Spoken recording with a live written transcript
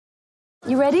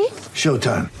You ready?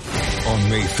 Showtime. On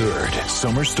May 3rd,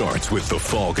 summer starts with The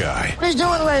Fall Guy. Let's do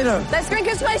it later. Let's drink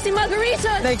a spicy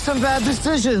margarita. Make some bad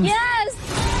decisions.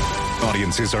 Yes!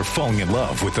 Audiences are falling in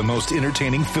love with the most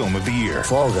entertaining film of the year.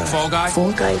 Fall Guy. Fall Guy?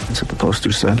 Fall Guy. That's what the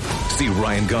poster said. See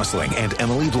Ryan Gosling and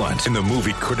Emily Blunt in the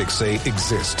movie critics say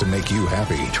exists to make you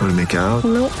happy. Trying to make it out?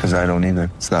 Nope. Because I don't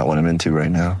either. It's not what I'm into right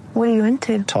now. What are you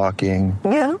into? Talking.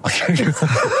 Yeah.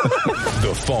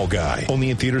 The Fall Guy.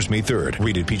 Only in theaters May 3rd.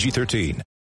 Rated PG-13.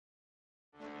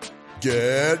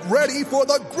 Get ready for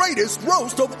the greatest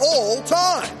roast of all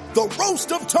time. The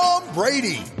Roast of Tom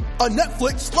Brady. A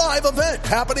Netflix live event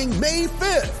happening May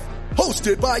 5th.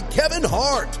 Hosted by Kevin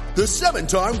Hart. The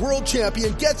 7-time world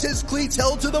champion gets his cleats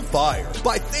held to the fire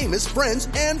by famous friends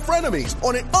and frenemies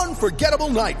on an unforgettable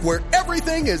night where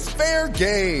everything is fair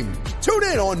game. Tune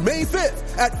in on May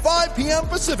 5th at 5 p.m.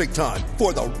 Pacific time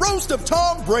for the Roast of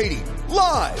Tom Brady.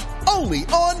 Live only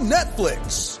on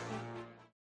Netflix.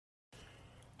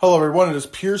 Hello everyone, it is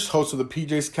Pierce, host of the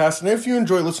PJ's Cast, and if you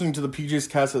enjoy listening to the PJ's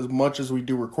Cast as much as we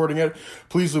do recording it,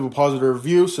 please leave a positive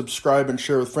review, subscribe, and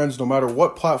share with friends no matter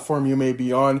what platform you may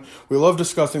be on. We love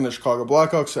discussing the Chicago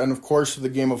Blackhawks and of course the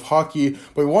game of hockey,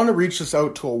 but we want to reach this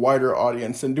out to a wider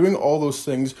audience, and doing all those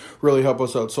things really help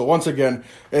us out. So once again,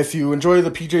 if you enjoy the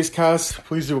PJ's Cast,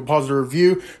 please leave a positive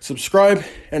review, subscribe,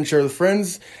 and share with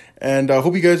friends, and I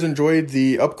hope you guys enjoyed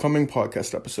the upcoming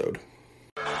podcast episode.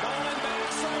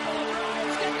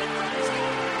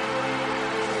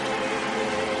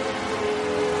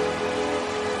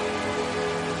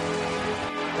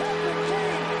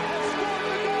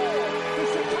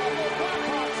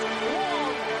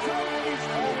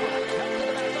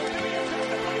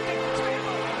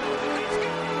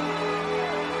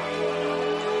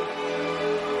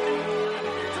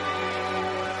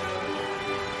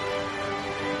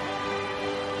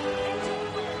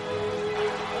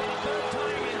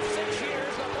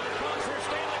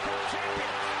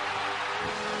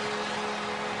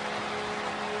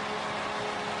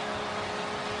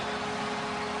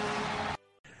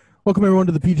 Welcome everyone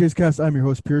to the PJ's Cast. I'm your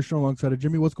host Pierce, alongside of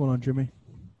Jimmy. What's going on, Jimmy?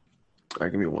 All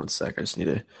right, give me 1 sec. I just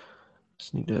need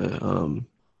to.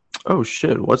 Oh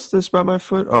shit! What's this about my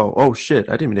foot? Oh shit!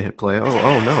 I didn't mean to hit play.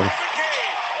 Oh no!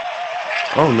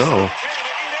 Oh no!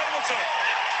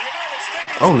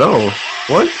 Oh no!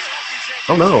 What?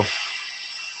 Oh no!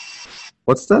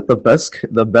 What's that?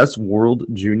 The best World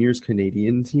Juniors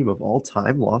Canadian team of all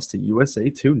time lost to USA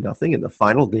 2-0 in the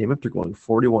final game after going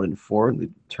 41-4 in the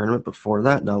tournament before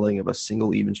that, not letting up a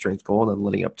single even strength goal and then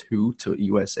letting up 2 to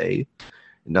USA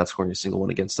and not scoring a single one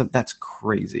against them. That's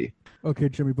crazy. Okay,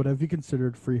 Jimmy, but have you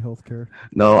considered free healthcare?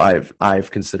 No,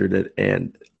 I've considered it,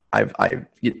 and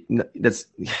that's.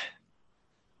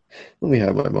 Let me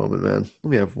have my moment, man. Let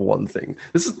me have one thing.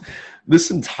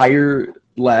 This entire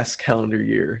last calendar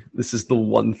year, this is the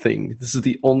one thing. This is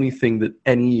the only thing that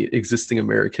any existing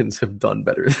Americans have done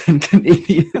better than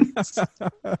Canadians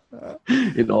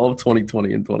in all of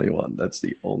 2020 and 21. That's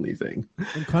the only thing.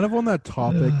 And kind of on that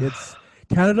topic, it's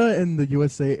Canada and the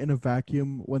USA in a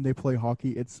vacuum when they play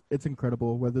hockey. It's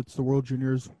incredible. Whether it's the World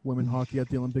Juniors, women hockey at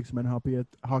the Olympics, men hockey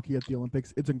at the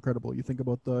Olympics, it's incredible. You think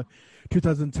about the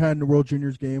 2010 World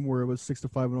Juniors game where it was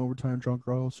 6-5 in overtime. John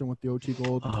Carlson with the OT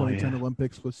goal. The 2010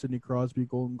 Olympics with Sidney Crosby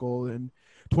golden goal, and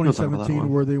 2017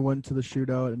 where they went to the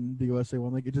shootout and the USA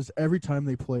won. Like, it just every time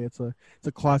they play, it's a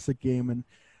classic game. And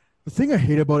the thing I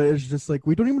hate about it is just like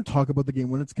we don't even talk about the game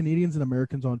when it's Canadians and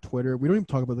Americans on Twitter. We don't even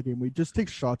talk about the game. We just take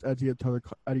shots at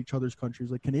each other's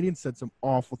countries. Like, Canadians said some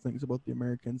awful things about the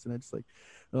Americans, and it's like,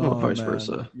 vice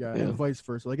versa. Yeah, and vice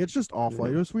versa. Like, it's just awful.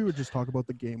 Yeah. We would just talk about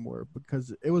the game more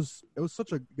because it was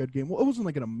such a good game. Well, it wasn't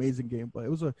like an amazing game, but it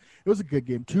was a good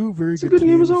game. Two very good teams.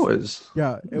 Game as always.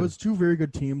 Yeah, it was two very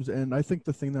good teams, and I think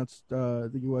the thing that's the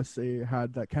USA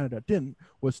had that Canada didn't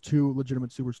was two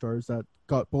legitimate superstars that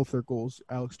got both their goals,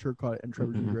 Alex Turcotte and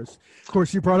Trevor Zegras. Of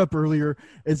course, you brought up earlier,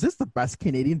 is this the best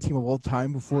Canadian team of all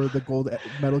time before the gold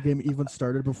medal game even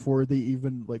started, before they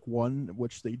even won,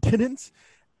 which they didn't?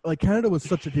 Like, Canada was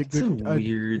such a good...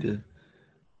 weird...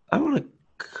 I want to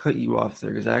cut you off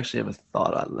there because I actually have a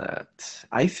thought on that.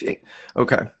 I think...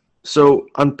 Okay, so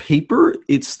on paper,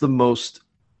 it's the most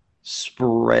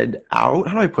spread out...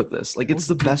 How do I put this? Like, it's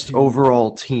the best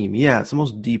overall team. Yeah, it's the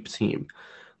most deep team.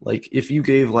 Like, if you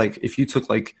took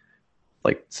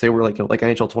say we're like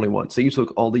NHL 21, say you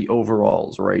took all the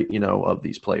overalls, right, of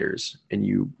these players and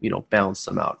you balanced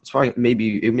them out. It's probably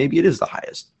maybe it is the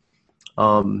highest.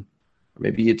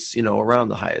 Maybe it's, around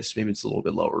the highest. Maybe it's a little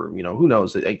bit lower. Who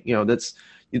knows?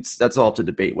 That's all up to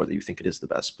debate whether you think it is the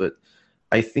best. But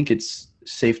I think it's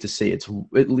safe to say it's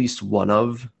at least one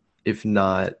of if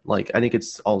not, like, I think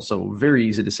it's also very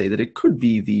easy to say that it could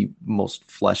be the most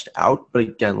fleshed out. But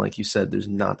again, like you said, there's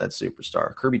not that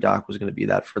superstar. Kirby Dach was going to be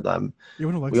that for them. We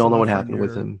all know what happened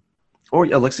with him. Or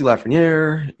Alexis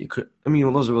Lafreniere. You could, I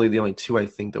mean, those are really the only two I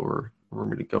think that were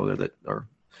rumored to go there that are,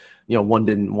 one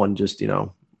didn't, one just,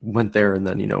 went there, and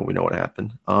then we know what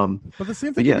happened. But the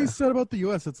same thing can be said about the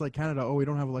U.S. It's like Canada. Oh, we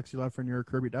don't have Alexis Lafreniere or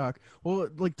Kirby Dach. Well,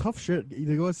 like tough shit.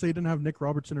 The USA didn't have Nick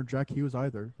Robertson or Jack Hughes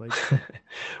either. Like,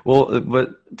 well,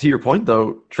 but to your point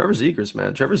though, Trevor Zegras,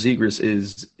 man, Trevor Zegras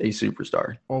is a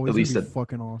superstar. Oh, at least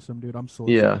fucking awesome, dude. I'm so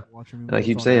excited to watch him. And I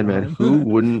keep saying, man, who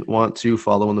wouldn't want to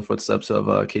follow in the footsteps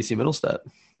of Casey Middlestat?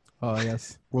 Oh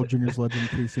yes, World Juniors legend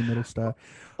Casey Middlestat.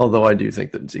 Although I do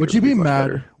think that Zegras would you be mad?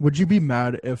 Better. Would you be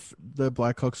mad if the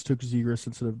Blackhawks took Zegras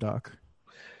instead of Dach?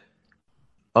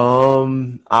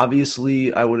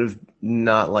 Obviously, I would have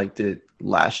not liked it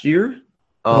last year.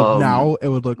 Now it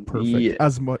would look perfect. Yeah.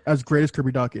 As great as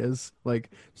Kirby Dach is, like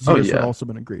Zegras would also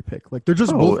been a great pick. Like they're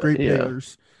just both great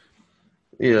players.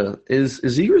 Yeah, is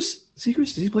Zegras?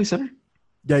 Does he play center?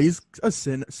 Yeah, he's a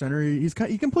center. He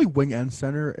can play wing and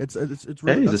center. It's really.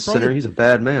 Yeah, he's a center. He's a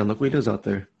bad man. Look what he does out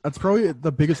there. That's probably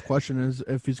the biggest question is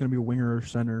if he's going to be a winger or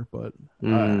center. But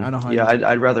Anaheim. Yeah,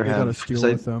 I'd rather have a steal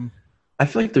with them. I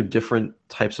feel like they're different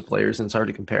types of players, and it's hard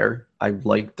to compare. I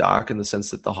like Dach in the sense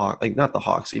that the Hawks, like not the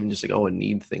Hawks, even just like a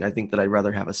need thing. I think that I'd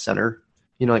rather have a center,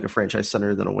 like a franchise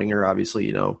center than a winger.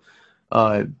 Obviously, what's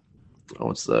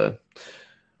the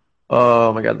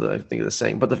oh my god, I think of the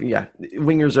saying, but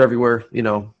wingers are everywhere.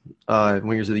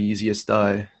 Wingers are the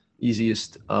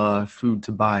easiest food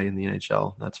to buy in the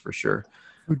NHL. That's for sure.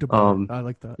 I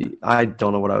like that. I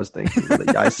don't know what I was thinking.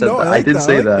 But I said No, that. I like I did that.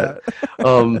 say I like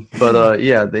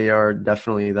that. They are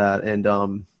definitely that,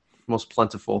 and most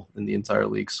plentiful in the entire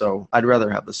league. So I'd rather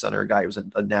have the center guy who's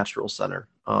a natural center.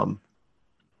 I'd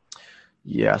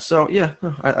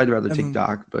rather take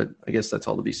Dach, but I guess that's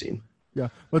all to be seen. Yeah,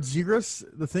 but Zegras,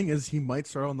 the thing is, he might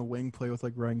start on the wing, play with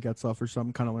like Ryan Getzlaf or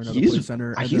something, kind of learn how to play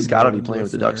center. He's got to be playing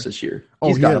with the Ducks this year.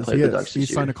 He's got to play with the Ducks this year.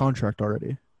 He's signed a contract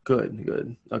already.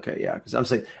 Good. Okay, yeah, because I'm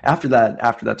saying after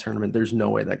that tournament, there's no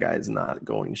way that guy is not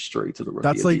going straight to the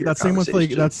rookie. That's same with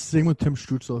Tim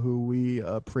Stützle, who we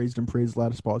praised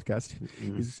last podcast.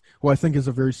 Mm-hmm. Who I think is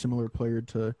a very similar player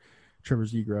to Trevor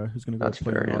Zegras, who's going to go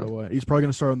play in Ottawa. He's probably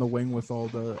going to start on the wing with all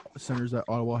the centers that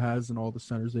Ottawa has and all the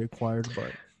centers they acquired,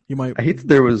 but he might. I hate that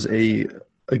there was a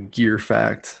gear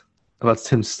fact about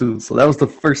Tim Stützle. That was the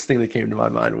first thing that came to my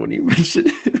mind when you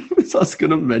mentioned it. I was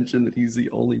going to mention that he's the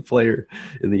only player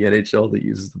in the NHL that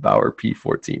uses the Bauer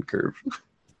P14 curve.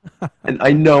 And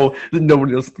I know that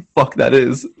nobody knows what the fuck that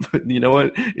is, but you know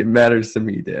what? It matters to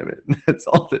me, damn it. That's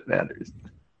all that matters.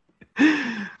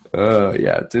 Tim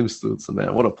Stützle,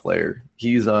 man, what a player.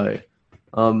 He's I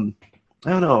don't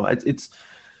know. It's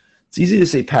easy to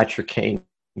say Patrick Kane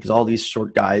because all these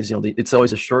short guys, it's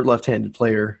always a short left-handed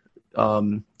player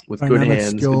with dynamic good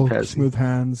hands, skill, good passing. smooth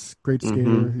hands, great skater.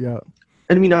 Mm-hmm. Yeah.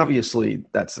 And I mean, obviously,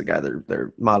 that's the guy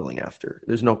they're modeling after.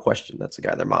 There's no question that's the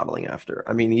guy they're modeling after.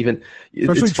 I mean, even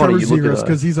especially it's funny. Trevor Zegras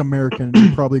because he's American.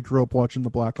 He probably grew up watching the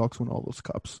Blackhawks win all those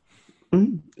cups.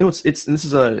 Mm-hmm. This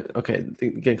is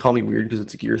again, call me weird because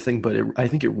it's a gear thing, but I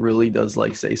think it really does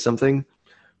say something.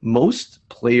 Most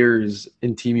players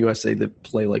in Team USA that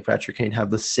play like Patrick Kane have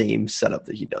the same setup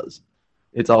that he does.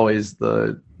 It's always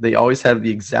they always have the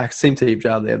exact same tape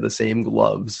job. They have the same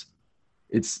gloves.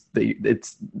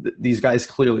 These guys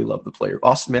clearly love the player.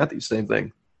 Austin Matthews, same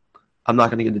thing. I'm not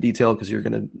going to get into detail because you're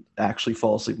going to actually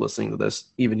fall asleep listening to this.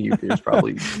 Even you, you're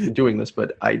probably doing this,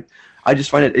 but I just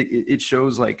find it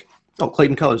shows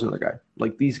Clayton Keller's another guy.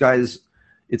 Like these guys,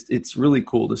 it's really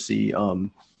cool to see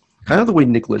kind of the way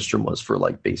Nick Lidstrom was for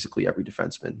basically every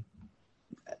defenseman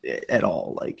at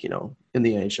all. In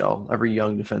the NHL, every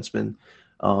young defenseman,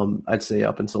 I'd say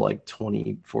up until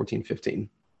 2014, 15.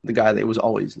 The guy that was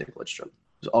always Nick Lidstrom.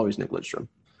 It was always Nick Lidstrom.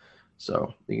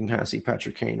 So you can kind of see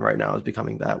Patrick Kane right now is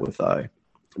becoming that with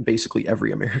basically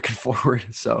every American forward.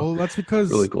 So that's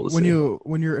because really cool to if see.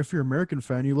 you're an American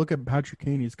fan, you look at Patrick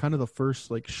Kane. He's kind of the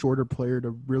first shorter player to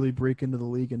really break into the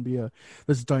league and be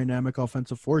this dynamic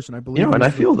offensive force. And I believe, and I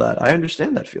feel that. I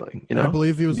understand that feeling. I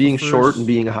believe he was being short and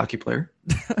being a hockey player.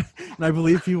 And I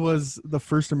believe he was the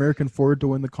first American forward to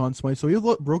win the Conn Smythe. So he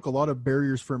broke a lot of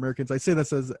barriers for Americans. I say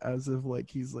this as if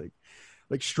he's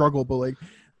struggle, but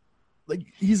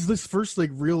he's this first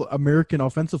real American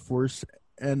offensive force.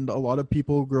 And a lot of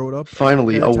people grow up.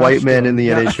 Finally, a white man in the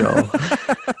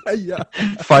NHL. Yeah.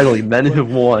 Finally, men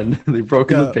have won. They've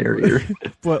broken the barrier.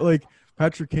 But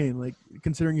Patrick Kane,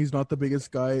 considering he's not the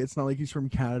biggest guy, it's not like he's from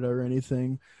Canada or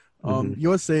anything.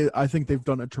 USA, I think they've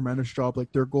done a tremendous job.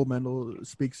 Their gold medal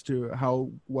speaks to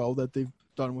how well that they've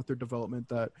done with their development.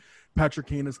 That Patrick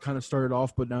Kane has kind of started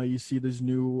off, but now you see this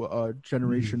new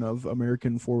generation of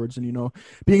American forwards. And,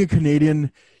 being a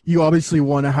Canadian, you obviously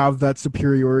want to have that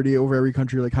superiority over every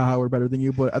country, like, haha, we're better than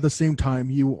you. But at the same time,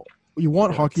 you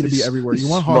want hockey to be everywhere. You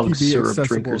want hockey to be accessible.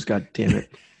 Drinkers, God damn it.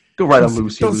 Go ride a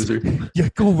moose, you loser. Yeah,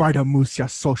 go ride a moose, you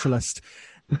socialist.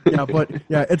 Yeah, but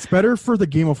it's better for the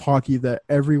game of hockey that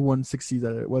everyone succeeds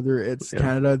at it, whether it's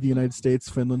Canada, the United States,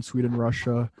 Finland, Sweden,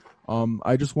 Russia.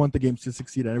 I just want the games to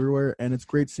succeed everywhere, and it's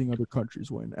great seeing other countries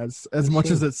win. As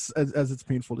much as it's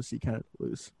painful to see Canada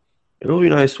lose. It'll be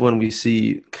nice when we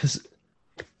see, because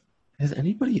has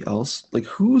anybody else, like,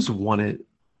 who's won it?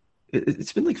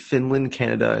 It's been like Finland,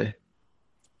 Canada.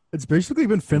 It's basically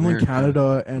been Finland,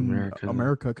 Canada, and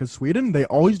America. Because Sweden, they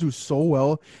always do so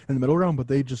well in the middle round, but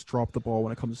they just drop the ball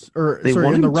when it comes.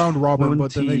 In the round robin,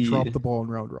 but then they drop the ball in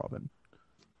round robin.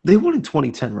 They won in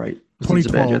 2010, right?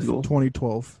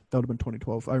 2012. That would have been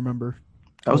 2012. I remember.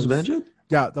 That was Zibanejad?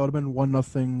 Yeah, that would have been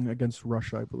 1-0 against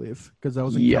Russia, I believe, because that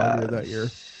was in Calgary that year.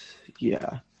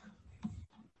 Yeah.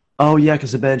 Oh, yeah,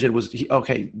 because Zibanejad was he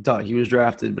was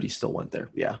drafted, but he still went there.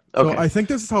 Yeah. Okay. So I think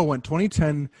this is how it went.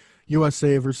 2010.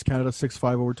 USA versus Canada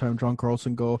 6-5 overtime. John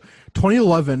Carlson goal.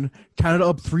 2011, Canada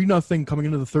up 3-0 coming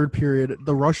into the third period.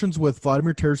 The Russians with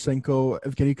Vladimir Tarasenko,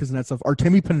 Evgeny Kuznetsov,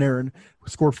 Artemi Panarin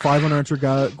scored 5 unanswered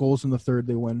goals in the third.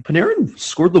 They win. Panarin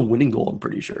scored the winning goal. I'm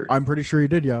pretty sure. He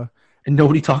did. Yeah. And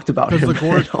nobody talked about him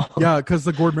at all. Yeah, because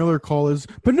the Gord Miller call is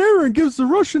Panarin gives the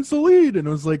Russians the lead, and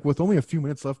it was like with only a few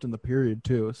minutes left in the period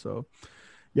too. So.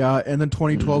 Yeah, and then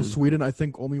 2012, Sweden, I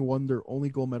think, only won their only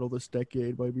gold medal this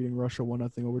decade by beating Russia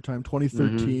 1-0 overtime.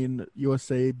 2013,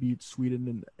 USA beat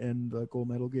Sweden in the gold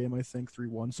medal game, I think,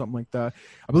 3-1, something like that.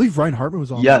 I believe Ryan Hartman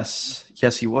was on. Yes,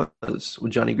 he was,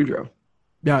 with Johnny Gaudreau.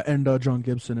 Yeah, and John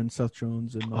Gibson and Seth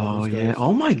Jones. And oh, yeah.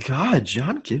 Oh, my God,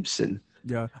 John Gibson.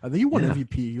 Yeah, I think he won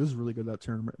MVP. He was really good that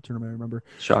tournament, I remember.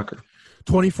 Shocker.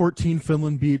 2014,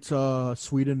 Finland beat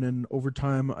Sweden in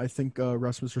overtime. I think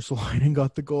Rasmus Ristolainen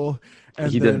got the goal.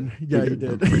 And he did. Yeah, he did.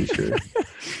 I'm pretty sure.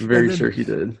 Very sure he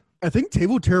did. I think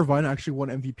Teuvo Teravainen actually won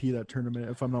MVP that tournament,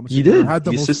 if I'm not mistaken. He did. Had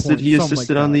the he most assisted. points, He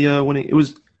assisted on the winning.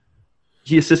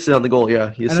 He assisted on the goal.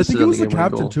 Yeah, he assisted. And I think he was the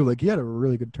captain captain too. Like he had a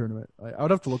really good tournament. I would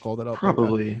have to look all that up.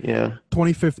 Probably, yeah.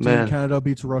 2015, Canada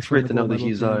beats Russia. Great to know that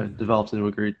he's developed into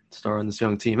a great star on this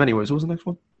young team. Anyways, what was the next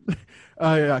one?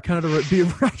 Yeah, Canada beat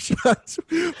Russia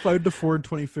 5-4 in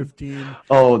 2015.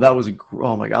 Oh, that was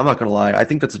oh my God! I'm not gonna lie. I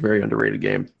think that's a very underrated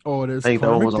game. Oh, it is. I think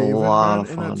that one was a lot of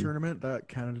fun. In that tournament, that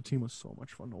Canada team was so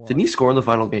much fun to watch. Didn't he score in the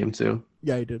final game too?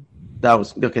 Yeah, he did. That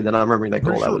was okay. Then I'm remembering that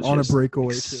goal. Sure that was on just, a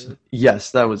breakaway too.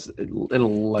 Yes, that was an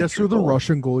electric. Guess who the goal.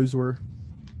 Russian goalies were?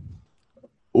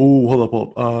 Oh,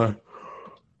 hold up.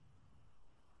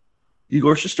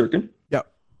 Igor Shesterkin. Yeah,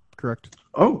 correct.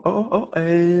 Oh,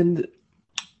 and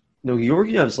no,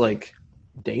 Georgiev's like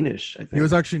Danish, I think. He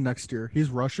was actually next year. He's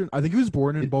Russian. I think he was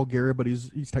born in Bulgaria, but he's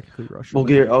technically Russian.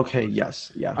 Bulgaria. Okay,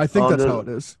 yes, yeah. I think that's how it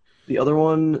is. The other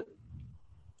one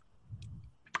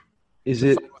is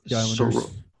it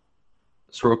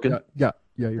Sorokin? Yeah.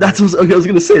 That's what I was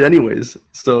gonna say it anyways.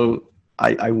 So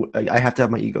I have to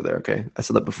have my ego there. Okay, I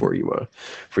said that before you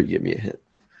give me a hint.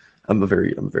 I'm a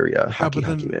very hockey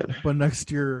man. But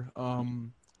next year,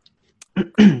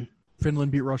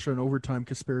 Finland beat Russia in overtime.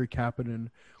 Kasperi Kapanen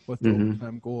with the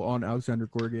overtime goal on Alexander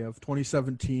Georgiev.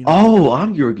 2017. Oh,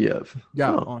 on Georgiev.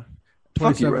 Yeah. Oh.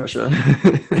 Fuck you, Russia.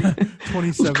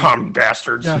 27. Common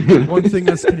bastards. Yeah. One thing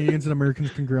as Canadians and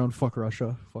Americans can agree on: fuck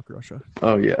Russia. Fuck Russia.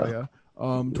 Oh yeah.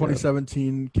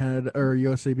 2017, Canada or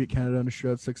USA beat Canada in a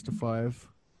shootout 6-5.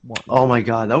 Oh my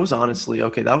God, that was honestly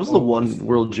okay. That was the one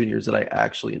World Juniors that I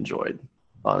actually enjoyed,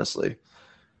 honestly,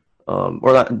 or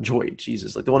not enjoyed.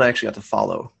 Jesus, like the one I actually got to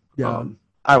follow. Yeah,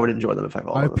 I would enjoy them if I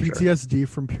followed. I have PTSD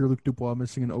from Pierre-Luc Dubois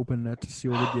missing an open net to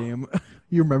seal the game.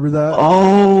 You remember that?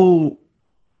 Oh,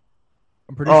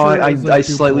 I'm pretty sure. I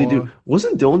slightly do.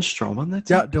 Wasn't Dylan Strome on that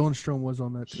team? Yeah, Dylan Strome was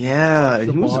on that team. Yeah,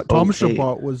 he was Thomas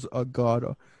Chabot was a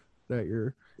god that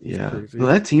year. Yeah, no,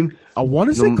 that team. I want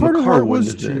to say Carter Hart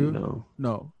was too.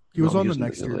 No, he was on the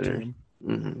next year team.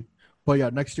 Mm-hmm. But yeah,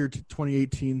 next year,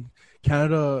 2018,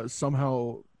 Canada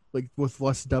somehow, like with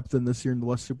less depth in this year and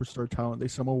less superstar talent, they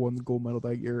somehow won the gold medal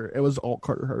that year. It was all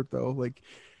Carter Hart though. Like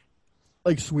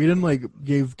Sweden,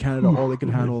 gave Canada all they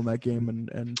could handle in that game,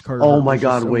 and Carter. Oh my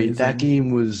God! Wait, amazing. That game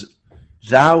was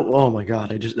that. Oh my God!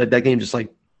 That game just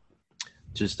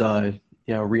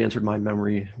re-entered my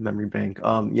memory bank.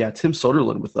 Tim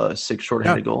Soderlund with a 6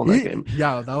 shorthanded goal in that game.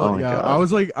 Yeah, that was, Oh my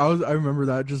God. I remember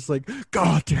that, just like,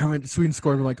 God damn it, Sweden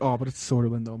scored. I'm like, oh, but it's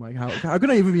Soderlund though. I'm like, how could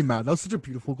I even be mad? That was such a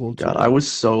beautiful goal. God, I was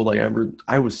so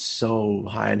I was so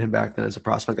high on him back then as a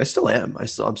prospect. I still am.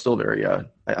 I'm still very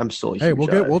I'm still a huge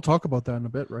we'll talk about that in a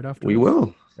bit right after. We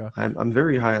will. Yeah. I'm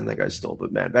very high on that guy still,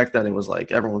 but man, back then it was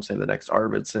like everyone was saying the next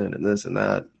Arvidsson and this and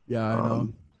that. Yeah, I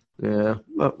know. Yeah,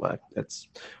 but that's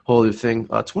a whole other thing.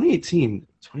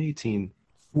 2018.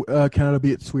 Canada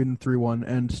beat Sweden 3-1,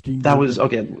 and Steenbergen. That was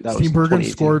okay. That was Steenbergen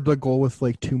scored the goal with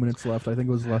like 2 minutes left. I think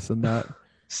it was less than that.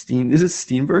 Is it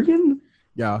Steenbergen?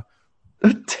 Yeah.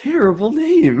 A terrible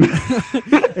name.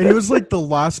 And he was like the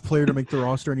last player to make the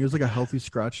roster, and he was like a healthy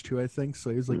scratch too, I think. So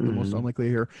he was like the most unlikely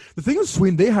here. The thing with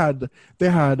Sweden, they had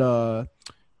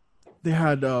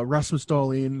Rasmus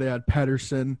Dahlin, they had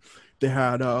Pettersson, they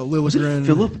had Liljegren. Was it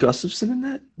Philip Gustafsson in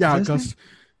that? Yeah, Gus.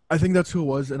 I think that's who it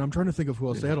was, and I'm trying to think of who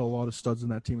else. They had a lot of studs in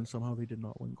that team, and somehow they did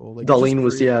not win goal. Like, Dahlin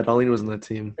was in that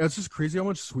team. Yeah, it's just crazy how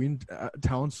much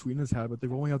talent Sweden has had, but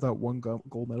they've only had that one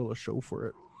gold medal to show for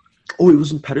it. Oh, it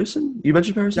wasn't Pettersson? You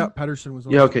mentioned Pettersson? Yeah, Pettersson was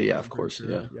on. Yeah, okay, yeah, of course. Sure.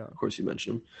 Yeah, of course you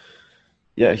mentioned him.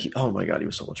 Yeah, oh my God, he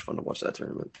was so much fun to watch that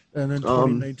tournament. And then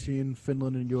 2019,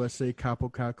 Finland and USA, Capo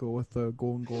Kakko with the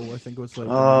golden goal. I think it was like.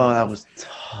 Oh, that was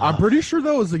tough. I'm pretty sure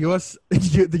that was the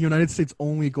United States'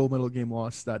 only gold medal game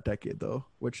lost that decade, though,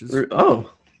 which is. Oh,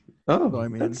 I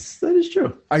mean, that is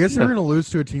true. I guess if we're gonna lose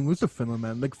to Finland,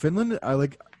 man. Like Finland,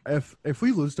 if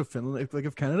we lose to Finland,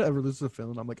 if Canada ever loses to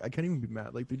Finland, I'm like, I can't even be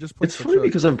mad. Like they just played. It's funny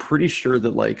because I'm pretty sure that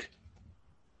in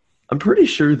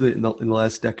the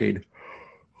last decade,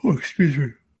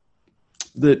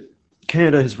 that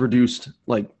Canada has produced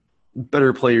like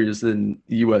better players than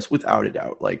the U.S. without a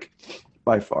doubt, like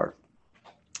by far.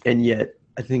 And yet,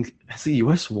 I think has the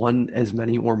U.S. won as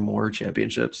many or more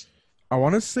championships? I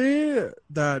want to say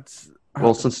that.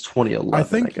 Well, since 2011, I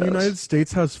think the United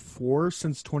States has 4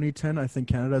 since 2010. I think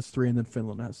Canada has 3, and then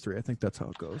Finland has 3. I think that's how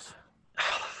it goes.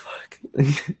 Fuck.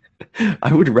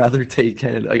 I would rather take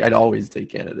Canada. Like, I'd always take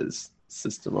Canada's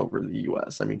system over the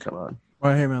U.S. I mean, come on.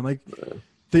 Well, hey, man, like.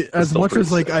 As much as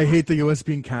like I hate the U.S.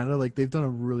 being Canada, like they've done a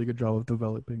really good job of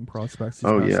developing prospects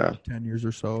these past 10 years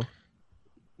or so.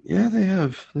 Yeah, they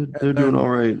have. They're doing all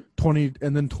right.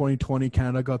 2020,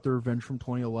 Canada got their revenge from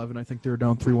 2011. I think they were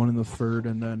down 3-1 in the third,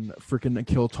 and then freaking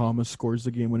Akil Thomas scores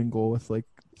the game-winning goal with like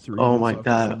 3. Oh my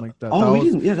God! Like that. Oh,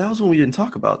 that was one we didn't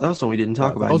talk about. That was one we didn't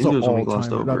talk about. That was an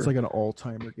all-timer. That's like an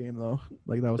all-timer game, though.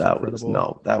 Like that was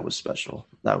incredible. That was special.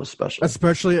 That was special.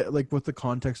 Especially like with the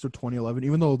context of 2011,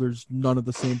 even though there's none of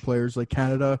the same players. Like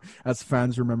Canada, as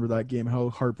fans remember that game, how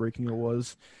heartbreaking it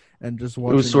was. And just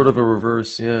watching, it was sort of a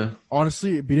reverse, yeah.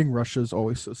 Honestly, beating Russia is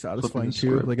always so satisfying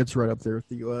too. Like it's right up there with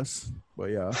the U.S. But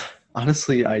yeah.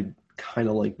 Honestly, I kind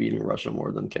of like beating Russia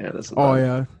more than Canada. Sometimes.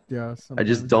 Oh yeah. I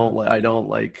just don't like. I don't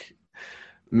like.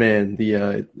 Man,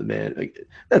 the man. Like,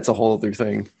 that's a whole other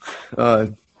thing.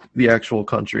 The actual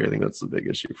country, I think that's the big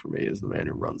issue for me is the man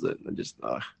who runs it, and just.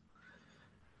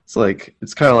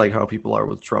 It's kind of like how people are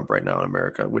with Trump right now in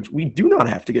America, which we do not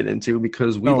have to get into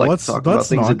because we like to talk about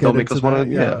things that don't make us want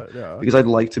to. Yeah. Because I'd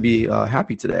like to be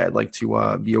happy today. I'd like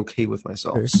to be okay with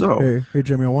myself. Hey,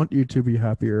 Jimmy, I want you to be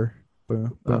happier.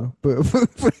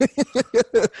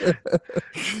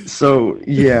 So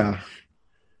yeah,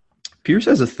 Pierce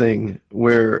has a thing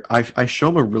where I show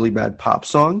him a really bad pop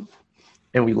song,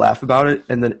 and we laugh about it,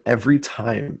 and then every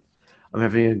time I'm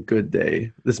having a good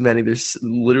day, this man either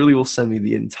literally will send me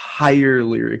the entire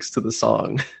lyrics to the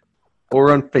song,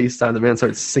 or on FaceTime, the man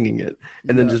starts singing it,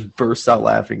 and then just bursts out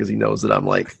laughing because he knows that I'm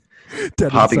like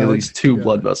popping at least 2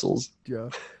 blood vessels. Yeah.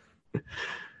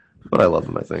 But I love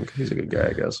him, I think. He's a good guy,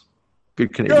 I guess.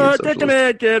 Good Canadian socialist. Good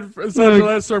Canadian kid,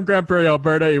 socialist from Grand Prairie,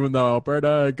 Alberta, even though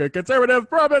Alberta, a good conservative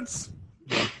province.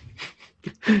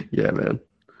 Yeah, man.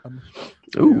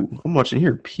 Ooh, I'm watching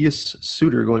here. Pius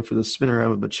Suter going for the spin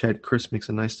around with Bichette. Chris makes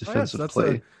a nice defensive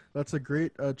play. That's a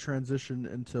great transition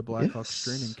into Blackhawks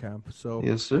training camp. So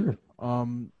yes, sir.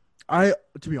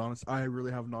 To be honest, I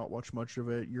really have not watched much of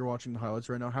it. You're watching the highlights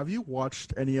right now. Have you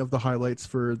watched any of the highlights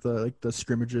for the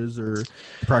scrimmages or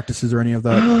practices or any of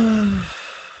that?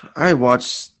 I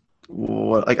watched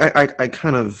I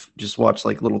kind of just watched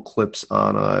like little clips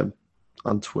on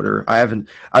Twitter. I've been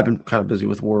kind of busy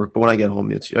with work, but when I get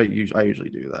home, I usually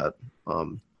do that.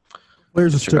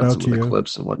 Players have stood out to you.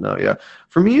 Clips and whatnot. Yeah,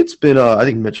 for me, it's been. I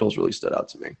think Mitchell's really stood out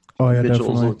to me. Oh yeah, Mitchell's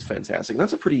definitely. looked fantastic.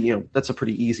 That's a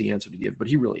pretty easy answer to give, but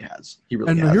he really has.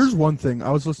 And here's one thing: I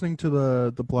was listening to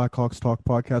the Blackhawks Talk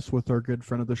podcast with our good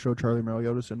friend of the show, Charlie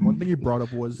Mariotis, and one thing he brought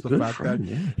up was the fact that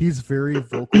he's very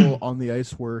vocal on the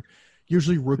ice, where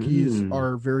Usually rookies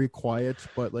are very quiet,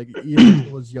 but like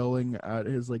Ian was yelling at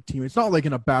his like teammates, not like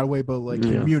in a bad way, but like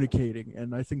communicating.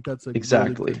 And I think that's a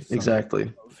exactly.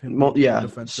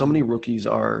 So many rookies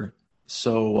are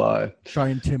so shy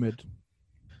and timid,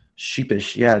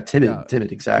 sheepish. Yeah,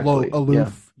 timid. Exactly.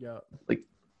 Aloof. Yeah. Like,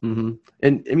 and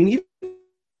I mean,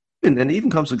 and it even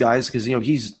comes with guys because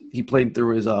he played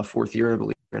through his fourth year, I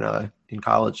believe, in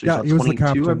college. So he was 22, the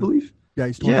captain. I believe. Yeah,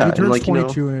 he's 20. He turns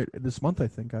 22 this month, I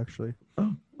think, actually.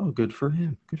 Oh, good for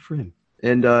him.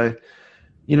 And I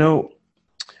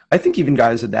think even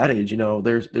guys at that age,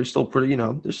 they're still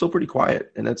pretty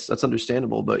quiet, and that's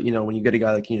understandable. But when you get a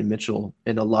guy like Ian Mitchell,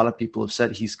 and a lot of people have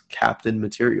said he's captain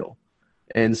material,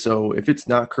 and so if it's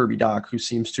not Kirby Dach, who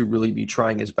seems to really be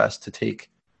trying his best to take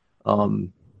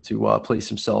to place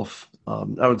himself,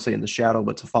 I would say in the shadow,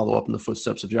 but to follow up in the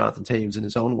footsteps of Jonathan Toews in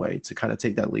his own way, to kind of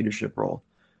take that leadership role.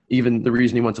 Even the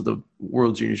reason he went to the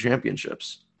World Junior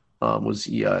Championships was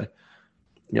he,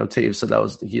 Toews said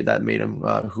that made him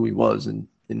who he was, or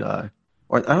I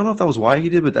don't know if that was why he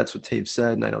did, but that's what Toews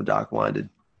said, and I know Dach wanted to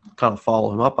kind of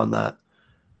follow him up on that,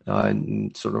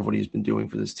 and sort of what he's been doing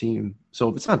for this team. So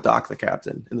if it's not Dach the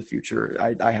captain in the future,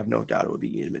 I have no doubt it would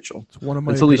be Ian Mitchell. It's one of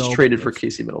my until he's traded for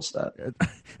Casey Middlestat.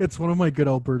 It's one of my good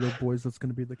Alberta boys that's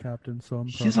going to be the captain. So I'm.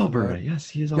 He is Alberta. Yes,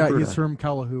 he is Alberta. Yeah, he's from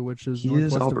Calahoo, which is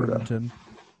northwest of Edmonton.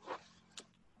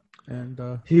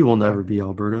 And he will never be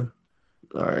Alberta.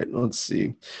 All right, let's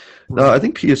see. I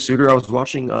think Pius Suter. I was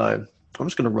watching. I'm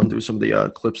just going to run through some of the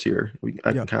clips here.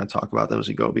 I can kind of talk about them as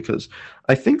we go, because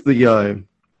I think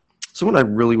someone I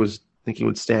really was thinking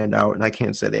would stand out, and I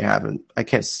can't say they haven't. I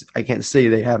can't say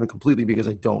they haven't completely because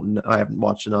I haven't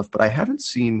watched enough, but I haven't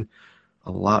seen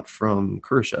a lot from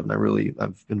Kurashev, and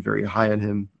I've been very high on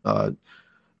him.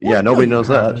 Nobody knows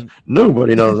that.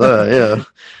 Nobody knows that.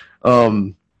 Yeah.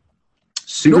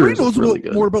 Nobody knows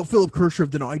more about Philip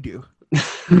Kurashev than I do.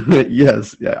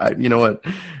 Yes. Yeah. You know what?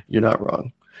 You're not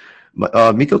wrong.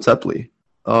 Mikko Teply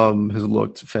has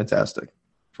looked fantastic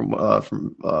from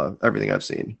everything I've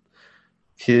seen.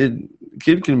 Kid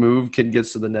can move. Kid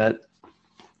gets to the net.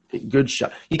 Good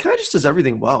shot. He kind of just does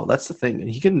everything well. That's the thing.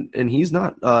 And he's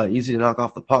not easy to knock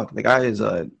off the puck. The guy is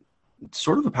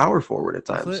sort of a power forward at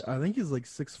times. I think he's like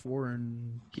 6'4"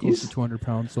 and close to 200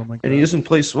 pounds, something like that. And he doesn't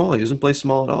play small. He doesn't play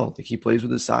small at all. Like, he plays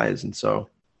with his size, and so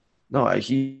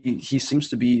he seems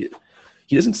to be.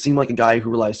 He doesn't seem like a guy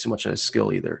who relies too much on his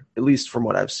skill either. At least from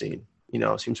what I've seen,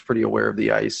 seems pretty aware of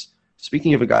the ice.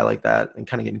 Speaking of a guy like that, and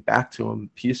kind of getting back to him,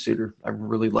 Pius Suter, I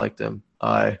really liked him.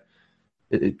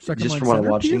 Just from what I'm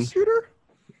watching, Pius Suter?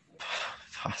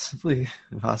 Possibly.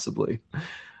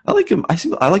 I like him.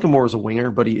 I like him more as a winger,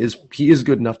 but he is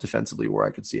good enough defensively where I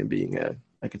could see him being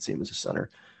I could see him as a center.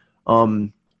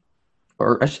 Or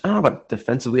I don't know about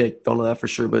defensively. I don't know that for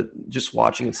sure, but just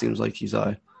watching, it seems like he's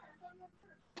I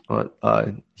don't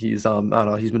know. He's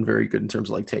been very good in terms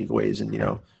of like takeaways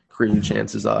and creating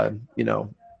chances. Out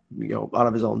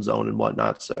of his own zone and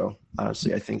whatnot. So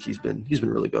honestly, I think he's been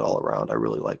really good all around. I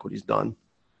really like what he's done.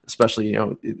 Especially,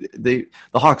 the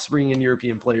Hawks bringing in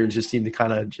European players just seem to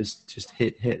kind of just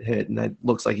hit, and that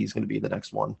looks like he's going to be the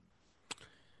next one.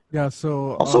 Yeah.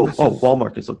 So also,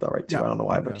 Walmart has looked all right too. Yeah, I don't know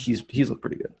why, but he's looked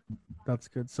pretty good. That's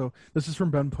good. So this is from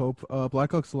Ben Pope.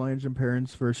 Blackhawks Lions and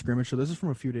Parents for scrimmage. So this is from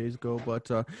a few days ago, but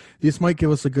this might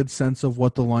give us a good sense of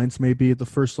what the lines may be. The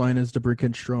first line is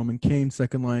DeBrincat, Strome, and Kane.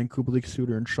 Second line, Kubalik,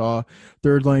 Suter, and Shaw.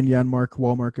 Third line, Janmark,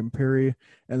 Walmark, and Perry.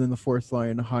 And then the fourth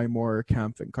line, Highmore,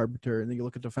 Kampf, and Carpenter. And then you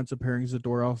look at defensive pairings: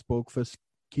 Zadorov, Boqvist,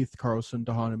 Keith Carlson,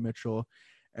 DeHaan, and Mitchell,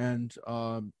 and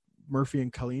Murphy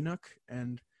and Kalynuk.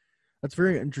 And that's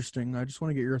very interesting. I just want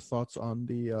to get your thoughts on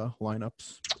the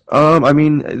lineups. I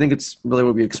mean, I think it's really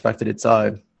what we expected. It's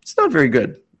not very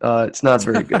good. It's not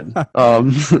very good.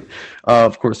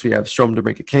 Of course, we have Strome,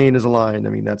 DeBrincat, Kane as a line.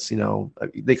 I mean, that's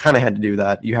they kind of had to do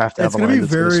that. You have to have a line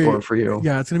that's going to score for you.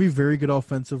 Yeah, it's going to be very good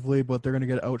offensively, but they're going to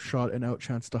get outshot and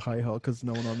outchanced to high hell because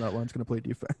no one on that line is going to play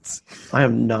defense. I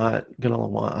am not going to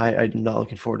want. I'm not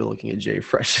looking forward to looking at Jay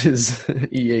Fresh's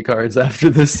EA cards after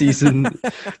this season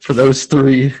for those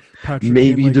three.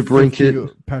 Maybe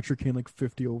DeBrincat. Patrick Kane like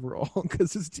 50 overall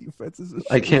because his defense is.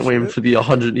 I can't wait for the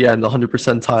 100. Yeah, in the 100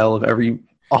 percentile of every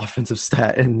offensive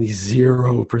stat in the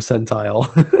 0 percentile.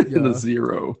 In the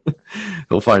 0,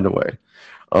 he'll find a way.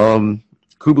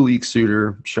 Kubalik,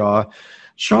 Suter, Shaw.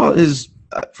 Shaw is,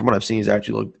 from what I've seen, he's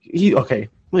actually looked. Okay,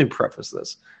 let me preface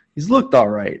this. He's looked all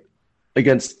right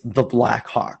against the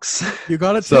Blackhawks. You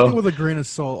got to take it with a grain of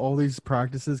salt, all these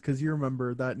practices, because you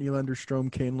remember that Nylander, Strome,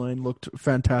 Kane line looked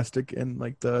fantastic in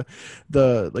like the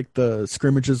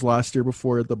scrimmages last year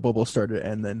before the bubble started,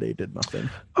 and then they did nothing.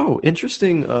 Oh,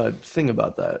 interesting thing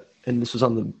about that. and this was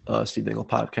on the Steve Dangle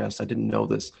podcast. I didn't know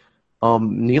this.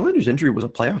 Nylander's injury was a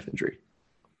playoff injury.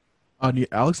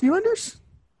 Alex Nylander's?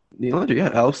 Nylander, yeah,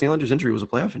 Alex Nylander's injury was a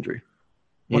playoff injury.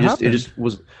 What happened?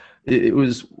 It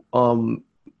was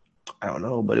I don't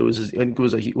know, but it was. I think it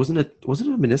was wasn't it a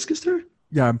meniscus tear?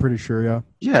 Yeah, I'm pretty sure. Yeah.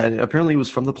 Yeah, and apparently it was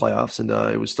from the playoffs, and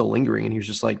it was still lingering, and he was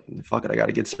just like, "Fuck it, I got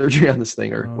to get surgery on this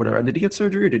thing or whatever." Yeah. Did he get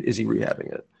surgery, or is he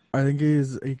rehabbing it? I think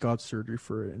he got surgery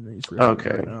for it, and he's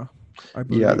okay. Right now.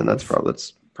 Yeah, then that's probably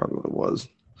what it was.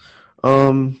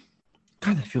 God,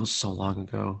 that feels so long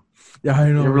ago. Yeah,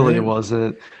 I know. It really right?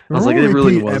 wasn't. I Remember was like, when it we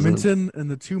really beat wasn't. Edmonton, and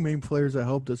the two main players that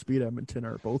helped us beat Edmonton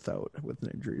are both out with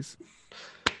injuries.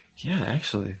 Yeah,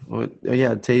 actually. Well,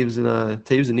 yeah, Taves and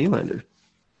Nylander.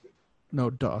 No,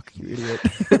 Doc, you idiot.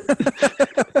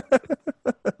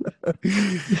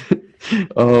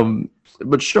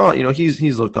 But Shaw,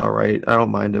 he's looked all right. I don't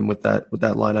mind him with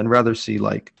that line. I'd rather see a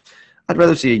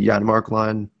Janmark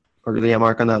line or the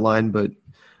Janmark on that line. But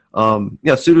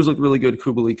Suter's looked really good.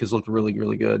 Kubalik has looked really,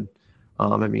 really good.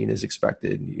 As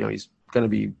expected. He's going to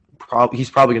be probably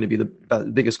going to be the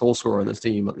biggest goal scorer on this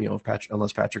team.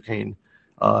 Unless Patrick Kane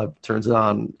turns it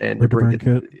on and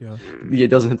it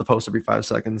doesn't hit the post every 5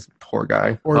 seconds. Poor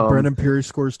guy. Or Brandon Peary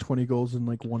scores 20 goals and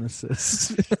like 1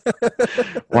 assist.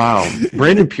 Wow,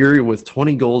 Brandon Peary with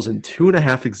 20 goals and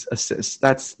 2.5 assists.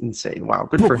 That's insane. Wow,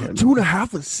 good for him.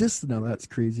 2.5 assists. Now that's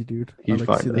crazy, dude. He'd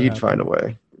find a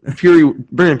way.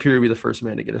 Brandon Peary would be the first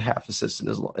man to get a half assist in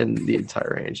the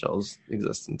entire NHL's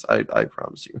existence. I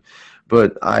promise you.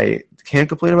 But I can't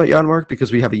complain about Janmark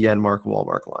because we have a Janmark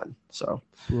Wallmark line. So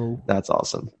that's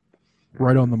awesome.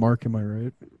 Right on the mark, am I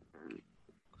right?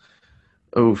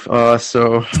 Oof.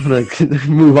 So I'm gonna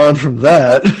move on from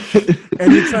that.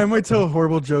 Anytime I tell a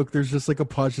horrible joke, there's just like a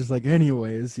pause, just like,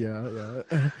 anyways, yeah.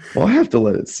 Well, I have to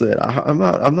let it sit. I'm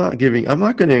not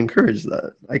going to encourage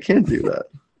that. I can't do that.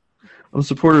 I'm a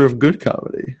supporter of good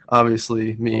comedy.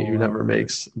 Obviously, me who never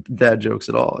makes dad jokes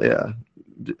at all. Yeah,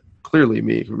 clearly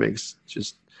me who makes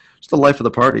just the life of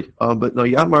the party. But no,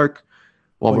 Janmark,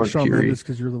 Wallmark, Shawn Peary. Mendes,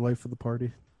 because you're the life of the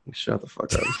party. Shut the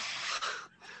fuck up.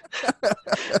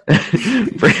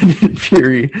 Brandon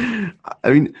Peary.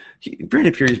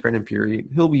 Brandon Peary is Brandon Peary.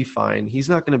 He'll be fine. He's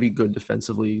not going to be good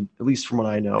defensively, at least from what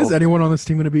I know. Is anyone on this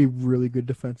team going to be really good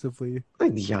defensively?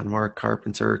 Like Janmark,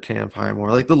 Carpenter, Camp,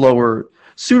 Highmore. Like the lower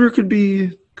Suter could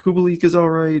be. Kubalik is all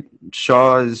right.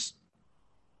 Shaw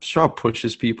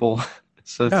pushes people.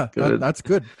 So that's good. That's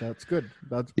good. That's good.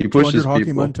 He pushes hockey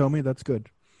people. men tell me that's good.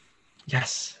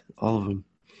 Yes, all of them.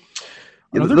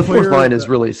 Yeah, the fourth line is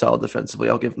really solid defensively.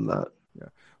 I'll give them that. Yeah.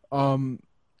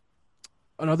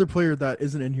 Another player that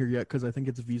isn't in here yet because I think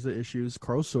it's visa issues.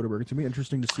 Carl Soderberg. It's gonna be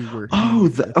interesting to see where.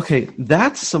 Okay.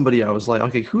 That's somebody I was like,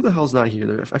 okay, who the hell's not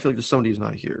here? I feel like there's somebody who's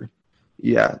not here.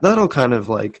 Yeah, that'll kind of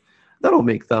that'll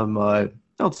make them.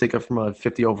 That'll take it from a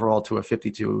 50 overall to a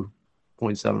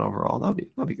 52.7 overall.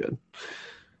 That'll be good.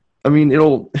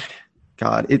 It'll.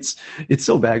 God, it's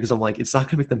so bad because I'm like, it's not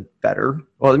gonna make them better.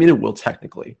 Well, it will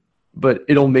technically. But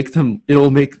it'll make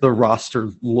the roster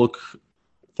look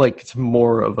like it's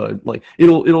more of a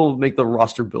it'll make the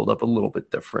roster build up a little bit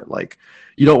different. Like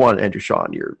you don't want Andrew Shaw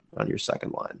on your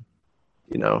second line,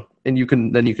 and you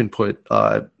can put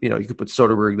you could put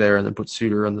Soderberg there and then put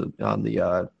Suter on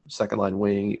the second line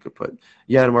wing. You could put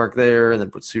Janmark there and then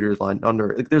put Suter's line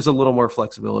under. There's a little more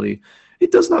flexibility.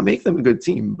 It does not make them a good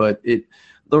team, but the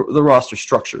roster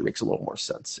structure makes a little more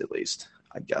sense, at least,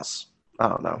 I guess. I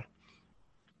don't know.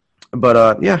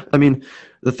 But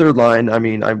the third line. I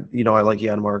like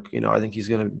Janmark. I think he's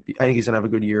gonna have a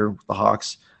good year with the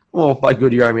Hawks. Well, by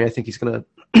good year, I think he's gonna.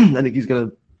 I think he's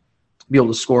gonna be able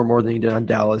to score more than he did on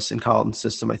Dallas in Colton's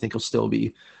system. I think he'll still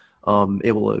be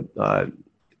able to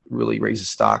really raise his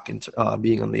stock and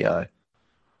being on the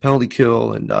penalty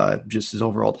kill and just his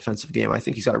overall defensive game. I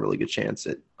think he's got a really good chance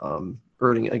at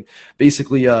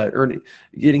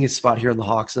getting his spot here in the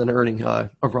Hawks and then earning a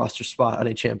roster spot on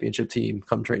a championship team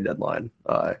come trade deadline.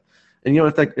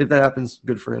 If that happens,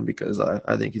 good for him because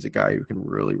I think he's a guy who can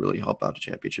really, really help out a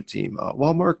championship team.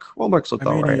 Wallmark's looked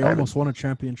all right. He almost won a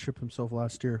championship himself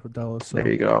last year with Dallas. So. There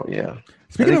you go. Yeah.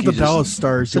 Speaking of the Dallas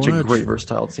Stars, such a great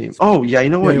versatile team. Oh yeah, you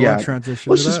know what? Yeah.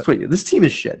 Let's just put this team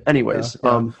is shit. Anyways,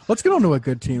 let's get on to a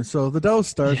good team. So the Dallas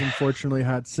Stars unfortunately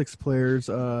had 6 players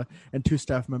and 2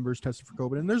 staff members tested for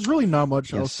COVID, and there's really not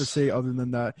much else to say other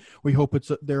than that. We hope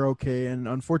they're okay. And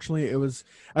unfortunately, it was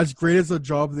as great as the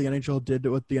job the NHL did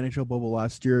with the NHL bubble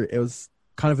last year. It was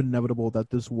kind of inevitable that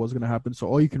this was going to happen. So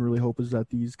all you can really hope is that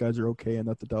these guys are okay and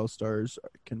that the Dallas Stars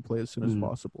can play as soon as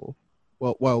possible,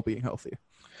 while being healthy.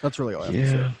 That's really all I have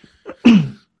to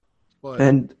say. But,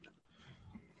 and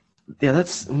yeah,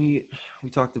 that's we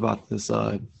talked about this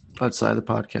outside the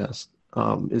podcast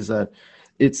is that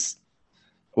it's,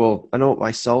 well, I know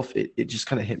myself, it just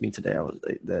kind of hit me today.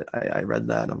 I read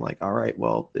that and I'm like, all right,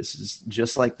 well, this is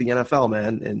just like the NFL,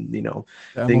 man. And, you know,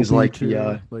 The things MLB like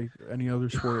too, like any other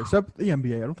sport except the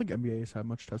NBA. I don't think NBA has had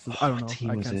much tested. I don't know.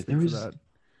 team I was can't it? speak for that.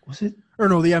 Was it? Or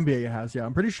no, the NBA has. Yeah,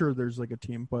 I'm pretty sure there's like a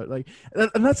team, but like,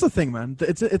 and that's the thing, man.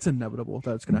 It's inevitable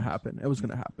that it's gonna happen. It was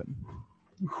gonna happen.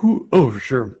 Who? Oh, for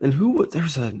sure. And who?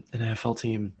 There's an NFL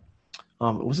team.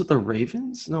 Was it the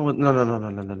Ravens? No.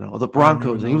 The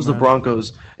Broncos. I think it was the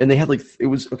Broncos, and they had it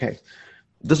was okay.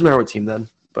 Doesn't matter what team then,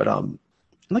 but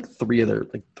like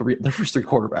their first three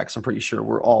quarterbacks, I'm pretty sure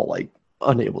were all like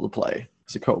unable to play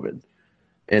because of COVID,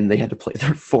 and they had to play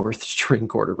their fourth string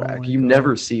quarterback. You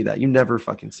never see that. You never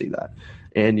fucking see that,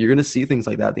 and you're gonna see things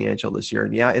like that in the NHL this year.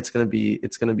 And yeah, it's gonna be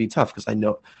tough because I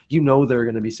know there are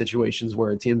gonna be situations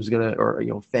where a team's gonna, or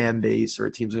fan base or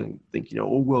a team's gonna think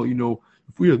oh well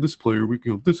if we had this player, we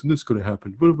this and this could have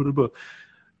happened. Blah, blah, blah.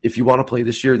 If you want to play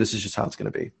this year, this is just how it's going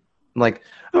to be. Like,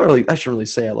 I shouldn't really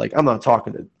say it. Like, I'm not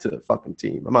talking to the fucking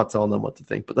team. I'm not telling them what to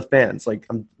think. But the fans, like,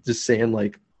 I'm just saying,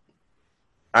 like,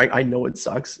 I know it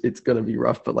sucks. It's going to be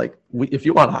rough. But, like, if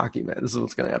you want hockey, man, this is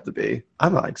what's going to have to be.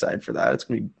 I'm not excited for that. It's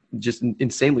going to be just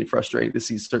insanely frustrating to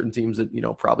see certain teams that,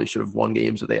 probably should have won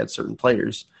games if they had certain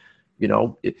players.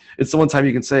 It's the one time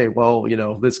you can say, well,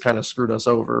 this kind of screwed us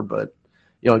over, but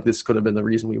like this could have been the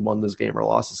reason we won this game or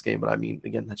lost this game. But I mean,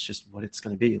 again, that's just what it's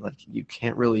going to be. Like, you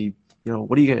can't really,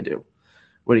 what are you going to do?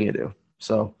 What are you going to do?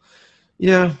 So,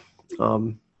 yeah.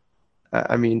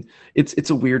 I mean,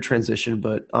 it's a weird transition,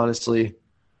 but honestly,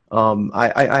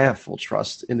 I have full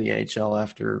trust in the NHL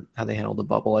after how they handled the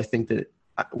bubble. I think that,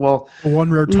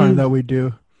 one rare time that we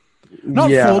do.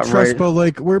 Not full trust, right. but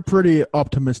like we're pretty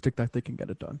optimistic that they can get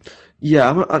it done.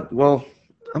 Yeah,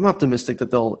 I'm optimistic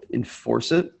that they'll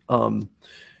enforce it. Hopefully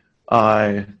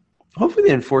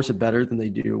they enforce it better than they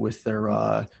do with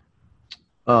their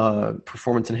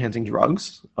performance-enhancing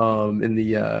drugs in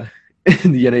the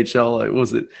NHL. What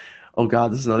was it? Oh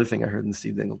God, this is another thing I heard in the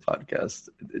Steve Dingle podcast.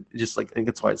 Just like, I think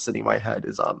that's why it's sitting in my head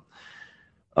is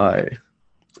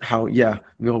how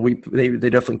they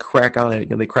definitely crack on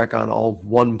it, and they crack on all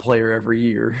one player every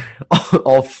year,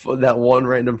 all that one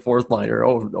random fourth liner.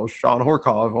 Oh, Sean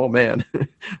Horkov. Oh man,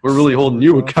 we're really holding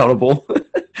you accountable.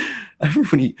 I remember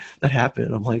when that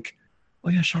happened, I'm like, oh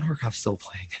yeah, Sean Horkov's still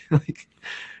playing. Like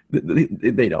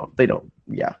they don't.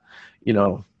 Yeah,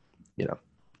 yeah.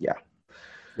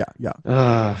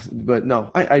 But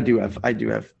no, I do have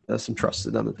some trust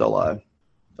in them that they'll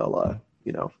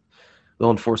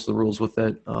enforce the rules with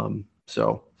it.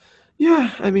 So,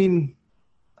 yeah, I mean,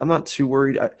 I'm not too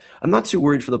worried. I'm not too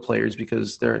worried for the players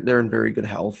because they're in very good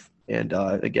health. And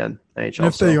again, NHL. And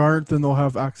if they aren't, then they'll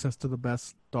have access to the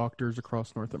best doctors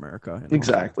across North America.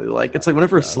 Exactly. Like, it's like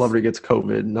whenever a celebrity gets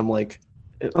COVID, and I'm like,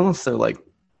 unless they're like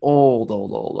old,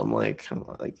 I'm like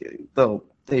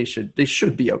they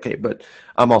should be okay. But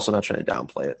I'm also not trying to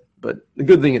downplay it. But the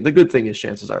good thing is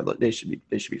chances are that they should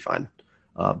be fine.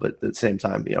 But at the same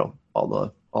time,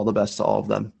 all the best to all of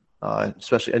them.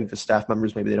 Especially I think the staff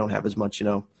members, maybe they don't have as much,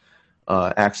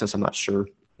 access. I'm not sure,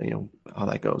 how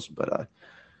that goes, but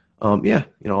yeah,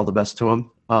 all the best to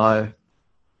them. I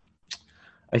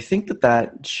think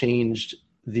that changed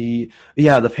the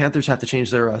Panthers have to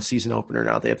change their season opener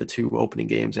now. They have the 2 opening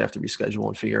games they have to reschedule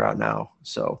and figure out now.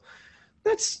 So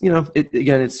that's,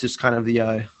 it's just kind of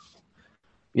the,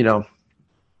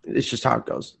 it's just how it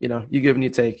goes. You give and you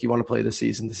take. You want to play this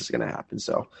season. This is going to happen.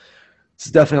 So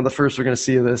it's definitely not the first we're going to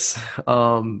see of this.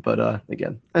 But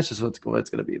again, that's just what it's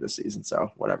going to be this season.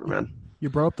 So whatever, man. You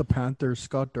brought up the Panthers.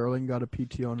 Scott Darling got a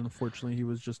PTO, and unfortunately, he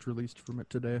was just released from it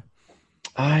today.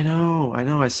 I know.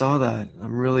 I saw that. I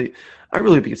really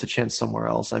hope he gets a chance somewhere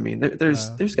else. I mean,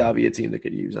 there's got to be a team that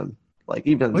could use him. Like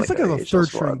even it's like a third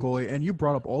string goalie, and you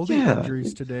brought up all the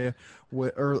injuries today,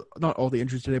 or not all the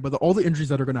injuries today, but all the injuries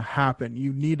that are going to happen.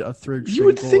 You need a third string. You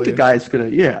would think a guy's gonna,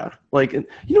 like, you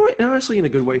know what? Honestly, in a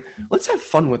good way, let's have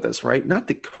fun with this, right? Not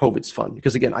that COVID's fun,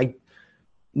 because again,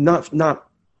 you don't get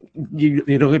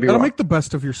me wrong. Gotta make the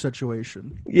best of your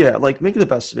situation. Yeah, like make the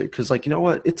best of it, because like you know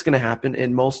what, it's gonna happen,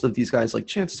 and most of these guys, like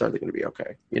chances are they're gonna be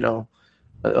okay.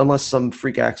 Unless some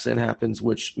freak accident happens,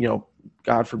 which,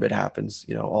 God forbid happens,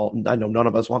 I know none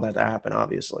of us want that to happen,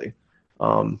 obviously.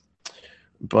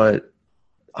 But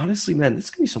honestly, man,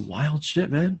 it's going to be some wild shit,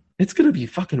 man. It's going to be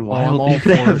fucking wild.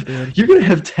 You're going to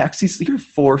have taxis. You're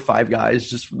 4 or 5 guys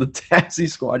just from the taxi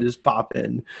squad just pop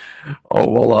in. Oh,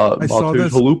 well,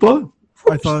 Matej Halupa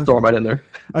Just throw them right in there.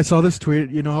 I saw this tweet.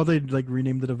 You know how they like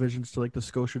renamed the divisions to like the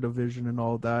Scotia division and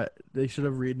all that? They should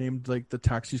have renamed like the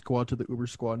taxi squad to the Uber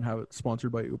squad and have it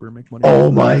sponsored by Uber and make money.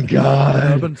 Oh my That would god.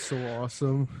 have been so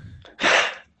awesome.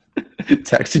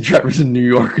 Taxi drivers in New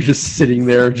York are just sitting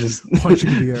there, just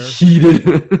Punching the air. heated.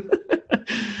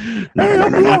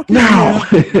 Now.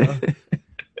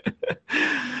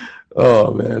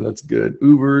 Oh man, that's good.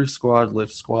 Uber squad,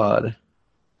 Lyft squad.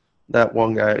 That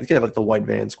one guy, you could have like the white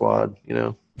van squad, you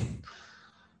know.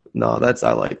 No, I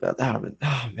like that.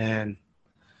 Oh man,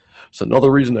 it's another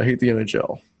reason I hate the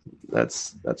NHL.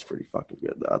 That's pretty fucking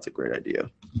good. That's a great idea.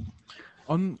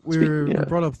 We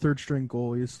brought up third string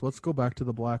goalies. Let's go back to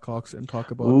the Blackhawks and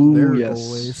talk about their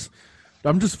goalies.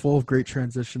 I'm just full of great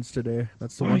transitions today.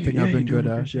 That's the one thing I've been good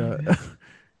at. Yeah.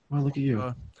 Well, look at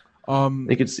you. I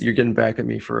think you're getting back at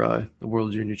me for the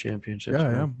World Junior Championship. Yeah,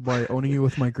 I am. By owning you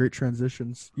with my great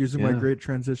transitions. Using my great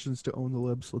transitions to own the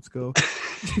libs. Let's go.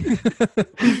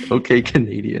 Okay,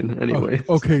 Canadian. Anyway.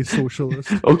 Okay,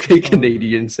 socialist. Okay,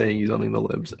 Canadian saying he's owning the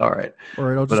libs. All right. All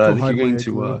right, I'll just go hide you're going my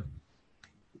to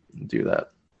do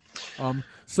that.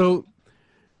 So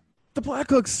the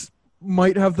Blackhawks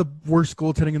might have the worst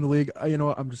goaltending in the league. You know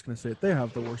what? I'm just going to say it. They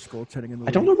have the worst goaltending in the league.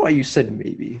 I don't know why you said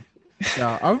maybe.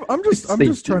 Yeah, I'm just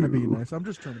trying to be nice. I'm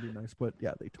just trying to be nice, but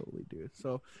yeah, they totally do.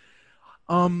 So,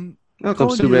 Malcolm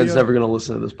Subban's never going to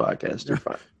listen to this podcast. You're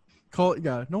fine.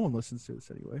 No one listens to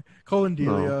this anyway. Colin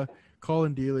Delia,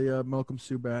 Malcolm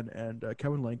Subban, and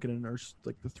Kevin Lankinen are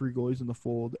like the three goalies in the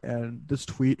fold. And this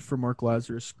tweet from Mark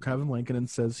Lazarus, Kevin Lankinen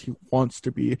says he wants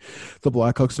to be the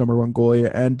Blackhawks' #1 goalie,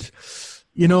 and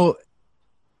you know,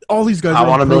 all these guys. I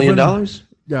want $1 million.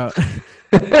 Yeah,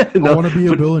 I want to be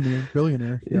a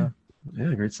billionaire. Yeah.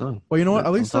 Yeah, great song. Well, you know what?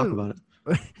 At least talk about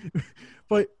it.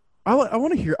 But I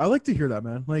like to hear that,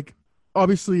 man. Like,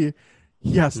 obviously,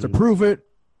 he has to prove it.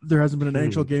 There hasn't been an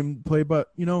NHL game played, but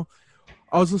you know,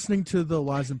 I was listening to the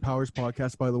Lies and Powers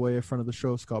podcast, by the way, in front of the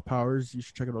show, Scott Powers. You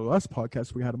should check out the last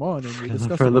podcast. We had him on, and we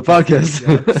discussed friend of the podcast.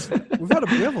 Yeah. We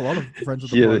have a lot of friends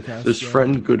of the podcast. There's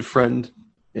friend, good friend,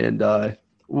 and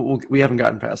we haven't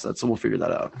gotten past that, so we'll figure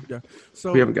that out. Yeah.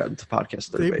 So we haven't gotten to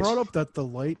podcast third base. They base. brought up that the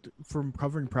light from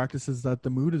covering practices, that the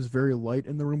mood is very light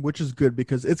in the room, which is good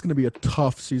because it's going to be a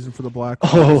tough season for the Blackhawks.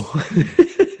 Oh,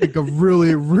 like a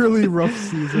really, really rough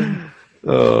season.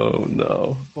 Oh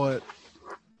no! But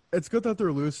it's good that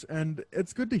they're loose, and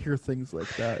it's good to hear things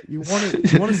like that. You want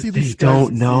to see these They guys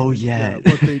don't know yet.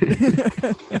 Yeah,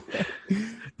 but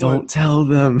don't tell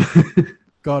them.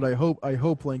 God, I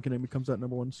hope Lankinen becomes that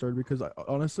 #1 starter because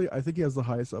honestly, I think he has the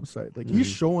highest upside. Like he's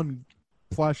showing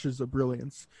flashes of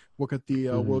brilliance. Look at the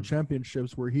World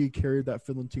Championships where he carried that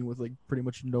Finland team with like pretty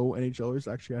much no NHLers.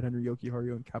 Actually, had Henri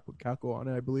Jokiharju and Kaapo Kakko on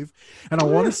it, I believe. And I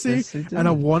want to say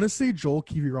Joel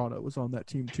Kiviranta was on that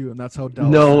team too, and that's how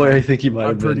Dallas. No way, I think he might.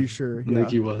 I'm pretty sure. I think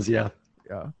he was. Yeah.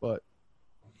 Yeah, but.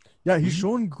 Yeah, he's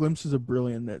shown glimpses of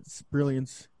brilliance.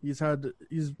 He's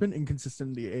been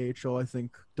inconsistent in the AHL. I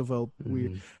think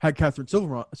we had Catherine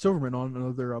Silverman on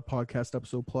another podcast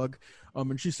episode plug,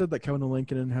 and she said that Kevin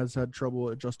Lankinen has had trouble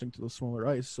adjusting to the smaller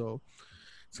ice. So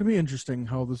it's gonna be interesting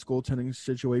how this goaltending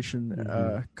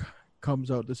situation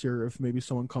comes out this year. If maybe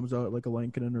someone comes out like a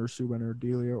Lankinen or Subban or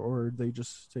Delia, or they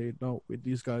just say no,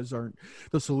 these guys aren't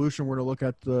the solution. We're gonna look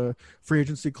at the free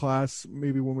agency class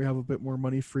maybe when we have a bit more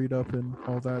money freed up and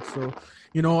all that. So,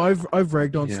 you know, I've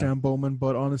ragged on Stan Bowman,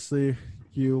 but honestly,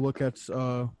 you look at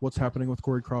what's happening with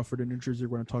Corey Crawford in New Jersey.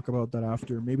 We're going to talk about that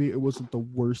after. Maybe it wasn't the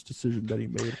worst decision that he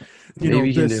made. He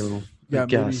knew. Yeah,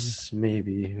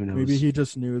 maybe. Who knows? Maybe he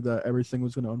just knew that everything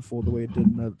was going to unfold the way it did,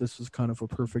 and that this was kind of a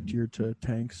perfect year to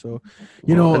tank. So,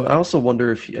 know. I also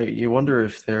wonder if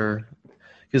there,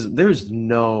 because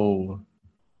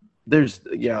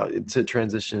to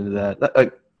transition into that.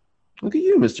 Look at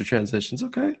you, Mr. Transitions.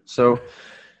 Okay, so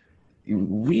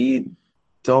we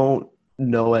don't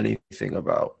know anything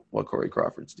about what Corey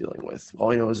Crawford's dealing with.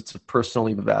 All you know is it's a personal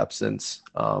leave of absence.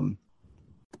 All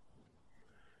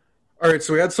right,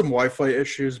 so we had some Wi-Fi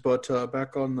issues, but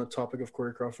back on the topic of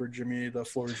Corey Crawford, Jimmy, the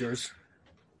floor is yours.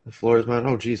 The floor is mine.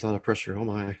 Oh, geez, a lot of pressure. Oh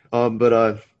my.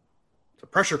 It's a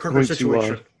pressure cooker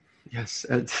situation. Yes,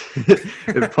 at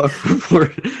Puck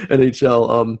Report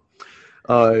NHL.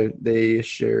 They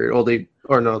shared. They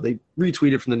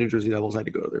retweeted from the New Jersey Devils. I had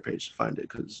to go to their page to find it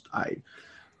because I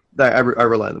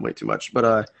rely on them way too much.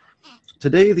 But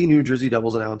today, the New Jersey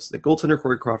Devils announced that goaltender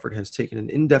Corey Crawford has taken an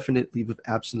indefinite leave of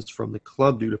absence from the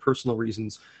club due to personal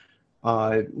reasons.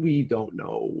 We don't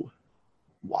know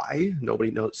why.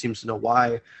 Nobody seems to know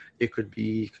why. It could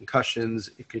be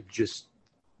concussions. It could just.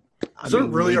 Is it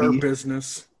really our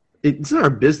business? It's not our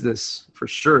business for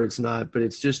sure. It's not, but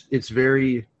it's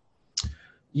very.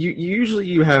 usually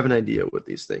you have an idea with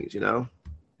these things, you know.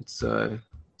 It's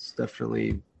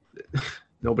definitely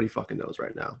nobody fucking knows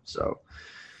right now. So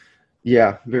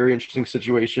yeah, very interesting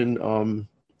situation.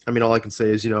 I mean, all I can say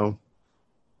is, you know,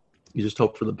 you just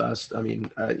hope for the best. I mean,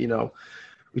 you know,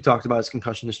 we talked about his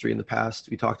concussion history in the past.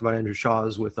 We talked about Andrew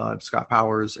Shaw's with Scott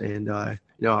Powers, and you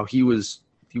know, he was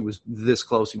this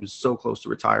close. He was so close to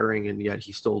retiring, and yet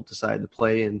he still decided to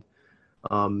play. And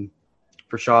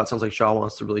for Shaw, it sounds like Shaw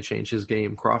wants to really change his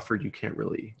game. Crawford, you can't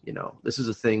really, you know, this is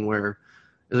a thing where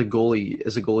as a goalie,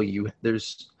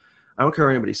 I don't care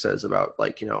what anybody says about,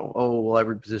 like, you know, oh, well,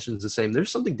 every position is the same. There's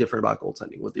something different about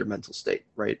goaltending with your mental state,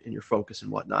 right, and your focus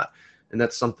and whatnot. And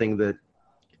that's something that,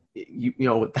 you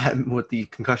know, with the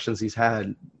concussions he's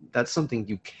had, that's something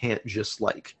you can't just,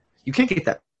 like, you can't get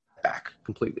that back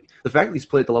completely. The fact that he's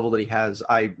played at the level that he has,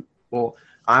 I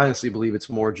honestly believe it's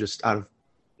more just out of,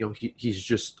 you know, he's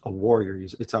just a warrior.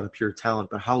 It's out of pure talent.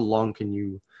 But how long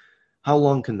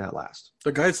can that last?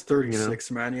 The guy's 36,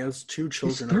 you know? Man. He has 2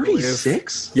 children. He's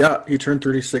 36? Yeah, he turned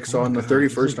 36 on the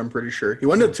 31st, I'm pretty sure. He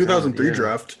won the 2003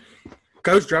 draft.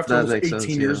 Guy was drafted almost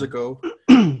 18 years ago.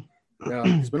 Yeah,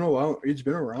 he's been a while. He's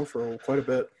been around for quite a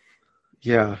bit.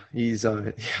 Yeah, he's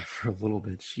for a little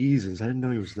bit. Jesus, I didn't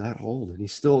know he was that old, and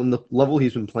he's still in the level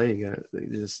he's been playing at.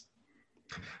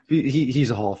 He's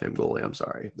a Hall of Fame goalie. I'm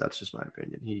sorry, that's just my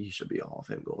opinion. He should be a Hall of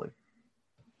Fame goalie.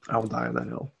 I will die on that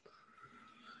hill.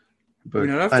 But I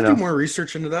mean, I'd have to do more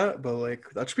research into that, but like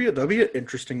that'd be an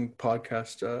interesting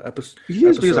podcast episode. He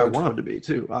is, because I want him to be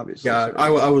too, obviously. Yeah, so.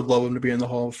 I would love him to be in the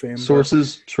Hall of Fame.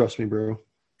 Sources, trust me, bro.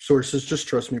 Sources, just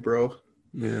trust me, bro.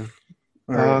 Yeah.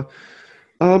 All right.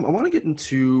 I want to get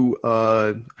into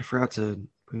I forgot to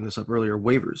bring this up earlier.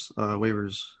 Waivers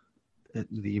at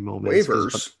the moment.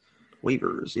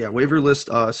 Waivers. Yeah, waiver list.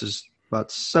 This is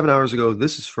about 7 hours ago.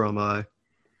 This is from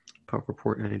Puck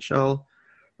Report NHL.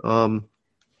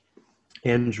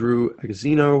 Andrew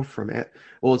Agozzino from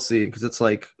let's see, because it's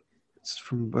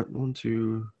from 1,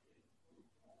 2,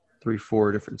 3,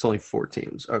 4 different. It's only 4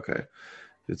 teams. Okay.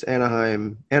 It's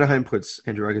Anaheim. Anaheim puts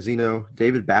Andrew Agozzino,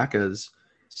 David Backes,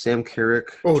 Sam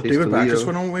Carrick. Oh, Chase David DeLeo. Backes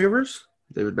went on waivers?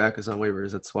 David Backes on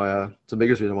waivers. That's why it's the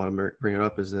biggest reason I want to bring it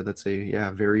up is that it's a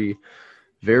very,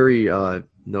 very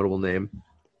notable name.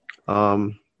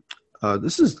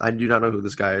 This is, I do not know who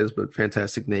this guy is, but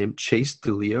fantastic name, Chase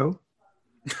DeLeo.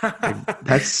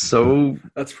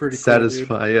 That's pretty satisfying.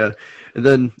 Cool, yeah. And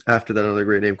then after that, another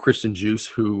great name, Christian Juice,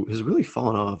 who has really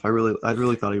fallen off. I really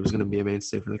thought he was going to be a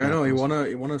mainstay for the Capitals. I know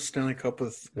he won a Stanley Cup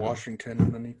with Washington,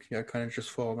 and then he kind of just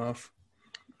fallen off.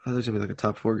 I thought he was going to be like a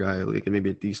top 4 guy, like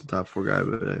maybe a decent top 4 guy,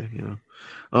 but you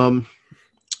know,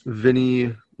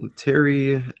 Vinny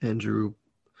Terry, Andrew.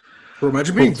 Bro,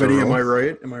 imagine being Vinny. Am I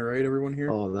right? Am I right, everyone here?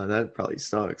 Oh, that probably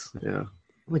sucks. Yeah,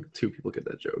 like 2 people get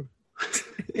that joke.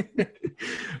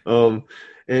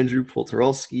 Andrew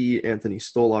Poltorowski, Anthony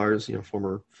Stolars, you know,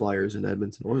 former Flyers and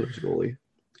Edmonton Oilers goalie.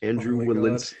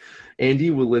 Andy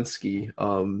Welinski,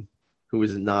 who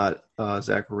is not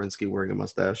Zach Werenski wearing a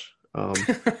mustache.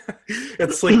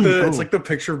 It's like the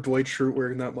picture of Dwight Schrute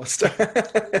wearing that mustache.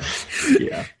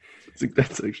 Yeah,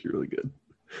 that's actually really good.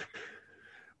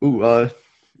 Ooh,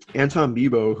 Anton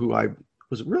Bibeau, who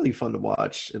was really fun to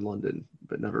watch in London,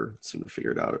 but never seemed to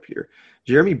figure it out up here.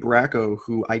 Jeremy Bracco,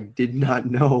 who I did not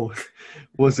know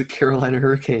was a Carolina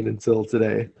Hurricane until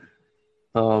today.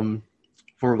 Former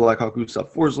Blackhawk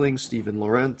Gustav Forsling, Steven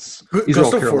Lorentz.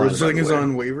 Gustav Forsling is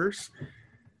on waivers?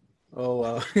 Oh,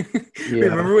 wow. Yeah.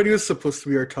 Remember when he was supposed to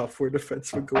be our top 4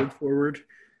 defenseman going forward?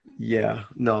 Yeah.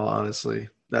 No, honestly.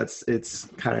 It's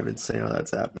kind of insane how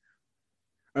that's happened.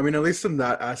 I mean, at least in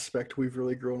that aspect, we've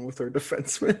really grown with our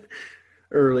defensemen.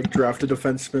 Or, like, drafted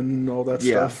defensemen and all that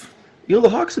stuff. You know, the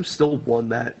Hawks have still won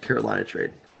that Carolina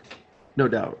trade. No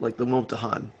doubt. Like, the one with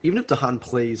DeHaan. Even if DeHaan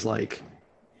plays, like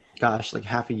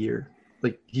half a year.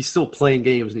 Like, he's still playing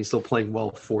games and he's still playing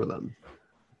well for them.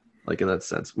 Like, in that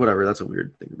sense. Whatever, that's a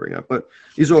weird thing to bring up. But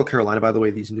these are all Carolina, by the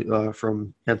way. These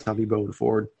from Anton Bibeau and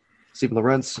forward. Steven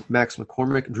Lorentz, Max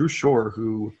McCormick, Drew Shore,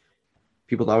 who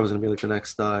people thought was going to be like the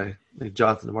next like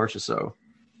Jonathan Marchessault.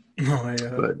 Oh,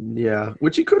 yeah. But, yeah,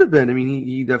 which he could have been. I mean,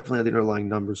 he definitely had the underlying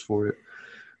numbers for it.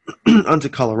 Onto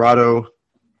Colorado,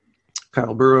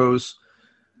 Kyle Burrows.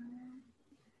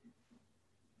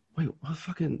 Wait, what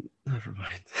fucking... Never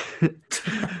mind.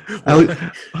 I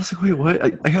was like, wait, what? I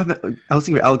was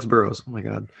thinking of Alex Burrows. Oh, my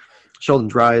God. Sheldon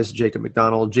Dries, Jacob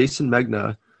McDonald, Jason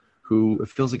Megna, who it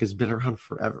feels like has been around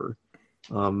forever.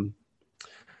 Dan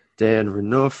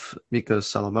Renouf, Mika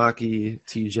Salomaki,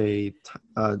 TJ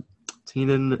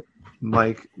Teenan,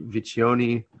 Mike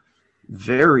Vicioni,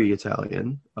 very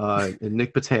Italian, and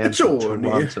Nick Patan from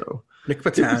Toronto. Nick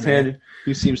Patan,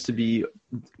 who seems to be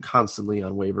constantly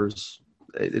on waivers.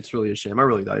 It's really a shame. I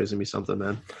really thought he was going to be something,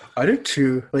 man. I did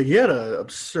too. Like, he had an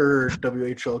absurd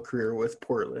WHL career with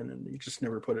Portland, and he just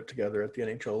never put it together at the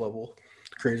NHL level.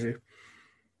 It's crazy.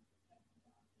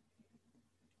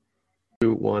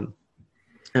 2-1.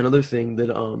 Another thing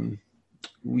that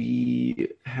we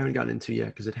haven't gotten into yet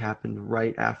because it happened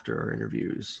right after our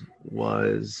interviews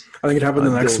was I think it happened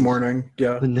the next morning.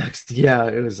 Yeah. It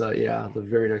was the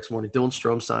very next morning. Dylan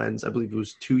Strome signs, I believe it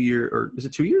was 2 year, or is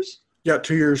it 2 years? Yeah,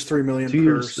 2 years, $3 million 2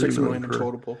 years, $6 million in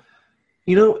total.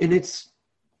 You know, and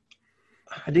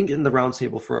I didn't get in the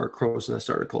roundtable for our Crow's Nest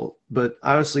article, but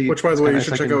honestly, which, by the way, you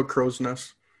should check out Crow's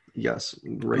Nest. Yes,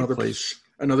 great place.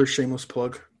 Another shameless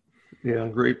plug. Yeah,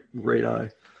 great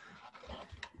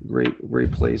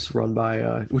place run by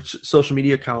which social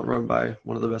media account run by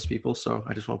one of the best people. So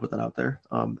I just want to put that out there.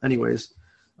 Anyways,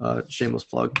 shameless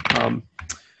plug.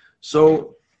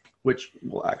 Which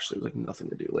will actually like nothing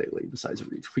to do lately besides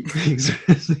retweet things.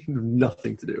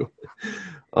 Nothing to do.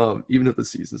 Even if the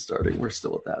season's starting, we're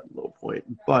still at that low point.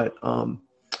 But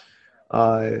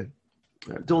Dylan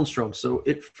Strome. So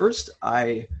at first,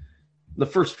 the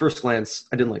first glance,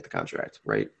 I didn't like the contract.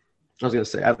 Right. I was gonna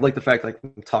say I like the fact that I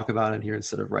can talk about it here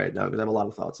instead of right now because I have a lot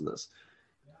of thoughts on this.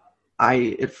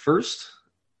 I at first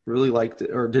really liked it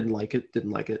or didn't like it.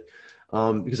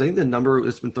 Because I think the number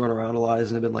that's been thrown around a lot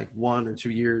hasn't been like 1 or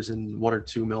 2 years and $1 or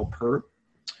 $2 million per.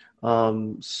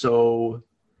 So,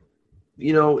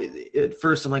 you know, at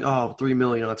first I'm like, oh, $3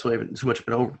 million, that's too much of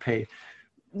an overpay.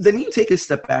 Then you take a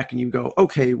step back and you go,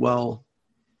 okay, well,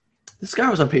 this guy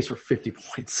was on pace for 50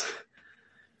 points.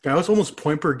 That was almost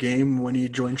point per game when he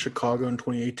joined Chicago in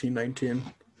 2018-19.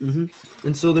 Mm-hmm.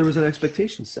 And so there was an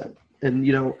expectation set. And,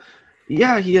 you know,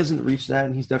 yeah, he hasn't reached that,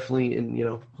 and he's definitely in, you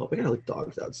know, I gotta like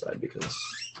dogs outside because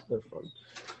they're fun.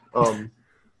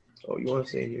 You want to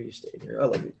stay in here, you stay in here. I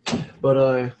love you.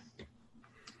 But,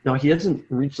 no, he hasn't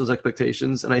reached those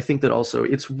expectations, and I think that also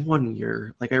it's 1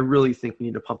 year. Like, I really think we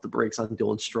need to pump the brakes on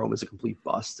Dylan Strome as a complete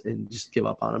bust and just give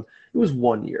up on him. It was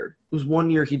 1 year.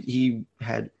 He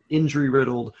had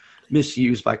injury-riddled,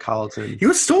 misused by Colleton. He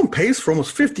was still on pace for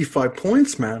almost 55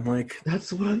 points, man. Like,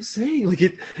 that's what I'm saying.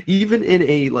 Like, even in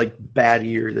a like bad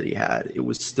year that he had, it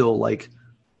was still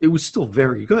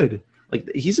very good. Like,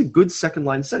 he's a good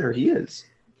second-line center. He is.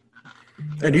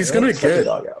 And he's gonna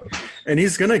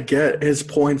get his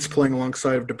points playing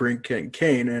alongside of DeBrincat and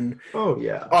Kane. And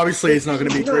obviously he's not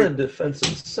gonna be not a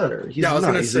defensive center. He's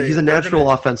a natural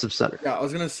offensive center. Yeah, I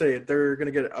was gonna say they're gonna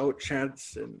get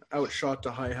outchanced and outshot to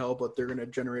high hell, but they're gonna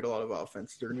generate a lot of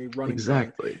offense. They're gonna be running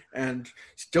exactly. And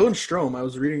Dylan Strome, I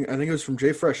was reading, I think it was from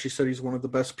Jay Fresh. He said he's one of the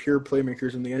best pure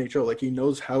playmakers in the NHL. Like, he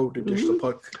knows how to dish the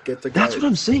puck, get the guy. That's what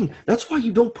I'm saying. That's why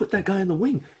you don't put that guy in the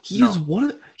wing. He needs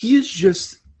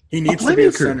to be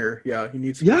a center. Yeah, he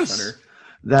needs to be a center.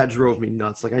 That drove me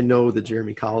nuts. Like, I know that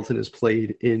Jeremy Colleton has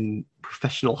played in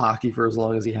professional hockey for as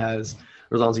long as he has,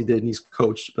 or as long as he did, and he's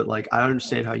coached. But, like, I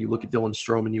understand how you look at Dylan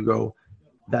Strome and you go,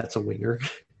 that's a winger.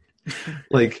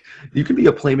 Like, you can be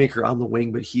a playmaker on the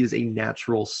wing, but he is a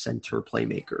natural center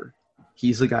playmaker.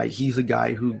 He's a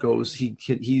guy who goes, he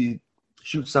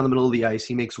shoots down the middle of the ice.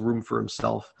 He makes room for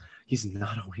himself. He's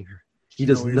not a winger. He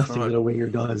does nothing that a winger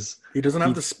does. He doesn't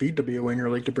have the speed to be a winger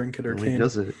like DeBrincat or Kane. He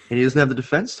doesn't. And he doesn't have the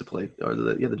defense to play, or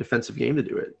the defensive game to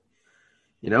do it.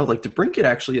 You know, like, DeBrincat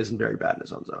actually isn't very bad in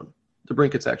his own zone.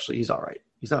 DeBrincat's actually, he's all right.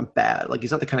 He's not bad. Like,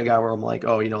 he's not the kind of guy where I'm like,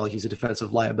 oh, you know, like, he's a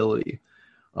defensive liability.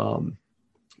 But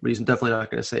he's definitely not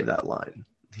going to save that line.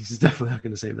 He's definitely not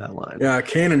going to save that line. Yeah,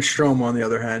 Kane and Strome, on the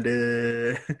other hand.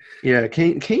 Yeah,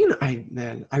 Kane,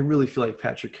 I really feel like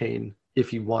Patrick Kane, if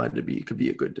he wanted to be, could be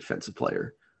a good defensive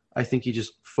player. I think he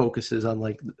just focuses on,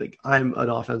 like I'm an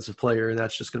offensive player, and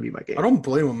that's just going to be my game. I don't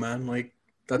blame him, man. Like,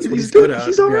 that's what he's good at.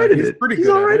 He's all right at it. Pretty he's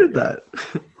good all right at that.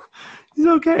 He's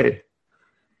okay.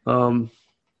 On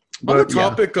the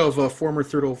topic of former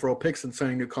third overall picks and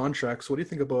signing new contracts, what do you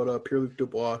think about Pierre-Luc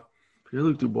Dubois?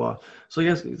 Pierre-Luc Dubois. So, I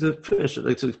guess to finish it,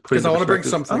 because I want to bring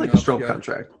something I like the Strome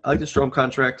contract. I like the Strome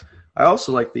contract. I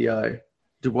also like the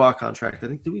Dubois contract. I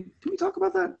think did we talk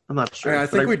about that? I'm not sure. I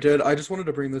think we did. I just wanted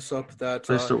to bring this up that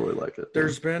I still really like it.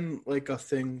 There's been like a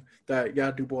thing that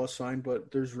Dubois signed, but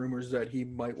there's rumors that he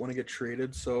might want to get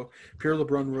traded. So Pierre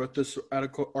LeBrun wrote this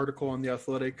article on The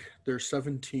Athletic. There's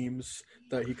 7 teams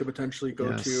that he could potentially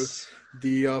go to.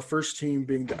 The first team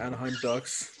being the Anaheim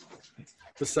Ducks,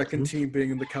 the second team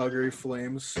being the Calgary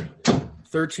Flames,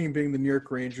 third team being the New York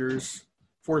Rangers,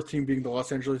 fourth team being the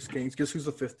Los Angeles Kings. Guess who's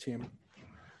the 5th team?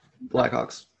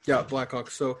 Blackhawks. Yeah,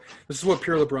 Blackhawks. So this is what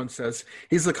Pierre LeBrun says.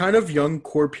 He's the kind of young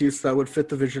core piece that would fit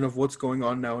the vision of what's going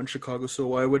on now in Chicago.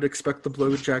 So I would expect the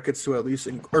Blue Jackets to at least,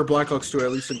 or Blackhawks to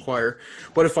at least inquire.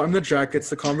 But if I'm the Jackets,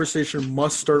 the conversation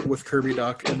must start with Kirby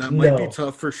Dach, and that might be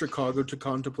tough for Chicago to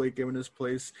contemplate given his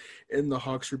place in the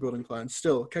Hawks rebuilding plan.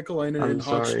 Still, Kekalainen and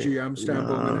Hawks GM Stan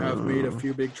Bowman have made a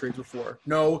few big trades before.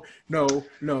 No.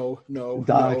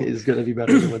 Dach is going to be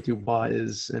better than what Dubois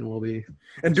is and will be.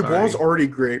 And Dubois is already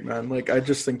great, man. Like, I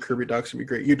just think Kirby Dach's gonna be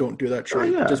great. You don't do that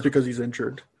trade just because he's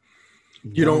injured.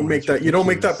 You don't make that. You don't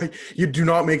make that. You do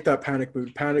not make that panic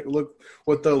move. Look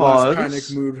what the last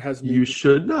panic move has made. You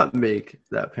should not make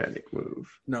that panic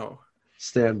move. No.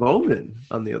 Stan Bowman,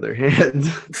 on the other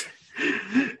hand,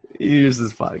 he uses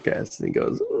this podcast and he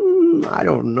goes, I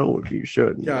don't know if you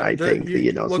should. Yeah, I think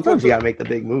sometimes you gotta make the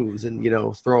big moves and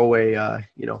throw away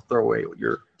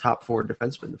your top 4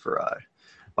 defensemen for a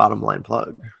bottom line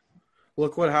plug.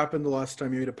 Look what happened the last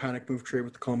time you made a panic move trade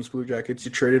with the Columbus Blue Jackets.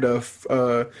 You traded a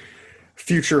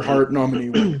future Hart nominee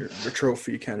winner, a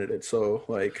trophy candidate. So,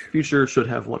 like, future should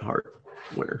have 1 Hart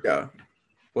winner. Yeah,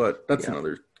 but that's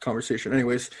another conversation.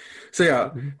 Anyways,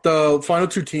 so the final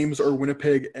 2 teams are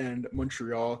Winnipeg and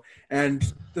Montreal.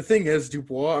 And the thing is,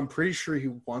 Dubois, I'm pretty sure he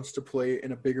wants to play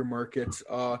in a bigger market.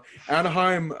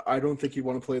 Anaheim, I don't think he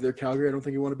want to play there. Calgary, I don't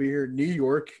think he want to be here. New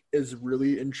York is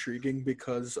really intriguing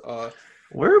because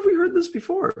where have we heard this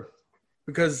before?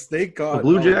 Because they got a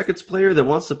Blue Jackets player that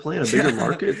wants to play in a bigger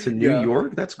market to New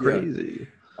York. That's crazy.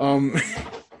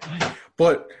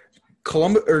 But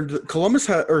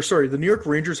the New York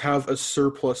Rangers have a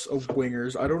surplus of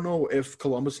wingers. I don't know if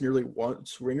Columbus nearly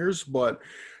wants wingers, but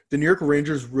the New York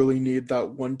Rangers really need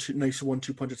that nice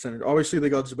 1-2 punch at center. Obviously, they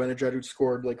got Zibanejad, who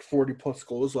scored like 40-plus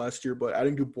goals last year, but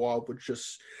adding Dubois would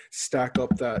just stack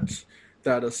up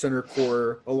that center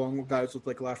core along with guys with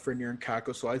like Lafreniere and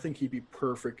Kakko. So I think he'd be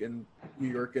perfect in New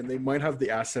York, and they might have the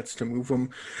assets to move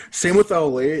him. Same with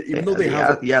LA, even though they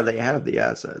have the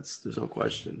assets. There's no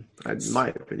question. In my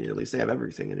opinion, at least they have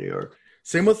everything in New York.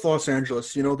 Same with Los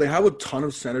Angeles. They have a ton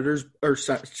of centers,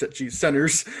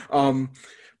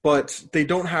 but they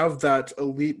don't have that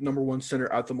elite number 1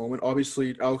 center at the moment.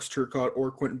 Obviously, Alex Turcotte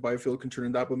or Quentin Byfield can turn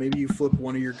in that, but maybe you flip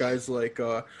one of your guys like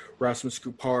Rasmus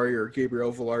Kupari or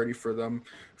Gabriel Velarde for them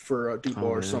for Dubois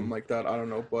or something like that. I don't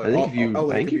know, but I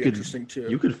think you could interesting too.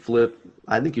 You could flip.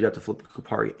 I think you'd have to flip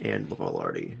Kupari and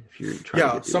Velarde if you're trying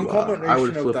to get some combination I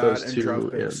would flip of those that 2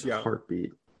 and draft picks. in a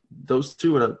heartbeat. Those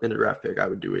 2 in a draft pick, I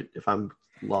would do it if I'm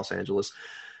Los Angeles.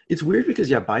 It's weird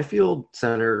because Byfield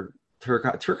center.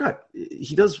 Turcotte,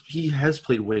 he has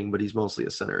played wing, but he's mostly a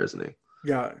center, isn't he?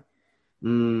 Yeah.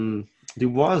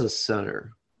 Dubois is a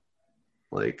center.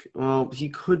 He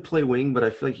could play wing, but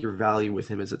I feel like your value with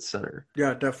him is at center.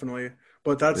 Yeah, definitely.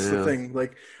 But that's the thing.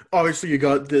 Like, obviously, you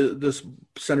got this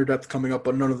center depth coming up,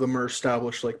 but none of them are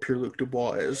established like Pierre-Luc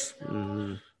Dubois is.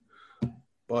 Mm-hmm.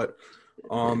 But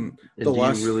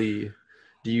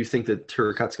do you think that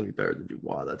Turcotte's going to be better than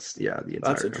Dubois? That's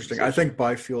interesting. I think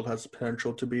Byfield has the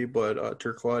potential to be, but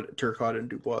Turcotte and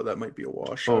Dubois, that might be a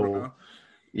wash. I don't know.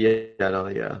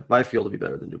 Yeah. Byfield will be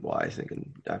better than Dubois, I think, and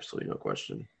absolutely no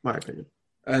question. My opinion.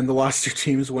 And the last 2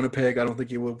 teams, Winnipeg, I don't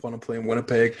think you would want to play in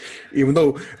Winnipeg, even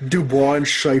though Dubois and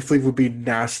Scheifele would be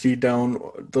nasty down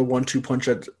the 1-2 punch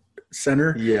at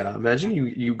center. Yeah, imagine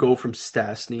you go from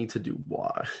Stastny to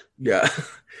Dubois. Yeah.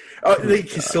 They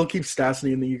still keep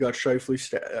Stastny, and then you got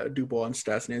Scheifele, Dubois, and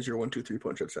Stastny as your 1-2-3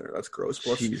 punch at center. That's gross.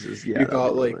 Plus, Jesus, yeah.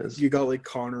 You got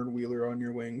Connor and Wheeler on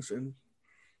your wings, and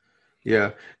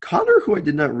yeah, Connor, who I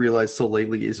did not realize till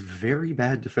lately, is very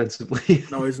bad defensively.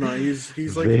 No, he's not.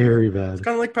 He's like very bad. It's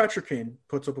kind of like Patrick Kane,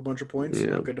 puts up a bunch of points,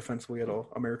 not good defensively at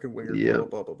all. American winger,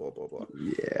 blah blah blah blah blah.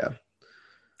 Yeah.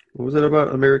 What was that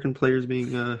about American players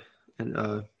being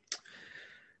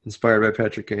inspired by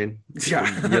Patrick Kane?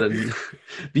 Yeah. You gotta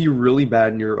be really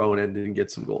bad in your own end and get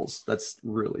some goals. That's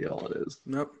really all it is.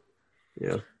 Yep.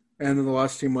 Yeah. And then the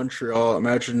last team, Montreal.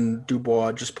 Imagine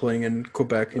Dubois just playing in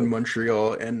Quebec in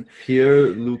Montreal, and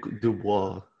Pierre-Luc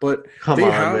Dubois. But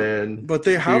man. But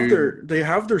they have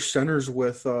their centers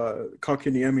with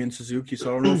Kotkaniemi and Suzuki. So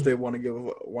I don't know if they want to give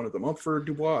one of them up for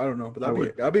Dubois. I don't know,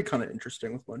 but that'd be kind of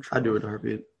interesting with Montreal. I'd do it in a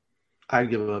heartbeat. I'd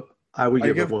give up. I would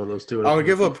give up one of those 2. I would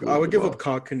give up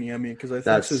Kotkaniemi because I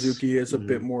think Suzuki is a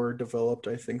bit more developed.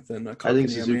 I think than Kotkaniemi. I think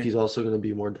Suzuki's also going to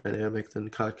be more dynamic than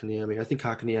Kotkaniemi. I think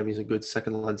Kotkaniemi is a good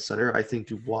second line center. I think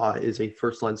Dubois is a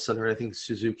first line center. I think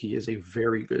Suzuki is a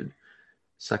very good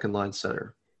second line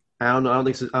center. I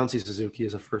don't see Suzuki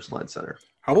as a first line center.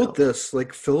 How about this?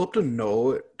 Like Philip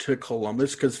Deneau to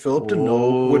Columbus, because Philip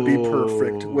Deneau would be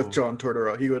perfect with John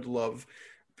Tortorella. He would love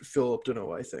Philip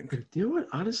Deneau, I think. You know what?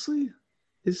 Honestly,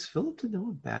 Is Philip Deneau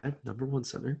a bad number one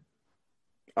center?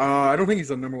 I don't think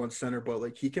he's a number one center, but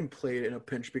like he can play it in a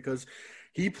pinch because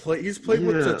he's played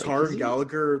with Tatar and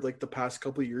Gallagher like the past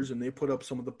couple of years, and they put up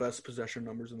some of the best possession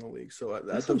numbers in the league. So at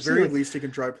the very least, he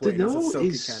can try play. Deneau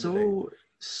is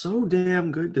so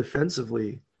damn good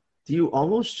defensively. Do you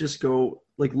almost just go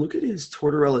like look at his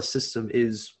Tortorella system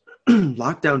is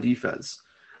lockdown defense?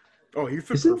 Oh,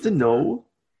 isn't Deneau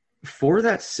for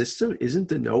that system? Isn't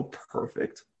Deneau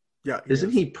perfect? Yeah,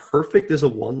 isn't he perfect as a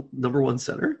number one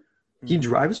center? He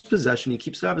drives possession. He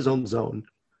keeps it out of his own zone.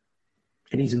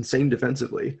 And he's insane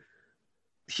defensively.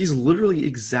 He's literally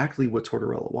exactly what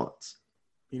Tortorella wants.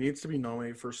 He needs to be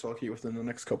nominated for Selke within the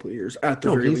next couple of years. At the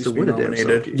very least, be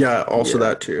nominated. Yeah, also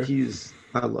that too.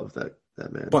 I love that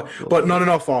man. But not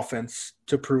enough offense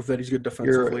to prove that he's good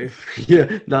defensively.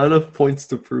 Not enough points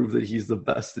to prove that he's the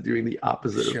best at doing the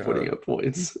opposite of putting up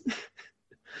points.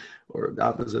 Or the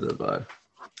opposite of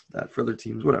that for other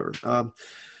teams, whatever.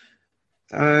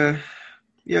 I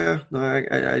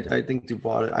think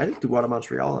Dubois. I think Dubois to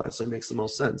Montreal honestly makes the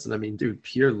most sense. And I mean, dude,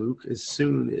 Pierre-Luc, as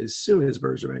soon as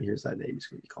Bergevin hears that name, he's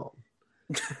gonna be calm.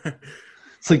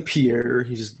 It's like Pierre.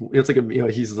 It's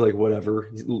like he's like whatever.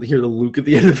 You hear the Luke at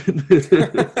the end of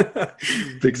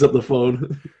it. Picks up the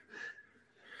phone.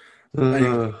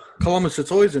 Columbus,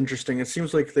 it's always interesting. It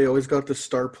seems like they always got the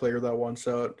star player that wants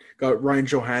out. Got Ryan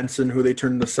Johansson, who they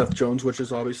turned into Seth Jones, which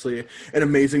is obviously an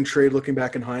amazing trade looking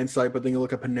back in hindsight. But then you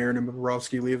look at Panarin and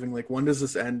Bobrovsky leaving. Like, when does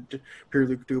this end?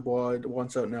 Pierre-Luc Dubois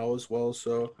wants out now as well.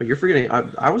 So, but you're forgetting.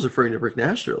 I was referring to Rick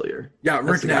Nash earlier. Yeah,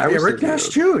 Rick Nash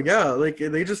too. Yeah, like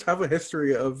they just have a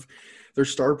history of their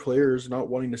star players not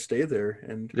wanting to stay there.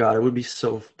 And God, it would be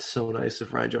so nice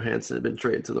if Ryan Johansson had been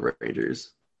traded to the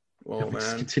Rangers. Well,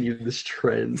 man, continue this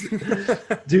trend,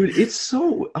 dude. It's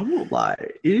so, I won't lie,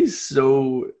 it is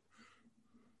so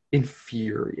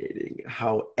infuriating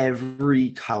how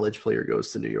every college player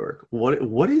goes to New York.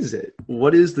 What is it?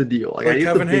 What is the deal? Like I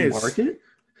get the big market,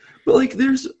 but like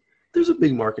there's a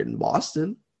big market in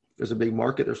Boston. There's a big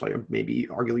market. There's like maybe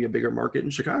arguably a bigger market in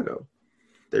Chicago.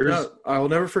 I will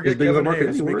never forget Kevin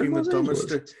Hayes making the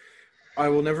dumbest. I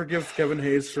will never give Kevin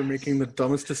Hayes for making the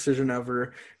dumbest decision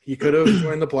ever. He could have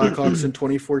joined the Blackhawks in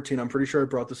 2014. I'm pretty sure I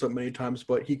brought this up many times,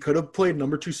 but he could have played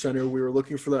number 2 center. We were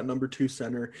looking for that number 2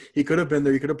 center. He could have been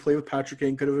there. He could have played with Patrick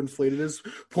Kane, could have inflated his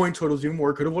point totals even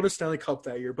more, could have won a Stanley Cup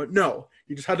that year. But no,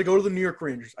 he just had to go to the New York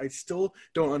Rangers. I still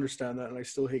don't understand that, and I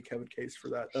still hate Kevin Hayes for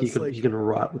that. He can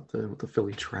rot with the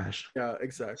Philly trash. Yeah,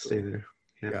 exactly. Stay there.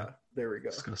 Yeah, there we go.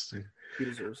 Disgusting. He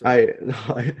deserves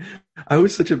it. I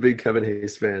was such a big Kevin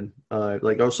Hayes fan. I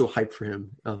was so hyped for him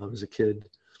as a kid.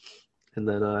 And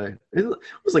then it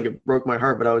was like it broke my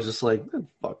heart, but I was just like, that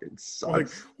fucking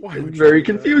sucks. Why it's very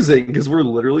confusing because we're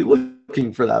literally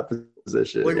looking for that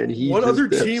position. Like, and what other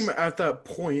team at that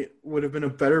point would have been a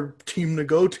better team to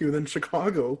go to than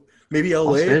Chicago? Maybe LA?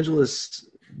 Los Angeles.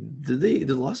 Did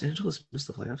Los Angeles miss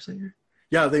the playoffs that year?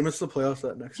 Yeah, they missed the playoffs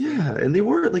that next year. Yeah, and they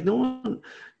weren't like no one.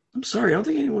 I'm sorry, I don't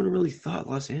think anyone really thought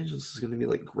Los Angeles was going to be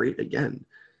like great again.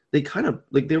 They kind of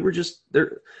like they were just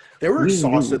they were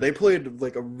exhausted. They played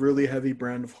like a really heavy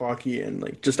brand of hockey, and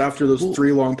like just after those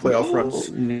 3 long playoff runs,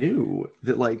 knew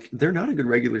that like they're not a good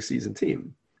regular season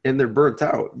team, and they're burnt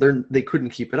out. They couldn't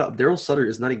keep it up. Daryl Sutter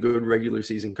is not a good regular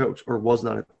season coach, or was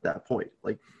not at that point.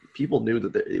 Like people knew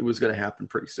that it was going to happen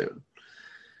pretty soon,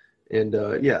 and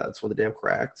that's when the dam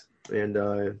cracked. And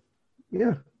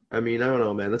I mean, I don't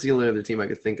know, man. That's the only other team I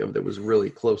could think of that was really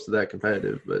close to that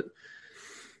competitive. But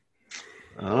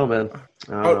I don't know, man.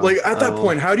 Like at that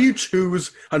point, how do you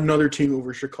choose another team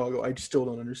over Chicago? I still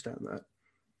don't understand that.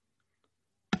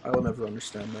 I will never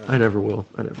understand that. I never will.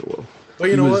 But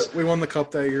you know what? We won the cup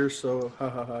that year, so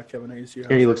Kevin Hayes.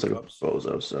 And he looks like a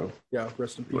bozo, so yeah.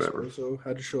 Rest in peace, bozo.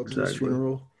 Had to show up to his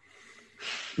funeral.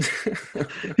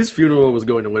 His funeral was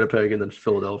going to Winnipeg and then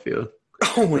Philadelphia.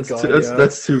 Oh my God!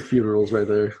 That's 2 funerals right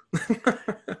there.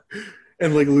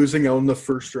 And like losing out in the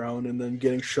first round and then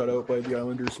getting shut out by the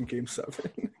Islanders in Game 7.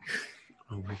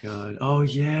 Oh my God! Oh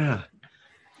yeah.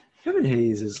 Kevin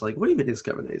Hayes is like, what even is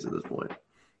Kevin Hayes at this point?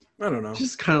 I don't know. He's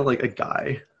just kind of like a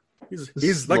guy. He's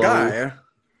the guy.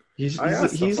 He's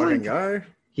like a guy.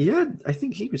 I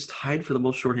think he was tied for the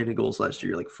most shorthanded goals last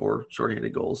year, like 4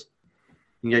 shorthanded goals.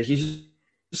 And yeah, he's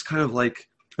just kind of like.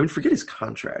 I mean, forget his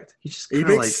contract. He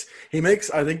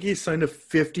makes. I think he signed a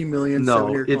 $50 million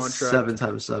 7-year contract. It's 7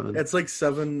 times 7. It's like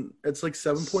 7. It's like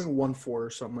 7.14 or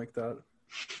something like that.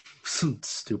 Some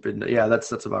stupid. Yeah,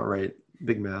 that's about right.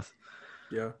 Big math.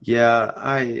 Yeah. Yeah,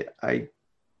 I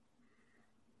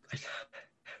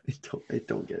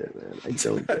don't get it, man. I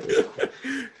don't get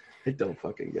it. I don't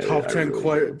fucking get Top it. 10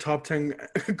 really top 10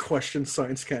 questions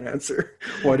science can't answer.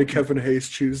 Why did Kevin Hayes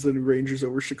choose the Rangers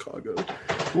over Chicago?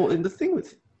 Well, and the thing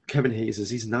with Kevin Hayes is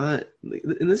he's not,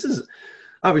 and this is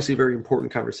obviously a very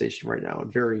important conversation right now,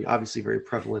 and very obviously very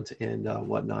prevalent and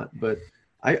whatnot. But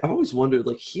I've always wondered,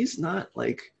 like, he's not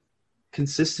like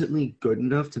consistently good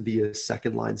enough to be a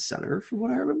second line center, from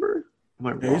what I remember. Am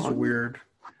I wrong? He's weird,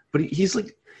 but he's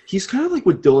kind of like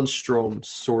what Dylan Strome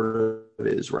sort of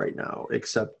is right now,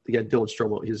 except again, Dylan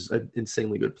Strome is an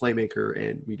insanely good playmaker,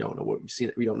 and we don't know what we've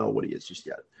seen. We don't know what he is just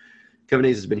yet. Kevin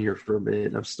Hayes has been here for a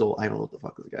minute, and I don't know what the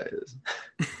fuck this guy is.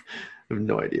 I have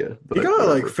no idea. But he got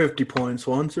like 50 points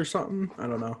once or something. I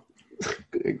don't know.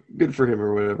 Good for him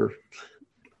or whatever.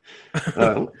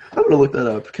 I'm gonna look that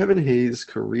up. Kevin Hayes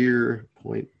career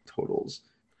point totals.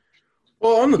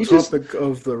 Well, on the topic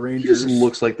of the Rangers, he just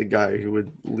looks like the guy who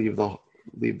would leave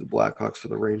the Blackhawks for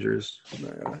the Rangers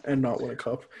and not win a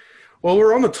cup. Well,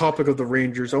 we're on the topic of the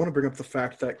Rangers. I want to bring up the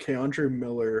fact that Keandre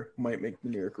Miller might make the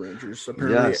New York Rangers.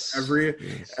 Apparently,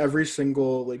 every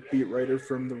single like beat writer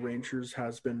from the Rangers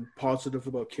has been positive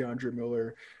about Keandre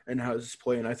Miller and his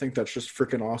play, and I think that's just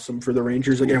freaking awesome for the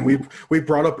Rangers. Again, we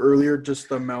brought up earlier just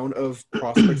the amount of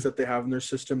prospects that they have in their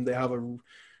system. They have a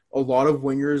lot of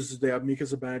wingers. They have Mika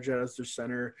Zibanejad as their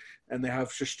center, and they have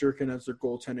Shesterkin as their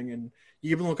goaltending. And you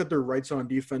even look at their rights on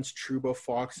defense: Trouba,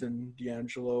 Fox, and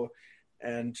D'Angelo,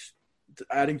 and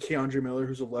adding Keandre Miller,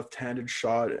 who's a left-handed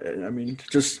shot. I mean,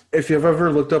 just if you've ever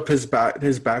looked up his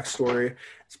backstory,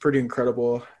 it's pretty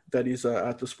incredible that he's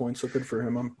at this point. So good for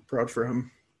him. I'm proud for him.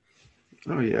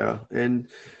 Oh yeah, and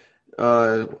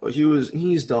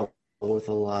he's dealt with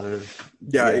a lot of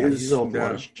he's dealt with a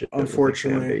lot of shit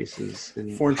unfortunately, with fan bases and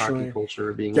unfortunately, hockey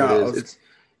culture being what it is.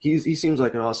 He seems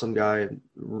like an awesome guy,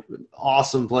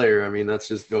 awesome player. I mean, that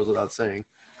just goes without saying.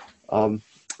 I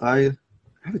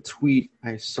have a tweet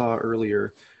I saw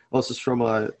earlier. Well, this is from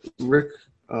Rick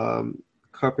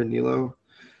Carpinillo.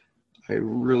 I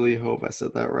really hope I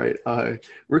said that right.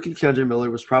 Rookie Keandre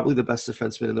Miller was probably the best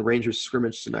defenseman in the Rangers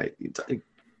scrimmage tonight.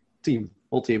 The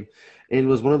whole team. And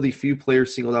was one of the few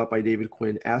players singled out by David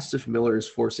Quinn. Asked if Miller is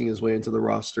forcing his way into the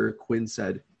roster. Quinn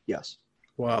said yes.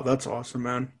 Wow, that's awesome,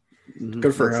 man.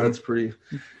 Good for him. That's pretty –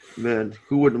 man,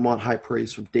 who wouldn't want high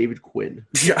praise from David Quinn?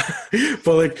 Yeah,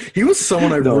 but like he was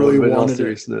someone I really wanted.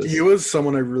 Seriousness. He was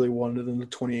someone I really wanted in the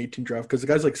 2018 draft because the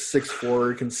guy's like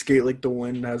 6'4", can skate like the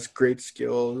wind, has great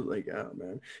skill. Like, yeah,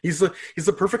 man, he's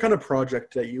the perfect kind of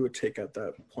project that you would take at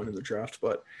that point in the draft.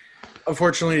 But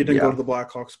unfortunately, he didn't go to the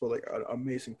Blackhawks. But like, an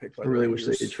amazing pick by the Rangers. I really wish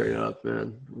they'd trade up,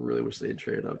 man. Really wish they'd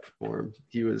trade up for him.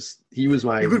 He was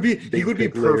my. He would be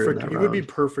perfect. He would be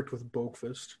perfect with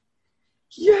Boqvist.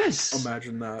 Yes.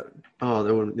 Imagine that. Oh,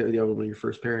 that would be your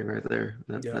first pairing right there.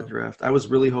 That draft. I was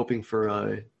really hoping they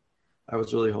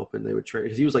would trade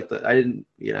because he was like I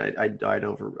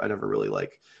never really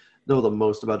like know the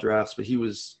most about drafts, but he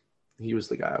was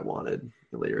the guy I wanted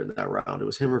later in that round. It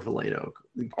was him or Veleno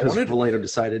because Veleno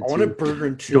decided I wanted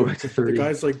Berggren too. Go back to 30. The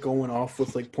guy's like going off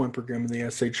with like point per game in the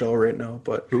SHL right now,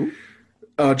 but who?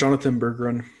 Jonathan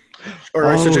Berggren, or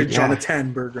I should say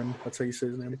Jonathan Berggren. That's how you say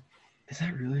his name. Is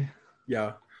that really?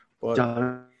 Yeah, but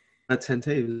Jonathan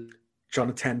Taves.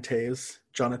 Jonathan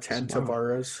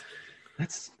Tavares.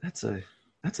 That's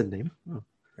a name. Oh.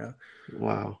 Yeah.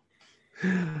 Wow.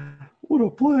 What a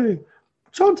play,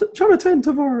 Jonathan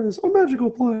Tavares! A magical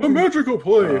play. A magical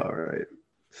play. All right.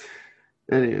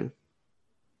 Anyway,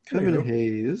 Kevin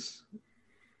Hayes.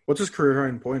 What's his career high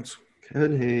in points?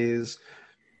 Kevin Hayes.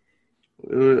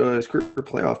 His career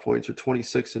playoff points are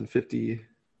 26 and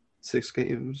 56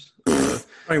 games.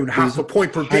 Not even half a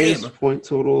point per game. Highest point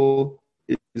total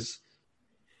is,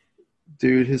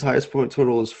 his highest point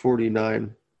total is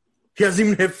 49. He hasn't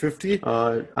even hit 50.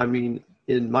 I mean,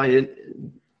 in my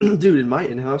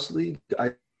in-house league,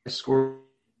 I scored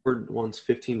once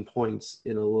 15 points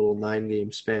in a little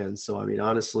 9-game span. So I mean,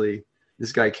 honestly,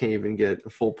 this guy can't even get a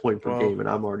full point per game, and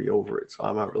I'm already over it. So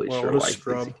I'm not really sure why he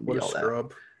thinks he can be all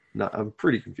that. No, I'm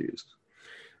pretty confused.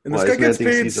 And this guy gets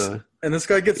paid. $7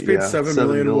 million. $7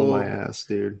 million my ass,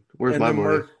 dude. Where's my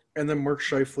money? And then Mark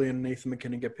Scheifele and Nathan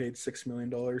McKinnon get paid $6 million.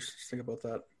 Just think about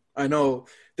that. I know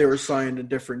they were signed in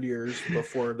different years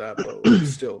before that, but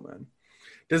still, man.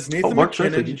 Does Nathan Mark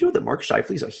McKinnon? Scheifele, did you know that Mark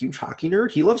Scheifele's a huge hockey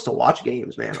nerd? He loves to watch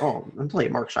games, man. Oh, I'm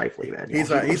playing Mark Scheifele, man. He's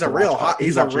a real hockey.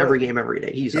 He's watching every game every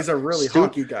day. He's a really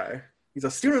hockey guy. He's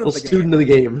a student of the game. Student of the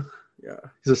game. Yeah.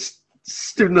 He's a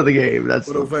student of the game. That's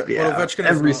Ovechkin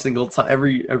every single time,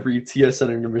 every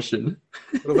TSN intermission.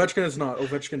 But Ovechkin is not.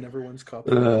 Ovechkin never wins cup.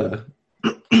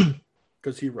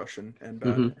 Because he's Russian and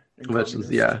bad. And Ovechkin's,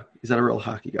 he's not a real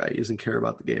hockey guy. He doesn't care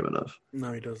about the game enough.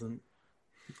 No, he doesn't.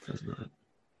 He does not.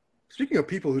 Speaking of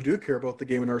people who do care about the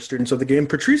game and are students of the game,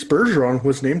 Patrice Bergeron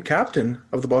was named captain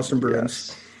of the Boston Bruins.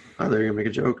 Yes. Oh, they're gonna make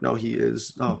a joke. No, he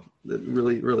is. Oh,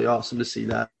 really, really awesome to see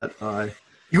that.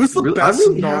 He was the really, best.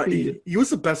 really happy. He was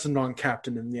the best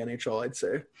non-captain in the NHL, I'd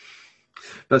say.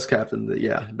 Best captain.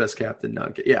 Best captain.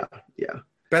 Yeah.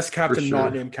 Best captain, sure.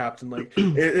 not named captain. Like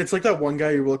it's like that one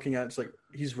guy you're looking at. It's like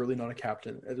he's really not a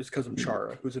captain. It's because of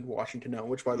Chara, who's in Washington now.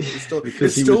 Which, by the way, is still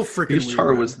because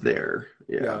Chara was there.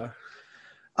 Yeah.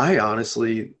 I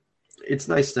honestly, it's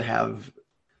nice to have.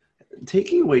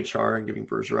 Taking away Chara and giving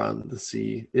Bergeron the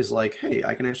C is like, hey,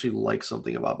 I can actually like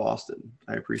something about Boston.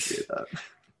 I appreciate that.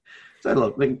 So I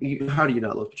love. How do you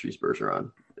not love Patrice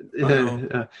Bergeron?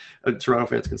 Toronto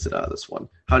fans can sit out of this one.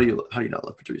 How do you not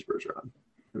love Patrice Bergeron?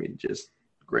 I mean, just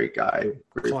great guy,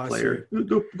 great player.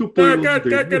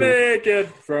 Kid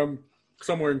from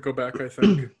somewhere in Quebec, I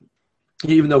think.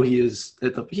 Even though he's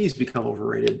become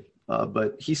overrated,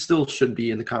 but he still should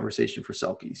be in the conversation for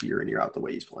Selke's year in year out the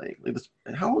way he's playing.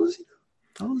 How old is he?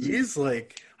 He's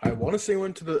like, I want to say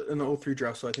went to in the 03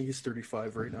 draft, so I think he's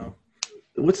 35 right now.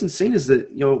 What's insane is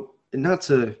that, not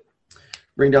to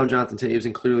bring down Jonathan Toews,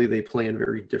 and clearly they play in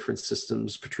very different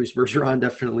systems. Patrice Bergeron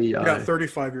definitely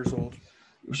 35 years old.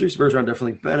 Patrice Bergeron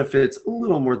definitely benefits a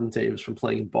little more than Toews from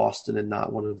playing in Boston and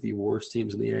not one of the worst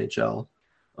teams in the NHL.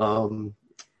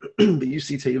 But you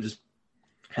see Toews just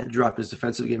had to drop his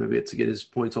defensive game a bit to get his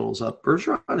point totals up.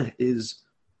 Bergeron is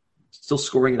still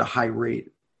scoring at a high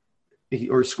rate,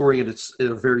 or scoring at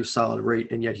a very solid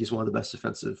rate, and yet he's one of the best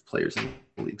defensive players in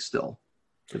the league still.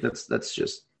 But that's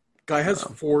just guy has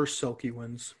 4 Selke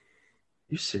wins.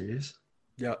 You serious?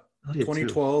 Yeah.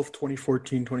 2012,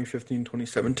 2014, 2015,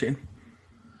 2017.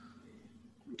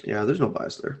 Yeah, there's no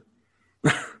bias there.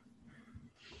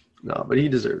 No, but he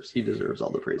deserves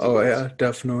all the praise. Oh yeah,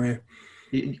 definitely.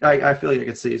 I feel like I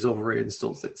could say he's overrated and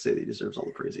still say that he deserves all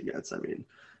the praise he gets. I mean,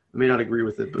 I may not agree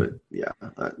with it, but yeah,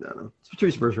 no. It's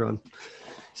Patrice Bergeron.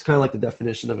 He's kind of like the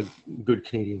definition of a good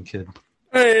Canadian kid.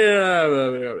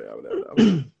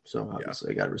 So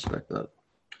obviously, I gotta respect that.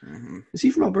 Mm-hmm. Is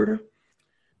he from Alberta?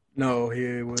 No,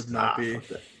 he would not be.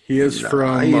 He is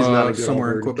from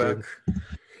somewhere in Quebec.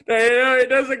 He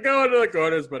doesn't go into the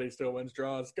corners, but he still wins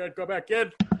draws. Good, go back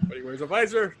in. But he wears a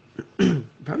visor.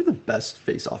 Probably the best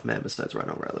face-off man besides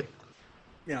Ryan O'Reilly.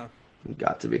 Yeah.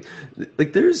 Got to be.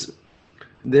 Like,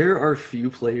 there are few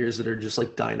players that are just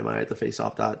like dynamite at the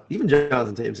face-off dot. Even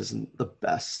Jonathan Toews isn't the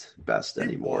best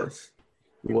anymore.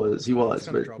 He was,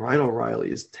 but Ryan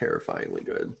O'Reilly is terrifyingly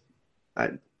good. I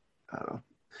don't know.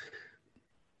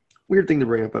 Weird thing to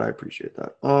bring up, but I appreciate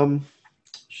that.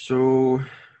 So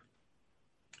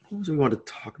what was we want to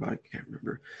talk about? I can't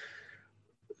remember.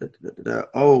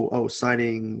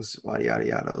 Signings, yada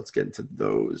yada. Let's get into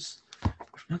those.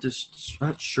 I'm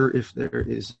not sure if there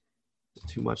is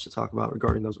too much to talk about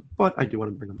regarding those, but I do want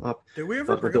to bring them up. Did we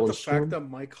ever bring up the fact that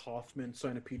Mike Hoffman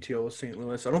signed a PTO with St.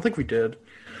 Louis? I don't think we did.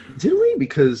 Did we?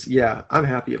 Because I'm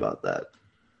happy about that.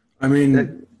 I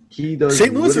mean, he does.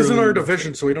 St. Louis isn't our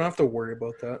division, so we don't have to worry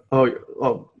about that.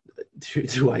 Oh,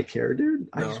 do I care, dude?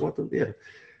 I just want them. Yeah,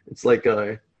 it's like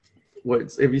have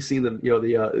you seen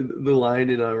the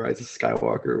line in Rise of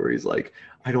Skywalker where he's like,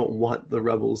 I don't want the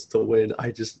Rebels to win.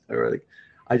 I just need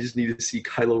to see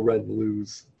Kylo Ren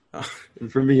lose.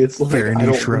 And for me, it's like I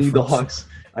don't need the Hawks.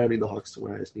 I don't need the Hawks to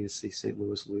win. I just need to see St.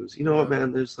 Louis lose. You know what,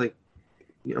 man? There's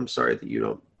I'm sorry that you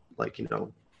don't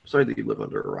I'm sorry that you live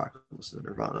under a rock and listen to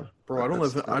Nirvana. Bro, I don't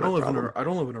live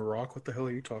in a rock. What the hell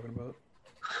are you talking about?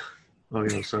 Oh,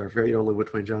 yeah, I'm sorry. I forgot you don't live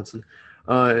with Dwayne Johnson.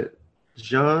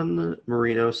 John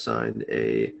Marino signed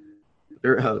a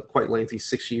quite lengthy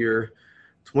 6-year,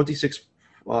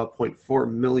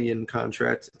 $26.4 million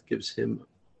contract. It gives him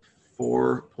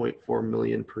 $4.4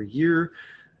 million per year.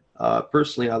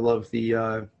 Personally, I love the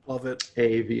love it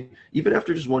AAV. Even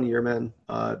after just 1 year, man.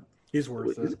 He's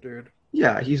worth it, dude.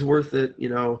 Yeah, he's worth it.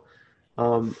 I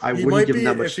wouldn't give him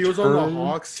that much. If he was on the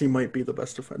Hawks, he might be the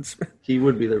best defenseman. He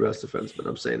would be their best defenseman.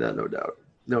 I'm saying that, no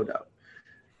doubt.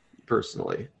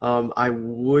 Personally, I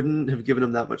wouldn't have given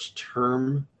him that much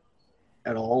term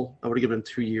at all. I would have given him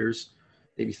 2 years,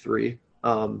 maybe 3.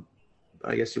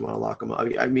 I guess you want to lock him up.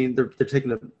 I mean, they're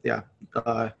taking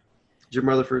Jim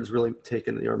Rutherford's really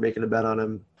making a bet on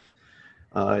him.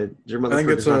 Jim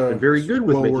Rutherford has not been very good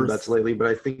with making bets lately, but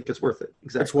I think it's worth it.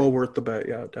 Exactly. It's well worth the bet.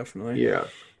 Yeah, definitely. Yeah.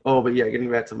 Oh, but yeah,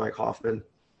 getting back to Mike Hoffman,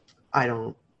 I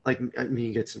don't like. I mean,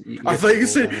 you get some. I thought you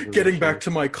said getting back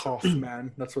to Mike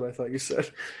Hoffman. That's what I thought you said.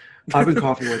 I've been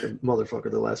coughing like a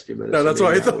motherfucker the last few minutes. No, that's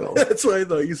why I thought. That's why I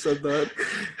thought you said that.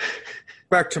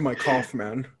 Back to Mike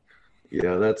Hoffman.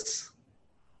 Yeah, that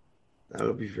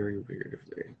would be very weird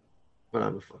but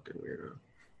I'm a fucking weirdo.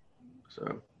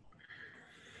 So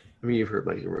I mean, you've heard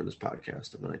my humor on this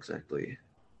podcast. I'm not exactly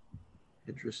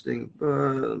interesting, but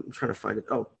I'm trying to find it.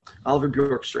 Oh, Oliver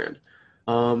Bjorkstrand.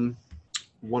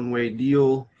 One-way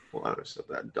deal. Well, I don't know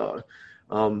that. Duh.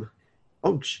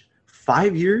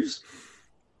 5 years?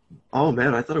 Oh,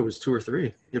 man, I thought it was 2 or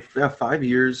 3. Yeah, 5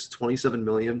 years, $27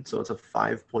 million, so it's a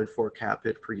 5.4 cap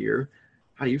hit per year.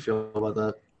 How do you feel about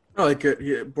that? I like it.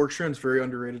 Yeah, Bjorkstrand's very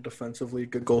underrated defensively.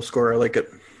 Good goal scorer. I like it.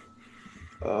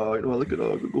 I like it.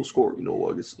 Good goal scorer.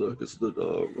 Gets the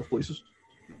rough places.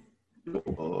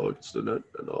 Gets the net,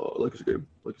 and I like his game.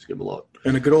 I like his game a lot.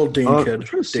 And a good old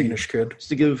Danish kid. Just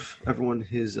to give everyone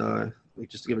his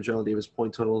just to give John Davis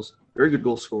point totals. Very good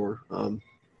goal scorer.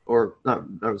 Or not.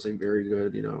 I would say very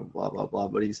good. Blah blah blah.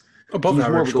 But he's above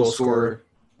average more of a goal scorer.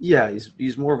 Yeah,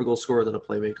 he's more of a goal scorer than a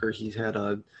playmaker. He's had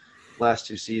last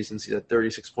 2 seasons. He had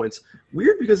 36 points.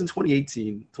 Weird because in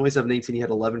 2017-18, he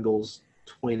had 11 goals,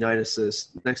 29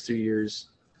 assists. Next 2 years,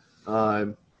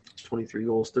 23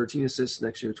 goals, 13 assists.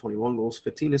 Next year, 21 goals,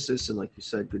 15 assists. And like you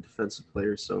said, good defensive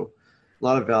player. So a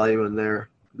lot of value in there.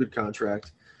 Good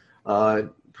contract.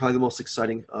 Probably the most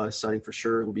exciting signing for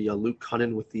sure will be Luke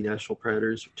Cunnin with the Nashville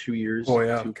Predators for 2 years. Oh,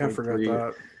 yeah. Can't forget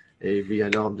that. AV. I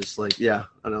know. I'm just like, yeah.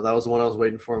 I know that was the one I was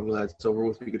waiting for. I'm glad it's over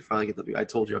with. We could finally get the. I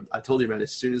told you, man.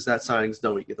 As soon as that signing's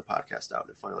done, we get the podcast out.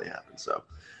 It finally happened. So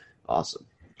awesome.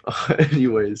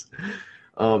 Anyways,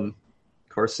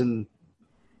 Carson.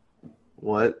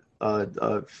 What? Foch?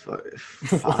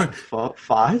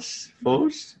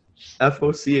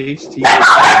 F-O-C-H-T.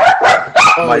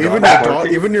 Oh,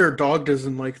 even your dog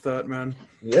doesn't like that, man.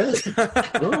 Yeah.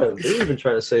 No, they're even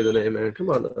trying to say the name, man.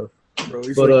 Come on now. Bro,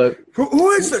 he's like,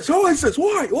 who is this? Who is this?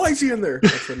 Why is he in there?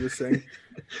 That's what he was saying.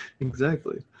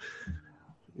 Exactly.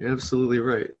 You're absolutely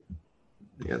right.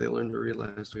 Yeah, they learned to read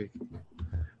last week.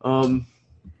 I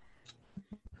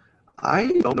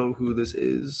don't know who this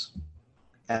is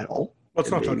at all.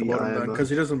 Let's not talk about him then, because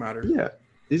he doesn't matter. Yeah,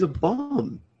 he's a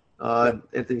bum.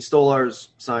 Anthony Stolarz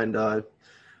signed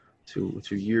 2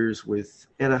 years with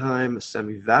Anaheim.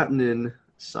 Sami Vatanen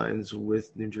signs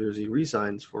with New Jersey,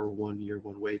 resigns for 1 year,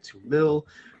 1 way, $2 million.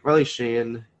 Riley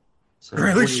Sheahan.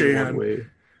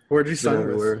 Where did he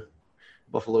sign with?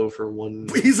 Buffalo for 1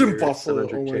 He's year, in Buffalo.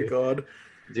 Oh my god,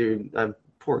 dude,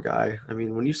 poor guy. I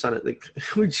mean, when you sign it, like, I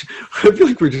feel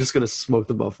like we're just gonna smoke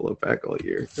the Buffalo pack all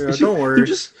year. Yeah, don't worry.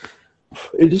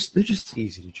 They're just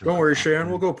easy to jump. Don't worry, Sheahan.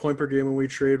 We'll go point per game when we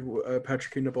trade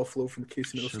Patrick Kane to Buffalo from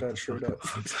Casey Middlestat straight up.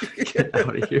 Get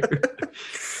out of here.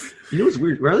 You know what's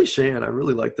weird? Riley Sheahan, I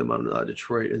really liked him on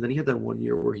Detroit, and then he had that 1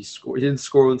 year where he didn't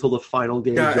score until the final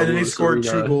game. Yeah, and then he scored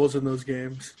 2 goals in those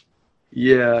games.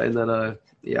 Yeah, and then and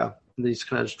then he's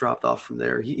kind of just dropped off from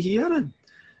there. He had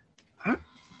I'm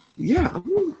gonna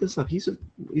look this up. He's one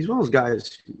of those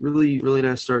guys. Really, really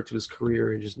nice start to his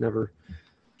career, and just never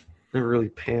really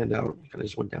panned out. Kind of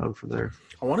just went down from there.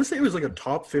 I want to say it was like a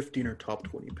top 15 or top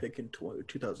 20 pick in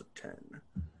 2010.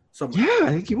 Yeah,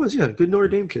 I think he was. Yeah, good Notre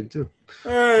Dame kid too.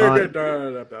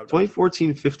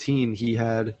 2014-15, he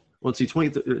had. Let's see,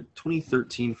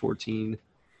 2013-14. So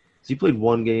he played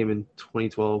 1 game in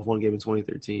 2012, 1 game in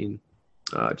 2013.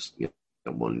 Just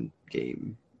 1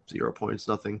 game, 0 points,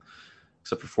 nothing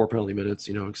except for 4 penalty minutes.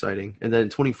 Exciting. And then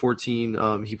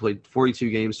 2014, he played 42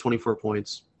 games, 24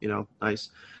 points.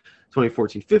 Nice.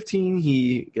 2014-15,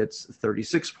 he gets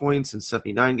 36 points in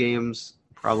 79 games.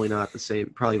 Probably not the same.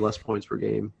 Probably less points per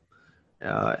game.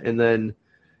 And then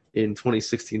in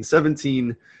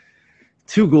 2016-17,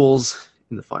 2 goals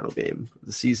in the final game of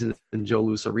the season in Joe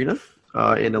Louis Arena,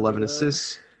 and 11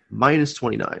 assists, minus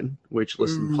 29, which,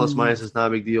 listen, plus minus is not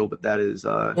a big deal, but that is...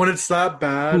 when it's that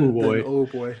bad, oh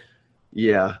boy.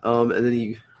 Yeah, and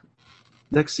then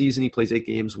next season he plays 8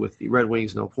 games with the Red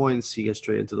Wings, no points. He gets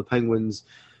straight into the Penguins,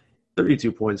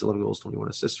 32 points, 11 goals, 21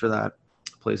 assists for that.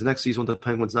 Plays the next season with the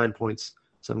Penguins, 9 points,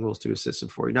 7 goals, 2 assists in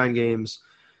 49 games.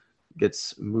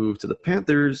 Gets moved to the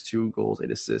Panthers, 2 goals,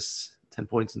 8 assists, 10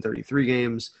 points in 33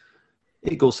 games.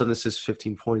 8 goals, 7 assists,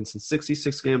 15 points in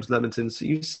 66 games with Edmonton. So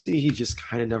you see he just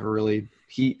kind of never really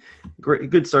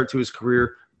good start to his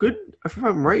career. Good, if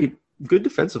I'm right, good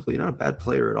defensively, not a bad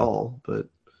player at all, but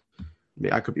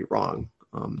I could be wrong.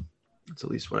 That's at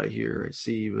least what I hear, I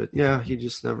see. But yeah, he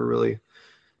just never really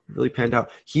panned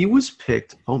out. He was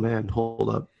picked. Oh man, hold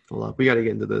up. We got to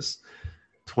get into this.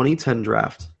 2010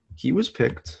 draft. He was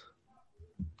picked.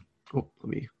 Oh, let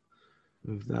me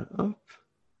move that up.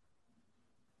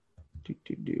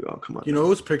 Oh, come on. Who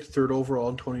was picked 3rd overall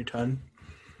in 2010?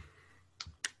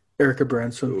 Erica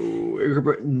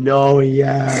Branson. No,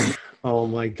 yeah. Oh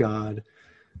my God.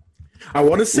 I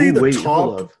want to say the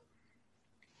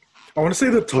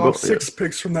top 6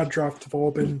 picks from that draft have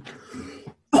all been.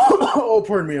 Oh,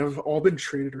 pardon me. Have all been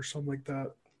traded or something like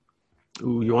that.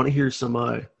 Ooh, you want to hear some?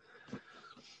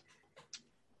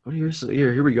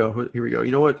 Here we go. Here we go.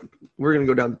 You know what? We're gonna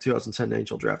go down the 2010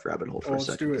 NHL draft rabbit hole for a Let's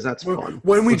second do it. because that's fun.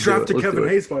 When we Let's do drafted it. Let's Kevin do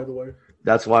it. Hayes, by the way.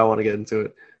 That's why I want to get into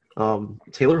it.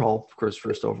 Taylor Hall, of course,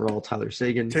 first overall. Tyler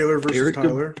Seguin. Taylor versus Eric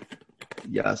Tyler.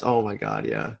 Yes. Oh my God.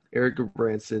 Yeah. Eric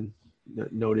Branson,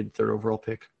 noted third overall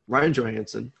pick. Ryan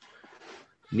Johansson.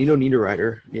 Nino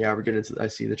Niederreiter. Yeah, we're getting into. I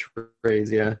see the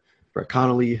trades. Yeah. Brett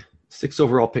Connolly. 6th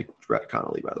overall pick. Brett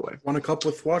Connolly, by the way. Won a cup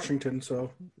with Washington, so.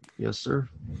 Yes, sir.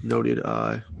 Noted.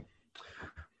 I'd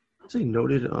say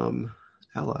noted.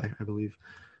 Ally, I believe.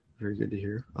 Very good to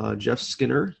hear. Jeff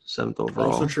Skinner, 7th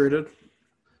overall. Also traded.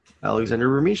 Alexander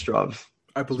Remistrov.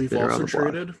 I believe Been around also the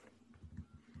block. traded.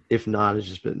 If not,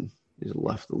 he's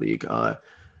left the league.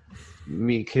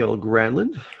 Mikael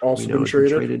Granlund. Also we know been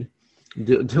has traded.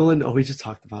 Dylan, we just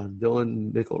talked about him.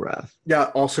 Dylan Mickelrath. Yeah,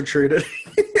 also traded.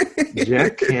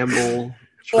 Jack Campbell.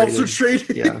 Also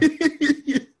traded. Yeah.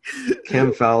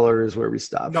 Cam Fowler is where we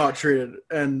stopped. Not traded.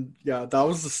 And yeah, that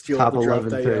was the steal Top of the draft 11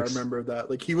 that year. I picks. remember that.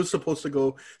 Like he was supposed to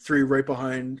go 3 right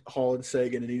behind Hall and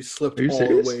Sagan, and he slipped Are you all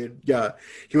serious? the way. Yeah.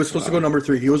 He was supposed to go number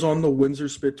 3. He was on the Windsor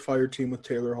Spitfire team with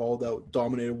Taylor Hall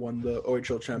that won the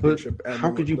OHL But championship. And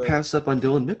how could you pass up on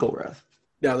Dylan Mickelrath?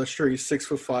 Yeah, that's true. He's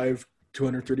 6'5",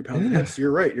 230 pounds. Yeah. Yes,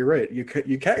 you're right. You're right. You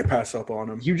can't pass up on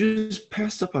him. You just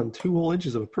passed up on 2 whole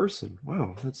inches of a person.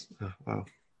 Wow, that's wow.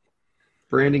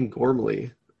 Brandon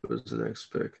Gormley was the next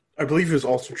pick. I believe he was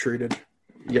also traded.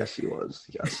 Yes, he was.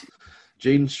 Yes,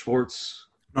 Jaden Schwartz.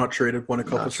 Not traded. Won a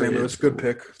couple Not of St. traded. Louis. Good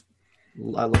pick. I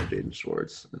love Jaden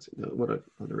Schwartz. What an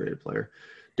underrated player.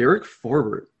 Derek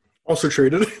Forbert. Also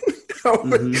traded.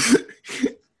 Mm-hmm.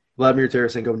 Vladimir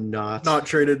Tarasenko Not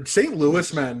traded. St.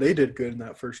 Louis, man, they did good in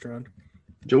that first round.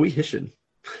 Joey Hishin.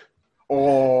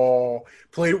 Oh,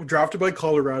 drafted by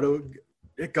Colorado.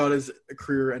 It got his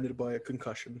career ended by a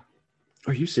concussion.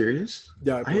 Are you serious?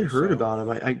 Yeah, I had heard about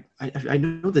him. I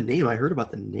know the name. I heard about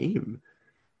the name.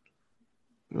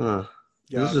 Yeah,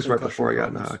 this is just right concussion before I got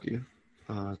into problems. hockey.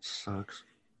 Oh, it sucks.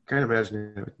 Can't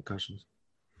imagine having concussions.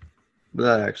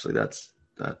 But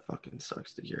that fucking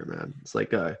sucks to hear, man. It's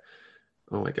like oh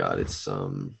my God, it's I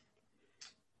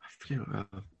forget. I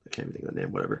can't even think of the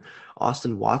name. Whatever.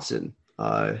 Austin Watson.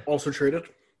 Also traded.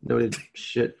 Noted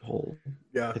shithole.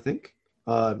 Yeah. I think.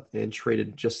 And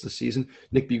traded just this season.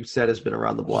 Nick Bukestad has been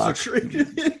around the block. Also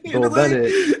traded. Bill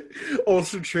Bennett.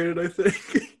 Also traded, I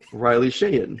think. Riley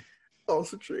Sheehan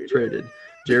Also traded. traded.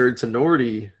 Jared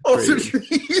Tenorti Also traded.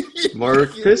 traded. Mark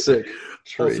Pissick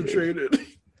Also traded. traded.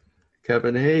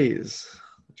 Kevin Hayes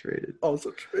traded.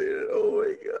 Also traded. Oh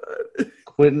my God.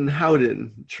 Quentin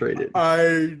Howden traded.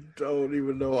 I don't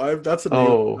even know. That's a name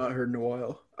Oh. I've not heard in a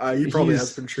while. He probably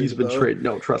has been traded. He's been though. traded.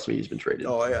 No, trust me, he's been traded.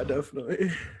 Oh yeah,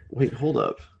 definitely. Wait, hold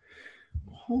up.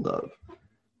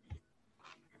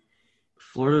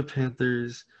 Florida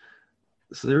Panthers.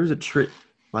 So there was a trade.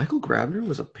 Michael Grabner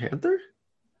was a Panther?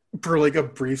 For like a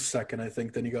brief second, I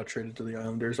think. Then he got traded to the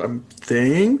Islanders. I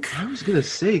think. I was gonna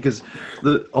say because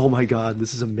oh my God,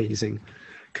 this is amazing.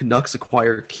 Canucks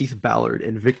acquire Keith Ballard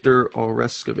and Victor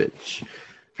Oreskovich.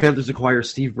 Panthers acquire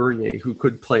Steve Bernier, who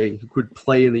could play in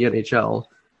the NHL.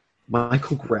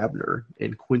 Michael Grabner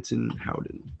and Quentin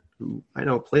Howden, who I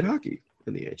know played hockey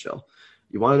in the NHL.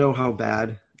 You want to know how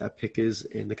bad that pick is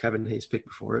in the Kevin Hayes pick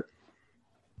before it?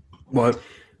 What?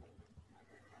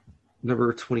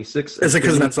 Number 26. Is it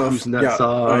because Evgeny Netsov? Yeah,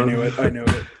 Kuznetsov. I knew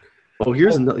it. Oh,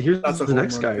 here's that's a the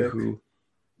next home guy run pick. who,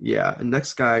 yeah, the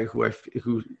next guy who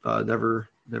never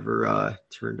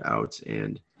turned out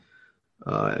and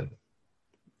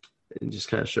just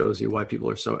kind of shows you why people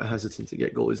are so hesitant to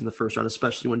get goalies in the first round,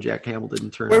 especially when Jack Campbell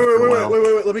didn't turn out for a while.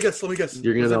 Wait. Let me guess.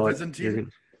 You're gonna Was it know it.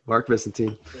 Byzantine? Mark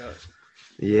Byzantine. Yeah.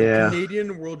 Yeah.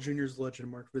 Canadian World Juniors legend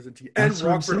Mark Byzantine That's and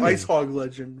what I'm Rockford saying. Ice Hog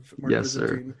legend Mark Yes, sir.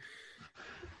 Byzantine.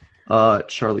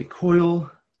 Charlie Coyle,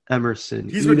 Emerson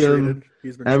He's been Edom. traded.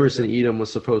 He's been Emerson traded. Edom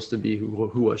was supposed to be who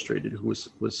was traded, who was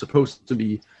supposed to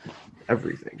be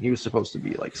everything. He was supposed to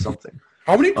be like something.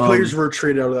 How many players were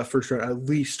traded out of that first round? At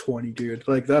least 20, dude.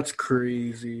 Like, that's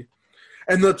crazy.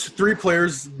 And the 3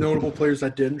 players, notable players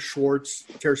that didn't, Schwartz,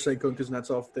 Tarasenko, and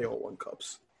Kuznetsov, they all won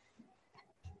cups.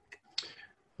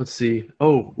 Let's see.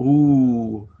 Oh,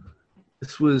 ooh.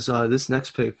 This was this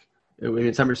next pick. I mean,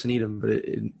 it's Emerson Edom, but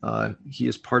he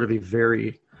is part of a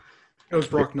very It was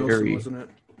Brock Nelson, very- wasn't it?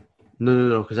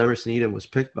 no, because Emerson Edom was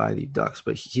picked by the Ducks,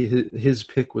 but his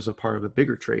pick was a part of a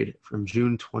bigger trade from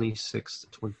June 26th,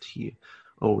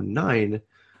 2009,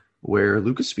 where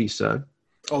Lucas Visa,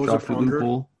 Oh, was it Joshua Pronger?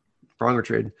 Lupul, Pronger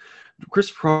trade, Chris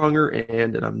Pronger,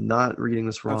 and I'm not reading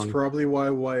this That's wrong, probably why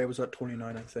it was at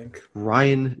 29, I think.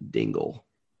 Ryan Dingle.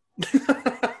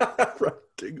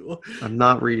 single. I'm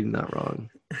not reading that wrong.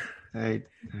 And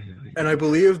I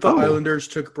believe the Oh. Islanders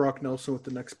took Brock Nelson with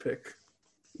the next pick.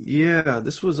 Yeah,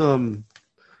 this was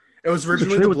It was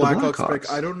originally trade the with the Blackhawks pick.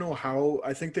 Blackhawks. I don't know how.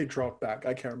 I think they dropped back.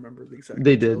 I can't remember the exact.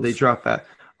 they did. They details. dropped back.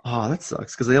 Oh, that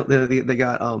sucks because they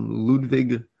got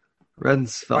Ludwig I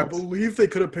Rensfeldt. believe they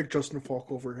could have picked Justin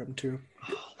Falk over him too.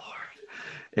 Oh Lord.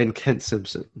 And Kent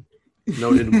Simpson.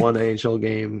 Noted one AHL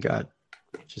game, got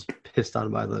just pissed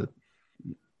on by the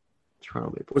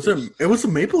Toronto Maple Was Leafs. it? It was the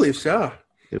Maple Leafs. Yeah.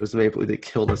 It was the Maple Leafs. They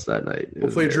killed us that night. It was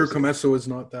Hopefully, Drew embarrassing. Commesso is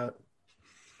not that.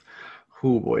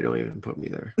 Oh boy, don't even put me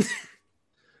there.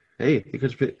 Hey,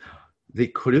 they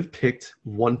could have picked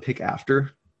one pick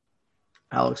after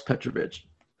Alex Petrovich.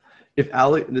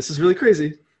 This is really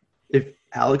crazy. If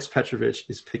Alex Petrovich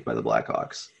is picked by the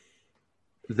Blackhawks,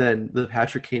 then the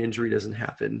Patrick Kane injury doesn't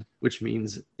happen, which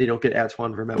means they don't get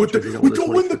Antoine Vermette. But which we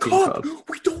don't win the 2015 cup.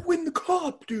 We don't win the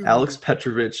cup, dude. Alex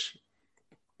Petrovich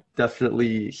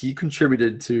he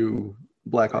contributed to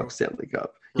Blackhawks Stanley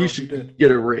Cup. Bro, He he should did. get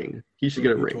a ring. He should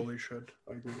get a He ring. Totally should.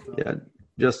 I agree with that. Yeah,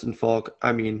 Justin Falk.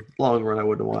 I mean, long run, I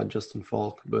wouldn't want Justin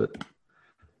Falk, but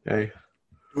hey,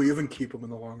 Do we even keep him in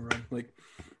the long run? Like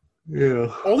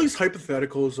yeah. all these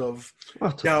hypotheticals of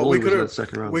Well, yeah, Toffoli we was could in have that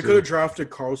second round. we too. could have drafted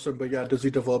Carlson, but yeah, does he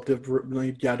develop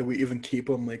differently? Yeah, do we even keep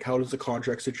him? Like, how does the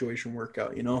contract situation work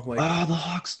out? You know, like The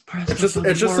Hawks. it's just a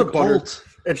it's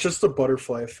just the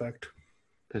butterfly effect.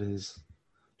 It is.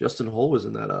 Justin Hull was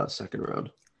in that second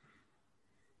round.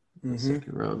 Mhm.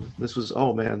 Second round. This was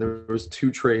there was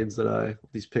two trades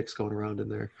these picks going around in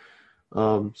there.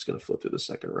 Just gonna flip through the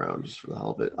second round just for the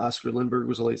hell of it. Oscar Lindbergh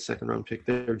was a late second round pick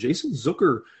there. Jason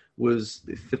Zucker was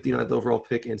the 59th overall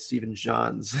pick, and Steven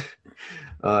Johns,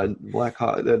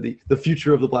 Blackhawk, the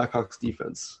future of the Blackhawks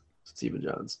defense. Steven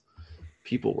Johns.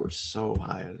 People were so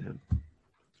high on him,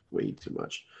 way too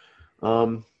much.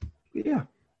 Yeah.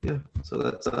 So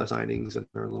that's signings and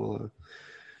our little.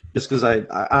 Just because I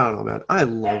don't know, man. I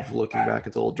love looking back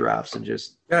at the old drafts and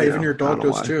just Yeah, your I dog don't know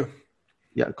does why. too.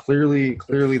 Yeah, clearly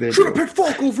they Should have do. picked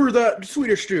Falk over that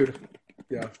Swedish dude.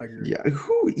 Yeah, I agree. Yeah,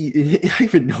 I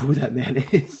even know who that man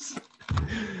is.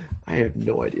 I have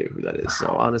no idea who that is. So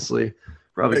honestly,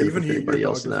 probably Yeah, even anybody your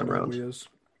else in dog that doesn't know round. who he is.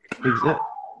 Exactly.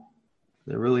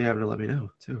 They're really having to let me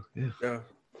know too. Yeah.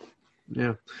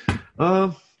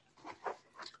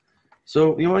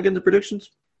 So you want to get into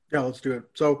predictions? Yeah, let's do it.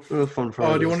 So, Fun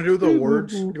do you want to do the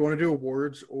awards? Do you want to do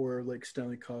awards or like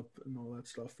Stanley Cup and all that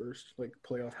stuff first, like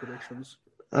playoff predictions?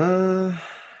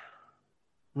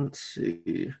 Let's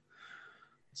see.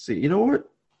 You know what?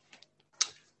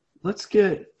 Let's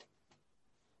do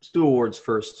awards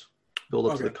first. Build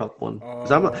up to the Okay. cup one.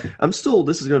 'Cause I'm still.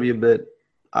 This is gonna be a bit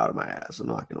out of my ass. I'm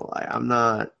not gonna lie. I'm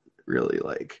not really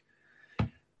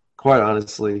quite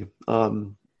honestly.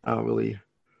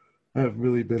 I haven't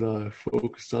really been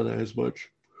focused on that as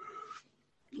much.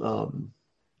 I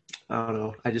don't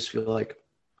know. I just feel like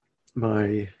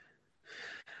I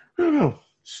don't know.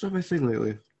 It's not my thing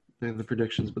lately. And the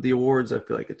predictions, but the awards, I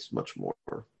feel like it's much more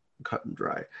cut and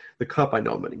dry. The cup, I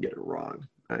know I'm going to get it wrong.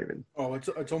 Not even. Oh,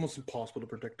 it's almost impossible to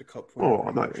predict the cup. Oh,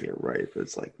 I'm not going to get it right. But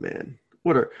it's like, man,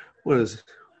 what is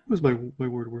my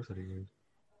word worth anyway?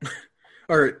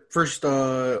 All right, first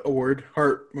award,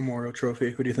 Hart Memorial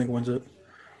Trophy. Who do you think wins it?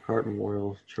 Hart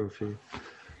Memorial Trophy.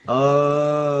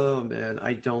 Oh man,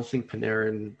 I don't think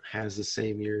Panarin has the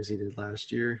same year as he did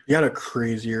last year. He had a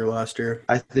crazy year last year.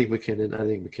 I think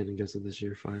McKinnon gets it this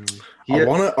year finally. I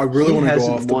really want to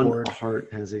go off the won board. a Hart,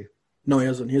 has he? No, he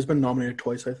hasn't. He's been nominated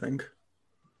twice, I think.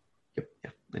 Yep, yeah.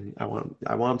 And I want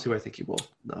him to. I think he will.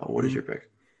 No, what is your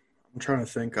pick? I'm trying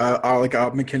to think. I like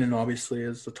McKinnon. Obviously,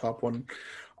 is the top one.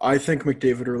 I think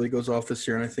McDavid really goes off this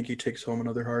year, and I think he takes home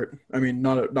another Hart. I mean,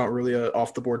 not really a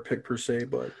off the board pick per se,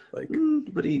 but like,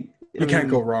 But you can't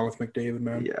go wrong with McDavid,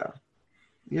 man.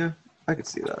 Yeah, I could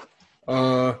see that.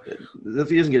 Uh, If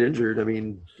he doesn't get injured, I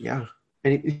mean, yeah.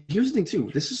 And here's the thing too.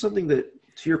 This is something that,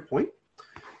 to your point,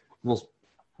 most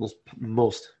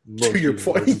To your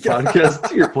people point, in the podcast.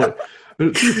 To your point. To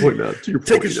your point now. To your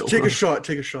take point. a shot.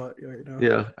 Take a shot. Yeah, right now.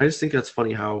 Yeah, I just think that's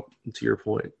funny how, to your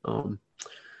point,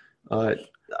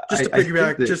 Just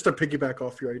to piggyback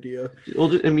off your idea.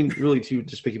 Well, I mean, really, to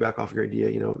just piggyback off your idea,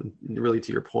 really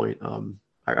to your point,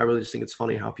 I really just think it's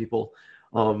funny how people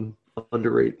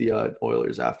underrate the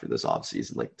Oilers after this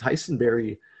offseason. Like Tyson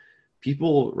Barrie,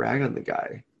 people rag on the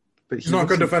guy, but He's not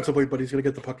good defensively, but he's going to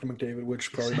get the puck to McDavid,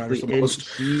 which probably matters the and most.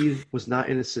 he was not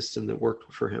in a system that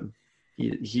worked for him.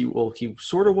 He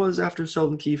sort of was after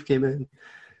Sheldon Keefe came in.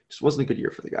 Just wasn't a good year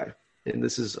for the guy. and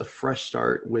this is a fresh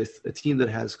start with a team that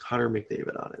has Connor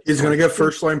McDavid on it. He's going to get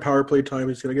first-line power play time.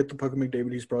 He's going to get the puck of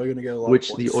McDavid. He's probably going to get a lot which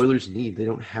of the points. Oilers need. They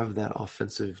don't have that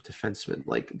offensive defenseman.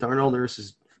 Like Darnell Nurse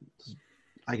is,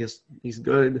 I guess he's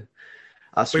good.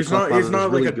 But he's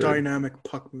not like a dynamic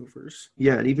puck movers.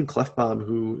 Yeah, and even Clefbaum,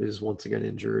 who is once again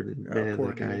injured, and man, poor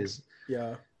that guy dude. is.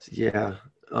 Yeah. Yeah.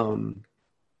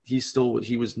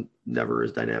 He was never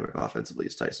as dynamic offensively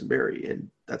as Tyson Barrie, and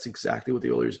that's exactly what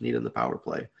the Oilers need in the power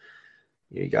play.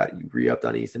 You re-upped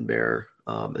on Ethan Bear.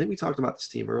 I think we talked about this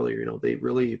team earlier. You know, they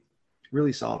really,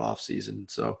 really solid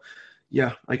offseason. So,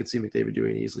 yeah, I could see McDavid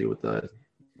doing it easily with the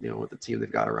team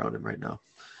they've got around him right now,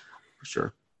 for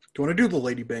sure. Do you want to do the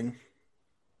Lady Bing?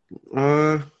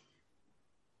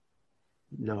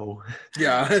 No.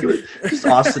 Yeah. Just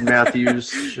Austin Matthews.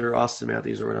 Sure, Austin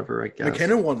Matthews or whatever, I guess.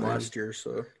 McKinnon won last year,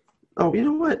 so. Oh, you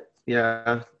know what?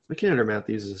 Yeah, McKinnon or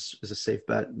Matthews is a safe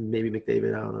bet. Maybe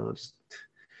McDavid. I don't know. Just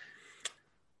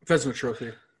Vezina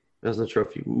Trophy. Vezina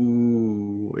Trophy.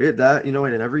 Ooh,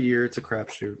 and every year it's a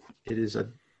crapshoot. It is a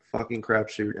fucking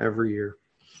crapshoot every year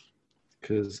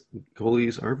because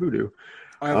goalies are voodoo.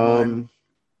 I have mine.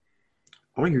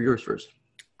 I want to hear yours first.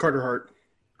 Carter Hart.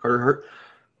 Carter Hart.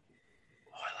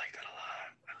 Oh, I like that a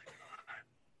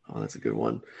lot. Oh, that's a good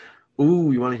one.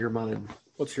 Ooh, you want to hear mine?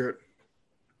 Let's hear it.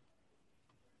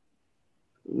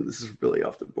 Ooh, this is really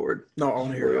off the board. No, I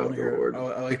want to hear it.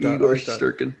 I like that. Igor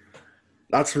Shesterkin.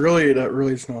 That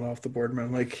really is not off the board,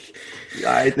 man. Like,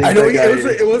 yeah, I think I know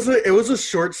it was a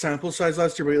short sample size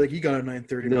last year, but like he got a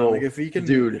 930. No, like if he can,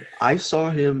 dude, I saw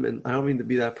him, and I don't mean to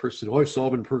be that person. Oh, I saw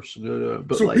him in person,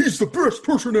 but so like he's the best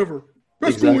person ever,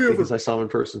 best exactly goalie ever. because I saw him in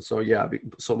person. So yeah,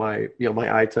 so my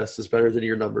eye test is better than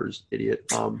your numbers, idiot.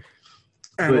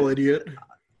 Animal idiot.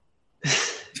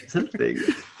 Is that a thing?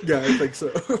 Yeah, I think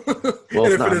so. Well,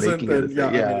 and it's if not it isn't, making then it a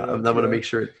thing. Yeah, I'm going to yeah. make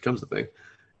sure it becomes a thing.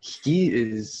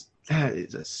 That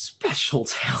is a special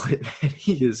talent, man.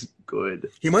 He is good.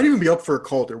 He might even be up for a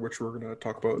Calder, which we're going to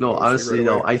talk about. No, honestly, right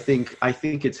no. away. I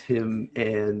think it's him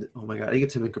and oh my god, I think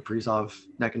it's him and Kaprizov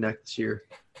neck and neck this year.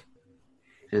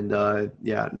 And I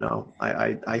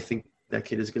think that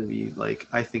kid is going to be like,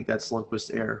 I think that's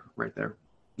Lundqvist air right there,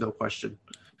 no question.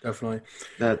 Definitely.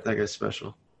 That guy's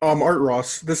special. Art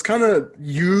Ross. This kind of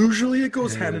usually it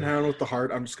goes hand in hand with the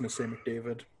Hart. I'm just going to say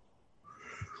McDavid.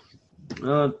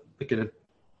 McKinnon.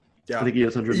 Yeah, I think he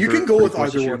has 100. You can go with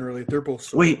either one, really. They're both.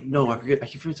 So Wait, no, I forget. I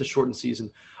keep forgetting it's a shortened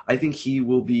season. I think he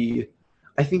will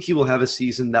have a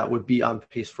season that would be on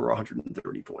pace for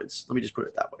 130 points. Let me just put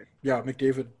it that way. Yeah,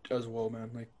 McDavid as well, man.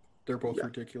 Like they're both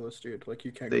ridiculous, dude. Like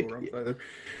you can't go wrong with yeah. either.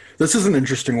 This is an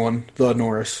interesting one. The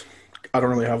Norris. I don't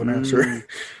really have an answer.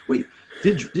 Wait,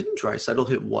 didn't Draisaitl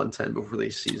hit 110 before the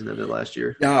season ended last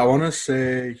year? Yeah, I want to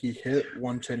say he hit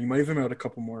 110. He might even have had a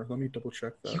couple more. Let me double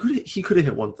check that. He could have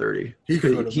hit 130. He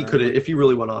could have. If he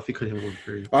really went off, he could have hit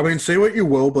 130. I mean, say what you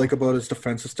will, like about his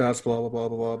defensive stats, blah blah blah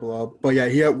blah blah blah. But yeah,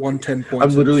 he had 110 points.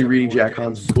 I'm literally reading 71 Jack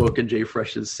Hahn's book and Jay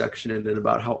Fresh's section and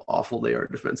about how awful they are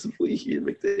defensively. He and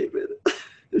McDavid.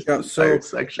 Yeah, so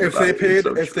if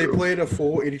they true. played a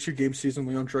full 82 game season,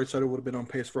 Leon Draisaitl would have been on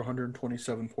pace for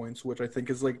 127 points, which I think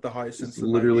is like the highest since the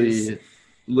 90s.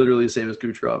 Literally the same as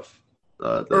Kucherov.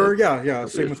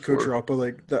 Same with Kucherov, but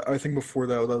like I think before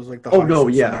that was like the Oh highest no,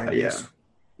 since yeah, the 90s.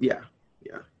 yeah.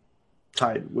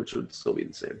 Tied, which would still be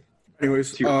the same.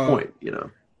 Anyways, To your point,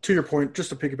 To your point, just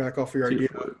to piggyback off your To your idea,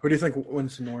 point. who do you think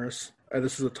wins the Norris?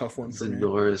 This is a tough one for me.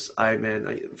 Norris.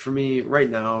 For me right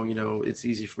now, it's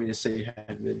easy for me to say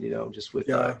Hedman, just with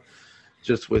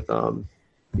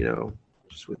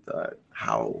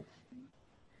how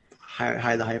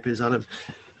high the hype is on him.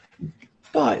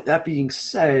 But that being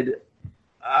said,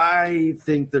 I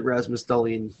think that Rasmus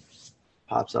Dahlin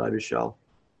pops out of his shell.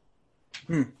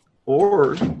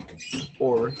 Or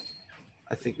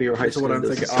I think Miro Heiskanen. So what I'm does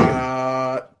thinking,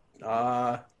 the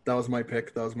same. that was my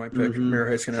pick. Mm-hmm. Miro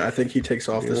Heiskanen. I think he takes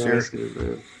off this year.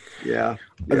 Yeah.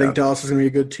 I think Dallas is going to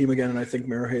be a good team again, and I think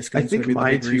Miro Heiskanen is going to be the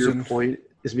big to your reason. point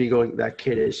is me going, that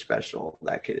kid is special.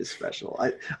 That kid is special.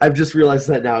 I've just realized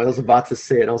that now. I was about to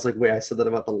say it. I was like, wait, I said that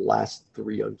about the last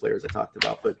three young players I talked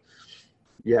about. But,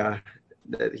 yeah,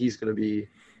 that he's going to be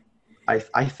 – I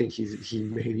think he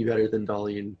may be better than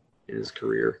Dahlin in his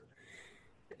career.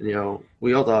 And,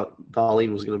 we all thought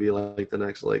Dahlin was going to be like the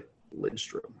next, like,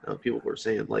 Lindstrom. People were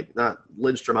saying, like, not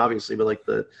Lindstrom, obviously, but, like,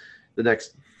 the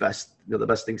next best, the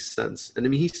best thing since. And, I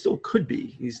mean, he still could be.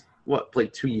 He's,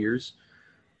 played 2 years?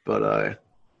 But,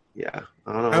 yeah,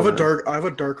 I don't know. I have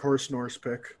a dark horse Norris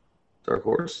pick. Dark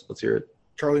horse? Let's hear it.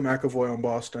 Charlie McAvoy on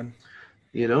Boston.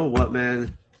 You know what,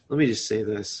 man? Let me just say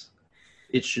this.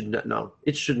 It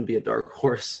shouldn't be a dark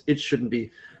horse. It shouldn't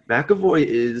be. McAvoy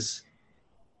is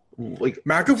like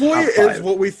McAvoy top five. is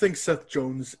what we think Seth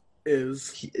Jones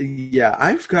is. Yeah,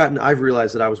 I've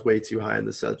realized that I was way too high on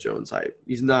the Seth Jones hype.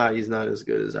 He's not as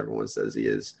good as everyone says he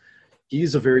is.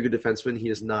 He's a very good defenseman. He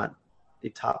is not a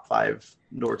top 5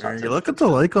 nor top 10. You look at the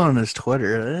like on his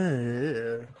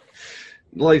Twitter.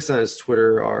 The likes on his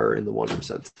Twitter are in the 1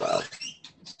 percentile.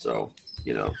 So,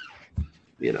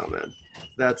 man.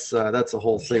 That's a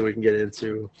whole thing we can get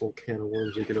into, a whole can of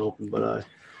worms we can open, but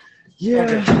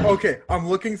yeah. Okay. I'm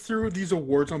looking through these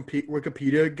awards on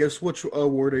Wikipedia. Guess which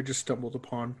award I just stumbled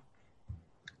upon?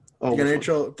 Oh, the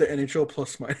NHL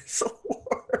Plus Minus Award.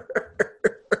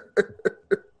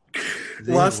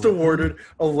 last awarded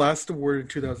in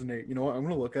 2008. You know what? I'm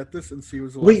gonna look at this and see who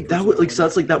was the last. Wait, that person was to like win so. it.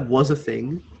 That's like that was a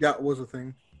thing. Yeah, it was a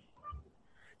thing.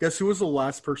 Guess who was the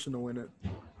last person to win it?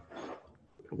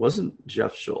 It wasn't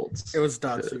Jeff Schultz. It was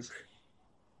Datsuk.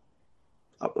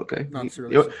 Oh, okay. Not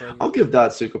really surprising. I'll give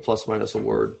Datsuk a plus minus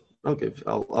award.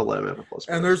 I'll let him have a plus.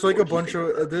 And there's like a bunch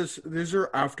of these are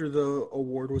after the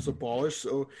award was abolished.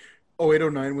 So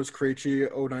 08-09 was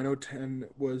Krejci, 09-010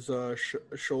 was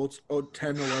Schultz,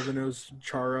 10-11 it was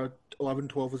Chara,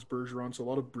 11-12 was Bergeron, so a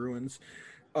lot of Bruins.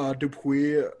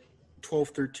 Dupuis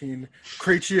 12-13,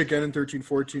 Krejci again in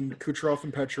 13-14, Kucherov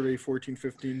and Petrov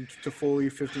 14-15,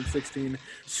 Toffoli 15-16,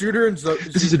 Suter and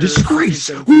This is a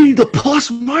disgrace. We need the plus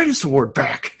minus award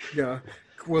back. Yeah.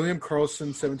 William Karlsson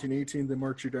 17-18, then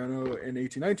Mark Giordano in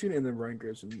 18-19, and then Ryan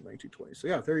Graves in 19-20. So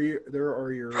yeah, there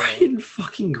are your Ryan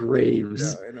fucking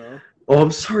Graves. Yeah, I know. Oh,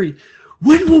 I'm sorry.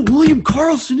 When will William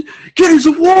Karlsson get his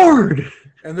award?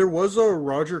 And there was a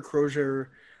Roger Crozier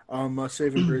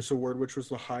saving grace award, which was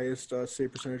the highest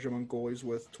save percentage among goalies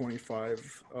with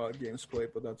 25 games played,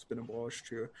 but that's been abolished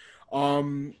too.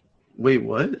 Wait,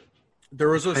 what? There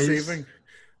was a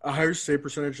higher save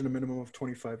percentage in a minimum of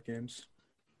 25 games.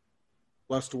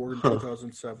 Last award in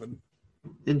 2007.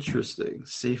 Interesting.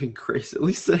 Saving grace. At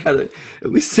least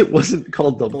it wasn't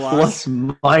called the plus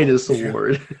minus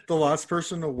award. The last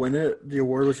person to win it, the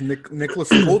award was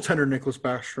goaltender Nicholas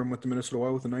Backstrom with the Minnesota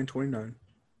Wild with a 929.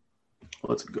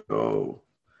 Let's go.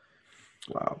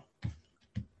 Wow.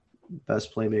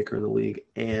 Best playmaker in the league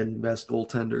and best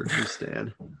goaltender. We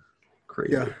stand.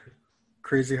 Crazy. Yeah.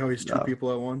 Crazy how he's two people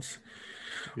at once.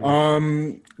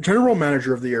 Yeah. General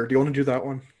manager of the year. Do you want to do that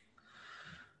one?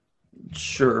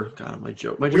 Sure. God, my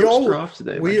jokes are off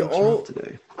today. We all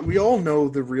know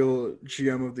the real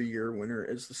GM of the year winner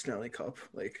is the Stanley Cup.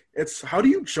 Like, it's how do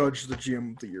you judge the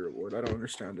GM of the year award? I don't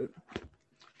understand it.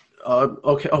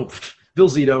 Okay. Oh, Bill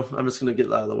Zito. I'm just gonna get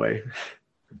that out of the way.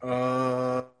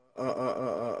 I'm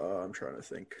trying to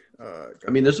think. I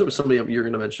mean, there's somebody you're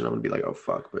gonna mention. I'm gonna be like, oh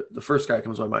fuck, but the first guy that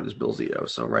comes to my mind is Bill Zito.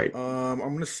 So right. I'm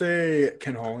gonna say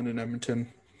Ken Holland in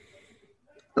Edmonton.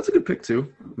 That's a good pick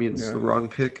too. I mean, it's the wrong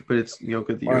pick, but it's good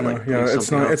that you're like. Yeah, it's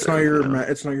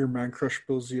not your man crush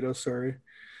Bill Zito. Sorry.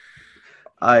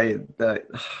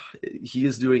 He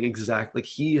is doing exactly. Like,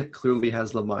 he clearly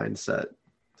has the mindset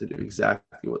to do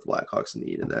exactly what the Blackhawks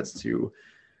need, and that's to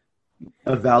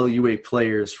evaluate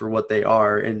players for what they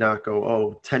are and not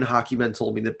go, 10 hockey men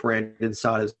told me that Brandon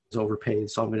Saad is overpaid,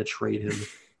 so I'm going to trade him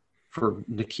for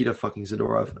Nikita fucking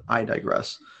Zadorov. I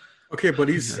digress. Okay, but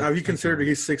have you considered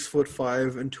he's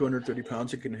 6'5" and 230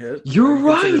 pounds? He can hit. You're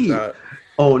right.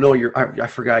 Oh no, I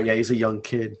forgot. Yeah, he's a young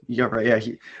kid. You're right. Yeah,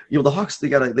 the Hawks they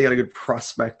got a good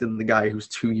prospect in the guy who's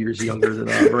 2 years younger than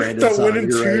Brandon. That went in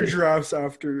two drafts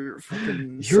after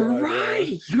fucking. You're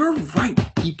right. You're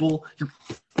right, people.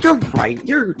 You're right.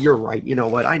 You're right. You know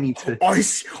what? I need to. I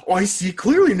see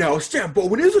clearly now. Stan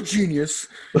Bowen is a genius.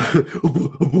 I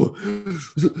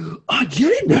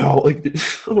get it now. Like,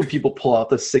 when people pull out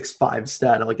the 6'5"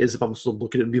 stat, like as if I'm still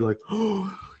looking at it and be like,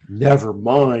 oh, never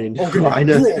mind. Okay,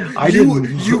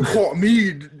 you caught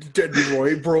me, dead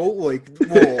boy, bro. Like,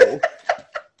 bro.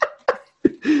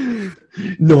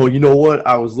 No, you know what?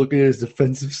 I was looking at his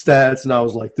defensive stats, and I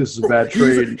was like, this is a bad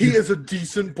trade. He is a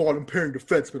decent bottom-pairing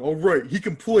defenseman. All right, he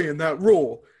can play in that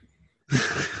role.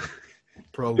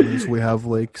 Problem is we have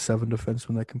like 7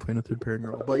 defensemen that can play in a third-pairing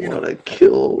role. But, I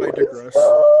digress.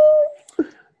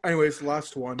 Anyways,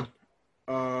 last one.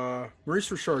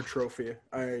 Maurice Richard Trophy.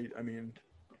 I mean...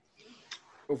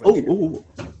 Oh,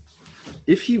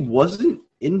 if he wasn't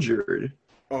injured...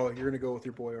 Oh, you're going to go with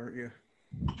your boy, aren't you?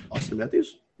 Austin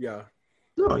Matthews? Yeah.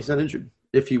 No, he's not injured.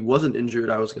 If he wasn't injured,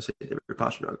 I was going to say David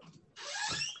Pastrnak.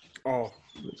 Oh,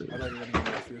 I thought you were going to go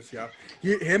Matthews, yeah.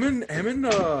 Him and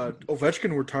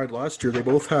Ovechkin were tied last year. They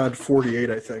both had 48,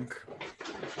 I think.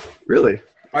 Really?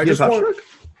 I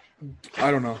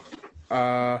don't know.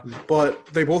 But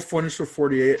they both finished with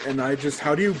 48, and how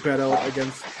do you bet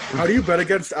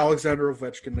against Alexander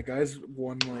Ovechkin? The guy's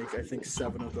won, like, I think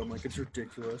 7 of them. Like, it's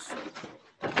ridiculous.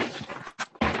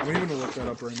 I'm even gonna look that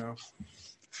up right now.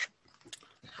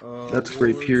 That's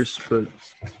great, awards. Pierce, but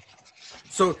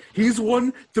So he's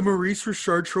won the Maurice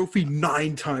Richard Trophy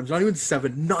 9 times, not even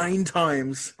 7, 9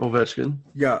 times. Ovechkin.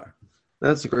 Yeah.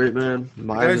 That's great, man.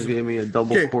 Mine gave me a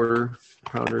double quarter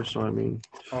pounder, so I mean,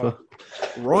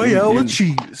 Royale with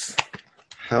cheese.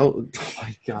 how? Oh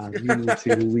my god, you need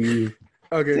to leave.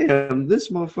 Okay. Damn, this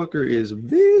motherfucker is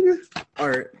big. All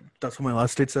right. That's what my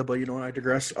last state said, but you know what? I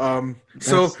digress. So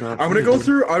That's not I'm gonna go funny.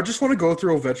 through. I just want to go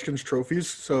through Ovechkin's trophies.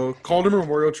 So Calder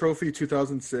Memorial Trophy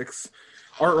 2006,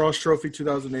 Art Ross Trophy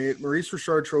 2008, Maurice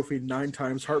Richard Trophy 9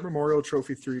 times, Hart Memorial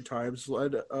Trophy 3 times,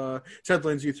 Ted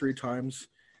Lindsay 3 times,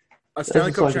 a Stanley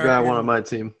That's Cup like a guy I want on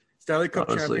champion, my team. Stanley Cup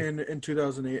honestly. champion in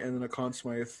 2008, and then a Conn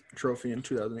Smythe Trophy in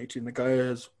 2018. The guy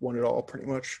has won it all pretty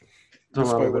much, Talking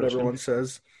about despite what Ovechkin. everyone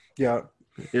says. Yeah,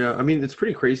 Yeah, I mean, it's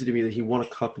pretty crazy to me that he won a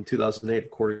cup in 2008,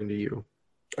 according to you.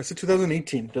 I said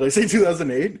 2018. Did I say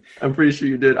 2008? I'm pretty sure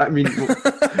you did. I mean,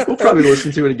 we'll probably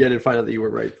listen to it again and find out that you were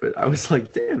right. But I was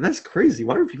like, damn, that's crazy.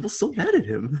 Why are people so mad at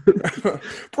him?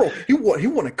 Bro, he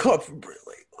won a cup for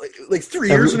like 3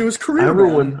 years into his career. I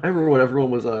remember man. when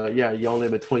everyone was yelling at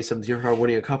him at 2017 for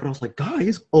winning a cup, and I was like,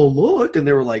 guys, oh look, and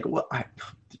they were like, what?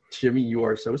 Jimmy, you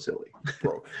are so silly.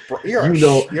 Bro, You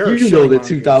know that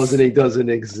 2008 doesn't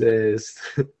exist.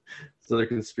 It's another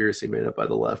conspiracy made up by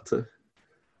the left to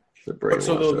brainwash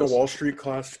So the us. Wall Street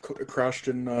crash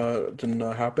didn't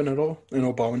happen at all, and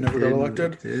Obama never got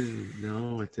elected. It didn't.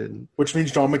 No, it didn't. Which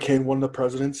means John McCain won the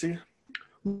presidency.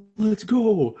 Let's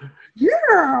go.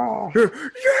 Yeah.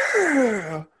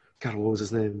 Yeah. God, what was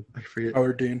his name? I forget.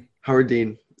 Howard Dean. Howard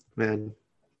Dean. Man.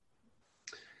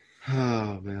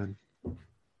 Oh, man.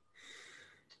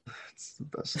 That's the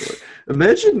best story.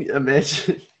 Imagine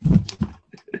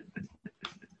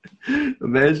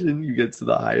you get to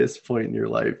the highest point in your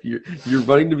life. You're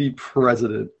running to be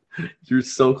president. You're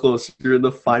so close. You're in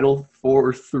the final 4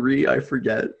 or 3, I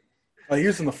forget. He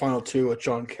was in the final 2 with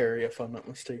John Kerry, if I'm not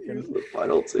mistaken. The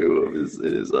final 2 of his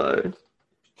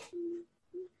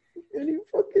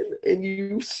and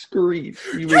you scream.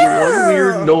 You make one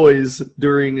weird noise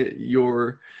during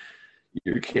your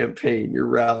campaign, your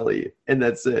rally, and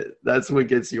that's it. That's what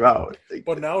gets you out.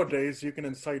 But nowadays, you can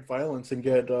incite violence and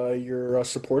get your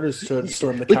supporters to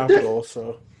storm the Capitol.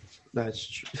 So that's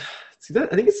true. See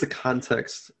that? I think it's the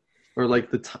context, or like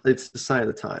it's the sign of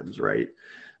the times, right?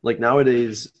 Like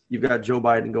nowadays, you've got Joe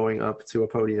Biden going up to a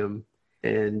podium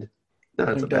and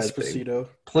that's a bad thing.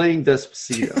 Playing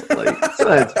Despacito. Like it's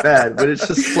not it's bad, but it's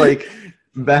just like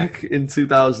back in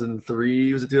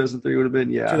 2003. Was it 2003? Would have been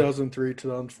 2003,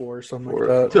 2004, something like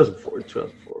that.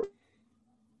 2004.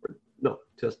 No,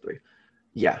 2003.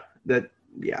 Yeah,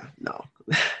 no.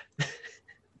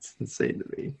 It's insane to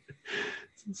me.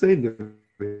 It's insane to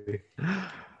me.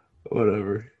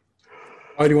 Whatever.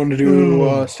 Why do you want to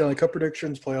do Stanley Cup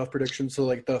predictions, playoff predictions? So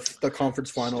like the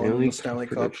conference final and the Stanley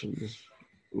Cup. Predictions.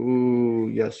 Ooh,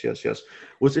 yes.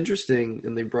 What's interesting,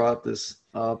 and they brought this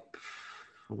up.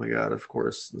 Oh my god! Of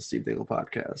course, the Steve Dangle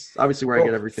podcast. Obviously, where I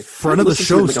get everything. Friend of the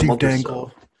show, Steve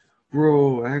Dangle.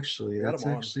 Bro, actually, that's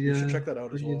actually you should check that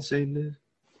out as well. Insane.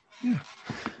 Yeah.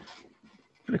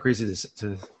 Kind of crazy to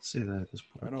say that at this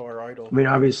point. I know, our idol. I mean,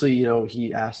 obviously,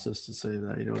 he asked us to say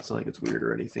that. It's not like it's weird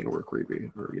or anything, or we're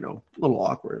creepy, or a little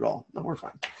awkward at all. No, we're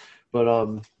fine.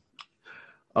 But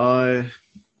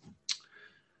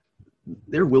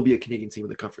there will be a Canadian team in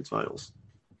the conference finals.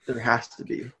 There has to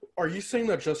be. Are you saying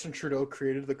that Justin Trudeau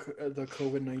created the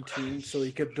COVID-19 so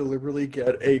he could deliberately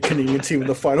get a Canadian team in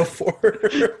the Final Four?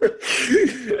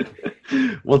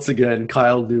 Once again,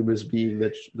 Kyle Dubas being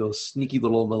the sneaky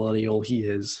little millennial he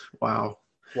is. Wow.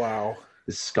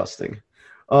 Disgusting.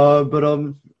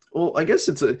 Well, I guess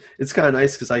it's kind of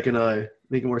nice because I can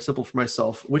make it more simple for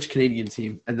myself. Which Canadian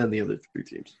team, and then the other 3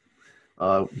 teams.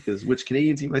 Because which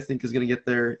Canadian team I think is going to get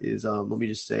there is, let me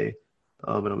just say,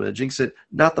 and I'm going to jinx it,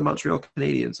 not the Montreal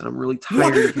Canadiens. And I'm really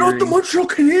tired of Not the Montreal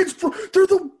Canadiens, bro. They're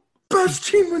the best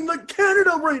team in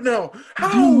Canada right now.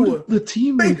 How? Dude, the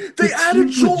team they added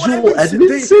Joel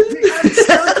Edmondson. They added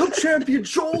Stanley Cup champion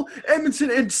Joel Edmondson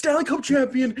and Stanley Cup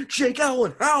champion Jake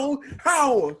Allen. How?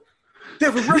 They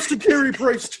have arrested Carey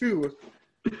Price too.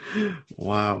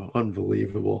 Wow,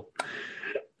 unbelievable.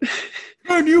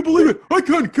 Can you believe it? I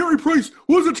can't. Carey Price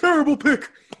was a terrible pick.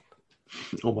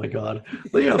 Oh my God,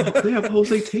 they have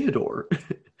Jose Theodore.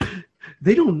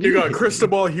 They don't need. You got him.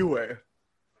 Cristobal Huey.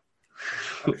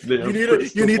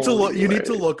 You need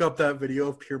to look up that video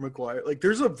of Pierre Maguire. Like,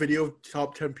 there's a video of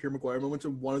top 10 Pierre Maguire moments,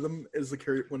 and one of them is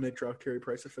when they draft Carey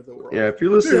Price at 5th overall. Yeah, if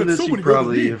you're listening to this, so you many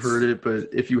probably other have heard it, but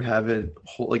if you haven't,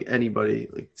 like anybody,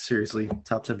 like seriously,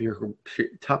 top 10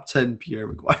 Pierre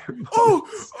Maguire.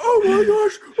 Oh my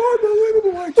gosh!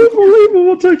 Unbelievable!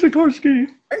 Unbelievable! Take Sikorsky.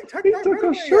 He took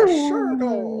a shirt.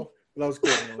 That was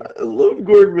Gordon Miller. I love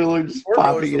Gordon Miller just Gordon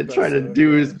popping Miller's in, the trying to best,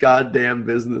 do his goddamn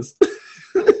business.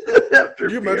 After Can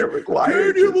you Pierre imagine?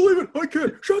 Maguire. Can you believe it? I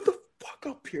can't. Shut the fuck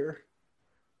up, Pierre.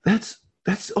 That's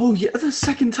oh yeah, the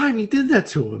second time he did that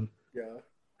to him. Yeah.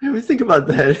 I mean, think about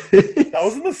that. That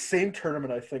was in the same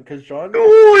tournament, I think, because John.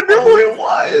 Oh no, it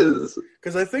was.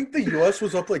 Because I think the U.S.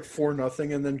 was up like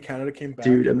 4-0, and then Canada came back.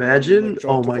 Dude, imagine! Like,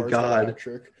 oh my Tavares god, had a hat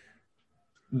trick.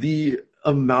 the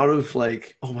amount of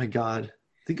like, oh my god,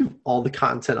 think of all the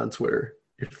content on Twitter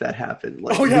if that happened.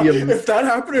 Like, Oh yeah, if that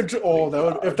happened, if that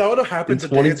would have happened in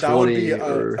today, that would be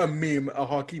 2020 a meme, a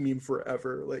hockey meme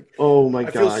forever. Like, oh my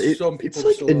I feel god, some people it's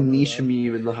like still a don't know niche that.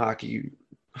 meme in the hockey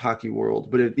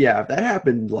world. But if that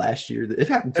happened last year, it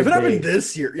happened today. If it happened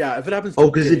this year, yeah. If it happens,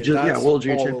 Oh, because it today, just that's World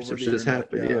Junior all Championship over the just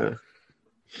internet, happened.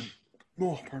 Yeah.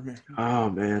 Oh, pardon me. Oh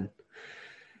man.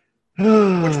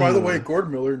 Which, by the way,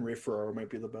 Gordon Miller and Ray Ferraro might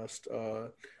be the best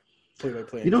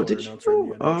play-by-play. did you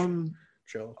know?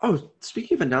 Chill. Oh,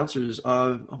 speaking of announcers,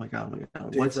 oh my god,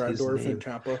 Dave what's his Randorf name? in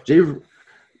Tampa.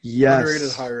 Yes.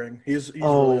 Underrated hiring. He's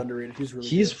really underrated.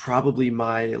 He's Probably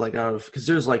my out of because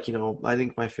there's I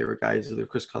think my favorite guy is either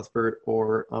Chris Cuthbert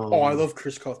or I love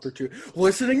Chris Cuthbert too.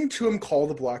 Listening to him call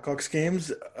the Blackhawks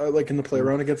games in the play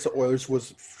around against the Oilers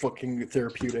was fucking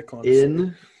therapeutic. Honestly.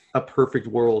 In a perfect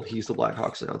world, he's the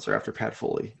Blackhawks announcer after Pat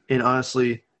Foley. And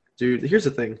honestly, dude, here's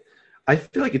the thing. I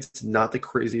feel like it's not the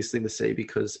craziest thing to say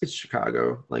because it's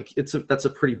Chicago. Like that's a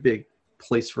pretty big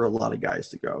place for a lot of guys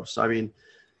to go. So I mean,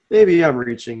 maybe I'm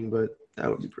reaching, but that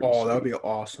would be pretty. Oh, that would be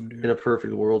awesome, dude. In a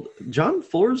perfect world, John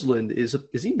Forsland is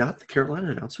he not the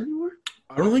Carolina announcer anymore?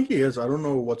 I don't think he is. I don't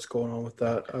know what's going on with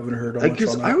that. I haven't heard.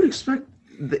 Because I would expect.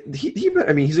 He's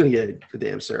going to get the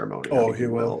damn ceremony. Oh, he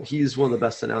will. He's one of the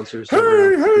best announcers. Hey,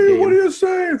 what do you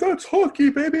say? That's hockey,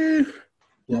 baby.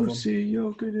 Lucy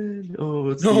Jokinen. Oh,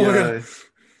 it's No, the yeah.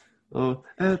 Oh,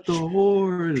 at the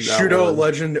horn. Shootout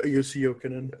legend Jussi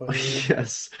Jokinen.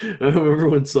 Yes, I remember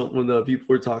when people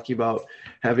were talking about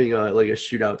having a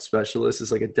shootout specialist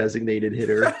as like a designated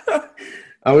hitter.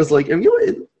 I was like,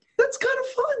 that's kind of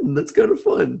fun. That's kind of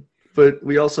fun. But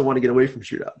we also want to get away from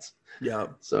shootouts. Yeah.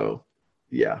 So,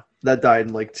 yeah, that died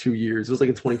in like 2 years. It was like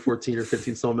in 2014 or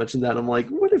 15. Someone mentioned that. I'm like,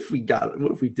 what if we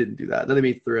didn't do that? And then they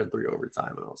made 3-on-3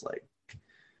 overtime, and I was like,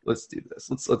 let's do this.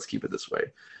 Let's keep it this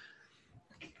way.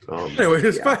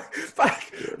 Anyways,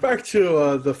 back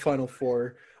to the Final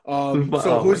Four.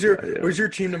 So who's your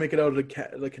team to make it out of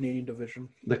the Canadian division?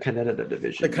 The Canada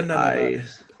division.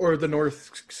 Or the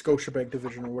North Scotiabank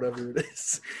division, or whatever it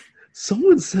is.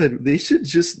 Someone said they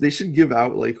should give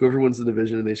out like whoever wins the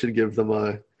division, and they should give them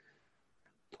a.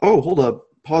 Oh, hold up!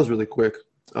 Pause really quick.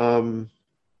 Well,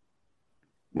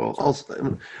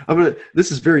 I'm gonna.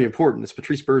 This is very important. It's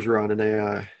Patrice Bergeron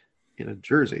in a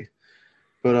jersey,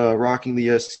 but rocking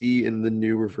the SC in the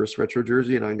new reverse retro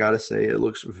jersey, and I gotta say it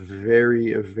looks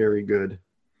very, very good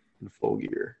in full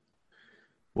gear.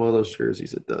 One of those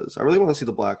jerseys it does. I really want to see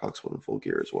the Blackhawks one in full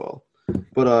gear as well.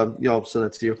 But I'll send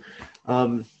that to you.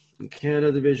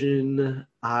 Canada division,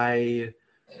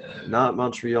 not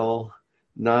Montreal,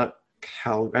 not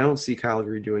Calgary. I don't see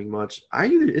Calgary doing much.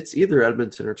 It's either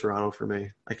Edmonton or Toronto for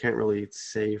me. I can't really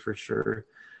say for sure.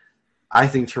 I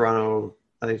think Toronto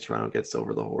gets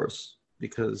over the horse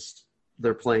because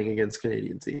they're playing against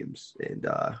Canadian teams, and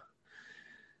I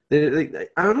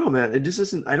don't know, man. It just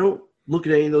isn't. I don't look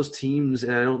at any of those teams,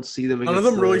 and I don't see them. None of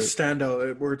them really stand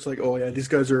out where it's like, oh yeah, these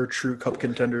guys are a true cup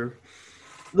contender.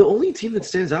 The only team that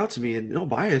stands out to me, and no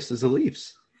bias, is the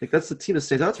Leafs. Like that's the team that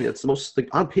stands out to me. That's the most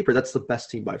on paper. That's the best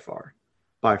team by far.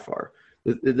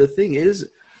 The thing is,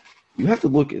 you have to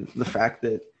look at the fact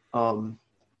that, I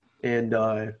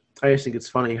just think it's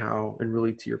funny how, and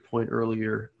really to your point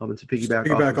earlier, to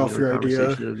piggyback off your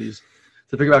idea.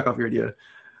 To piggyback off your idea.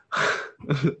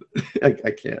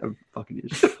 I can't. I'm fucking you.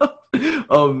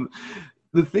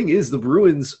 The thing is, the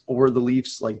Bruins or the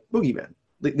Leafs, like boogeyman.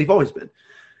 They've always been.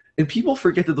 And people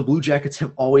forget that the Blue Jackets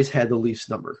have always had the Leafs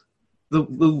number. The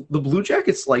Blue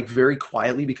Jackets, like very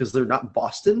quietly, because they're not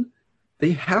Boston,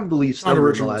 they have the Leafs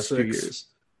number in the last 2 years.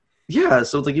 Yeah,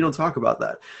 so it's like you don't talk about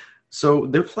that. So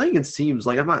they're playing against teams,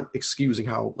 like I'm not excusing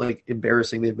how like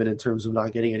embarrassing they've been in terms of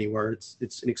not getting anywhere.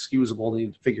 It's inexcusable. They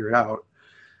need to figure it out.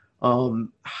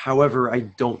 However, I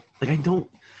don't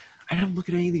I don't look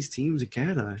at any of these teams in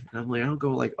Canada, and I'm like, I don't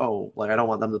go like, oh, like I don't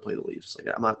want them to play the Leafs.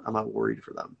 Like I'm not worried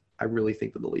for them. I really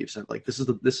think that the Leafs have like this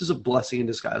is a blessing in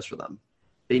disguise for them.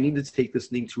 They need to take this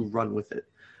thing to run with it.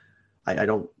 I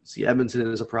don't see Edmonton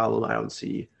as a problem. I don't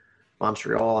see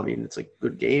Montreal. I mean, it's a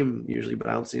good game usually, but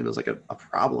I don't see them as like a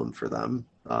problem for them.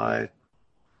 I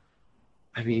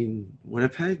mean,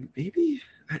 Winnipeg, maybe.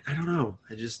 I don't know.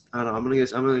 I don't know. I'm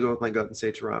gonna go with my gut and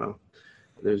say Toronto.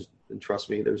 And trust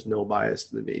me, there's no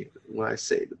bias in me when I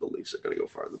say that the Leafs are gonna go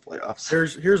far in the playoffs.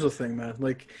 Here's the thing, man.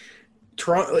 Like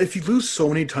Toronto, if you lose so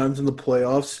many times in the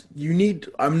playoffs,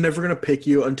 I'm never gonna pick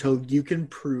you until you can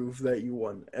prove that you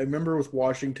won. I remember with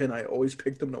Washington, I always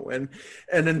picked them to win,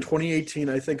 and in 2018,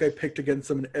 I think I picked against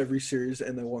them in every series,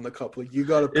 and they won the cup. Like you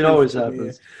got to. It always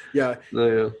happens. Yeah. No,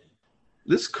 yeah.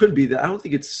 This could be that. I don't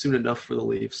think it's soon enough for the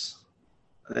Leafs.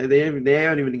 They haven't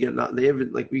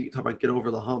even like we talk about get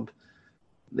over the hump.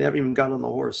 They haven't even gotten on the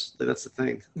horse. Like, that's the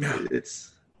thing.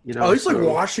 It's at least like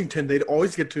Washington, they'd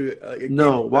always get to.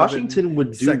 Washington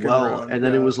would do well, round, and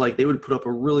then it was like they would put up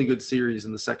a really good series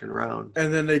in the second round,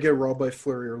 and then they get robbed by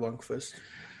Fleury or Lundqvist.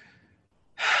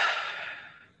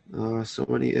 So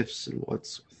many ifs and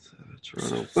whats with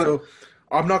Toronto. So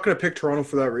I'm not going to pick Toronto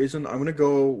for that reason. I'm going to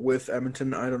go with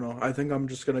Edmonton. I don't know. I think I'm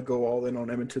just going to go all in on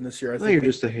Edmonton this year. I think you're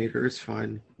just a hater. It's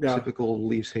fine. Yeah. Typical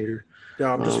Leafs hater.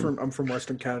 Yeah, I'm from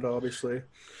Western Canada, obviously.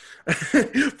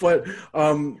 But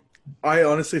I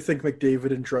honestly think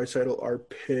McDavid and Draisaitl are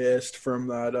pissed from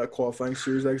that qualifying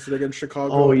series exit against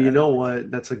Chicago. Oh, you know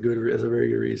what? That's a very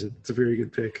good reason. It's a very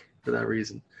good pick for that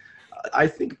reason. I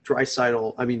think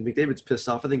McDavid's pissed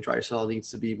off. I think Draisaitl needs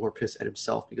to be more pissed at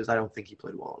himself because I don't think he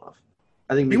played well enough.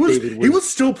 I think he was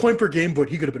still point per game, but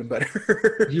he could have been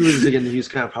better. he was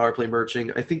kind of power play merching.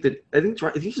 I think here's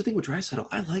the thing with Draisaitl.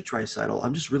 I like Draisaitl.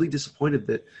 I'm just really disappointed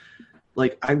that,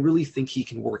 like, I really think he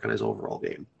can work on his overall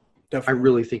game. Definitely. I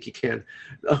really think he can.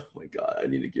 Oh my god, I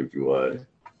need to give you a.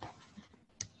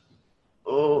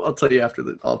 Oh, I'll tell you after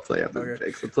the picks. I'll tell you after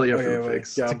the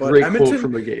picks. Yeah, it's a great quote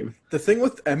from the game. The thing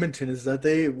with Edmonton is that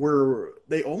they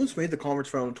almost made the conference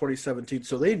final in 2017,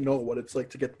 so they know what it's like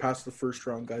to get past the first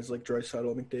round. Guys like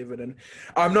Draisaitl, McDavid, and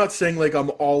I'm not saying like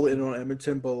I'm all in on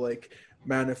Edmonton, but like,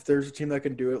 man, if there's a team that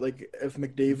can do it, like if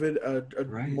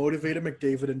McDavid, motivated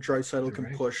McDavid and Draisaitl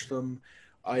can push them,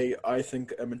 I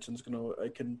think Edmonton's I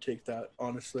can take that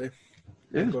honestly.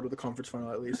 Yeah. Go to the conference final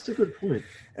at least. That's a good point.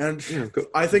 And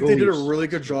I think they did a really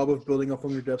good job of building up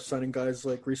on their depth,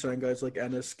 re-signing guys like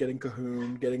Ennis, getting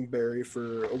Cahoon, getting Barry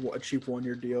for a cheap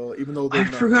 1-year deal. Even though they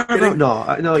forgot about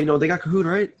they got Cahoon,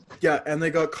 right? Yeah, and they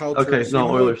got Kyle. Okay, Turris.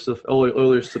 Oilers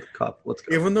to the cup. Let's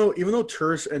go. Even though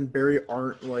Turris and Barry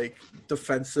aren't like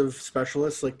defensive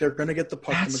specialists, like they're gonna get the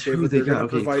puck. That's who they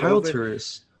got. Okay, Kyle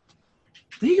Turris.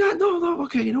 They got no.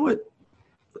 Okay, you know what?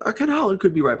 Ken Holland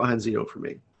could be right behind Zito for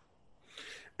me.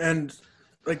 And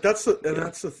like that's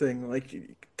the thing. Like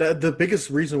the biggest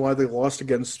reason why they lost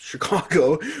against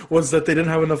Chicago was that they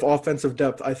didn't have enough offensive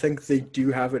depth. I think they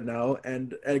do have it now.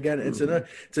 And again, it's in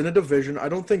a division. I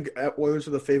don't think Oilers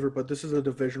are the favorite, but this is a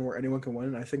division where anyone can win.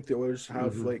 And I think the Oilers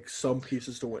have like some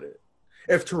pieces to win it.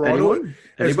 If Toronto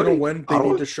is going to win, they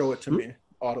need to show it to me.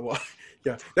 Ottawa,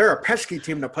 yeah, they're a pesky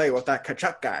team to play with that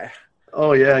Tkachuk guy.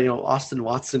 Oh yeah, Austin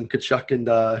Watson, Tkachuk,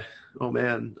 and. Oh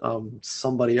man,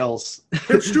 somebody else,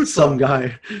 some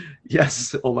guy.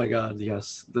 Yes. Oh my God.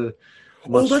 Yes.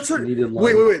 That's it.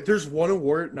 Wait. There's one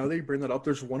award. Now that you bring that up,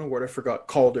 there's one award I forgot.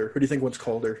 Calder. Who do you think wins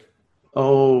Calder?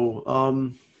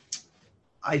 Oh,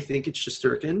 I think it's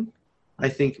Shesterkin. I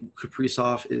think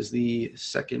Kaprizov is the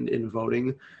second in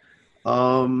voting.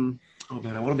 Oh man,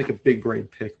 I want to make a big brain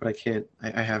pick, but I can't.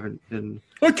 I haven't been.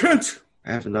 I can't.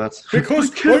 I have not.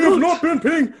 Because I have not been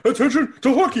paying attention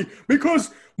to hockey.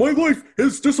 Because my life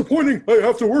is disappointing. I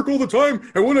have to work all the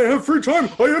time, and when I have free time,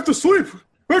 I have to sleep.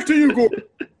 Back to you, Gordon.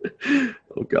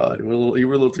 Oh God, you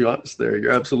were a little too honest there.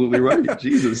 You're absolutely right.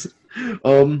 Jesus.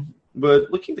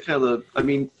 But looking to kind of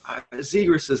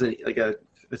Zegras isn't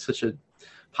it's such a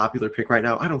popular pick right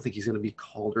now. I don't think he's going to be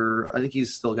Calder. I think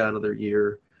he's still got another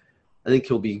year. I think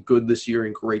he'll be good this year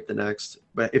and great the next.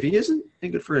 But if he isn't, then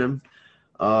good for him.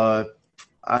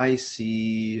 I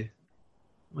see. Oh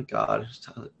my God.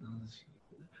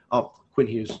 Oh, Quinn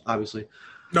Hughes, obviously.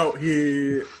 No,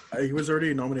 he was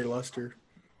already nominated last year.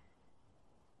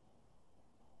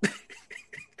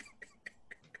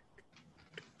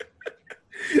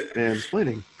 Man,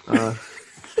 explaining. I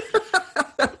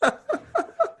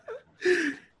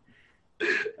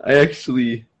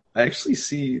actually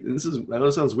see. I know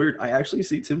it sounds weird. I actually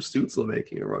see Tim Stützle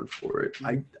making a run for it.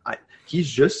 He's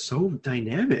just so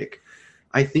dynamic.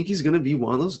 I think he's going to be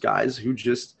one of those guys who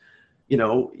just,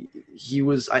 he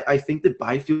was. I think that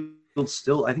Byfield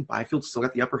I think Byfield's still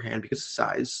got the upper hand because of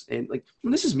size. And like,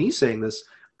 and this is me saying this,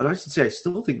 and I should say I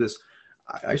still think this.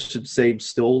 I should say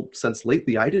still since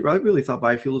lately, I really thought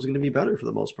Byfield was going to be better for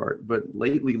the most part. But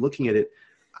lately, looking at it,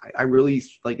 I really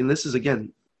like, and this is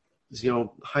again,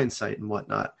 hindsight and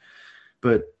whatnot.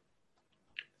 But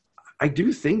I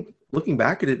do think, looking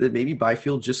back at it, that maybe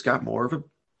Byfield just got more of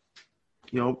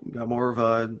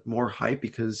more hype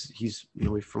because he's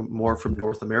from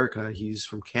North America. He's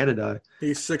from Canada.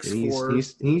 He's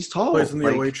 6'4". He's tall. Plays in the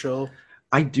OHL.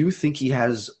 I do think he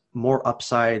has more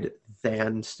upside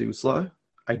than Stützle.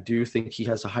 I do think he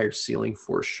has a higher ceiling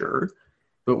for sure.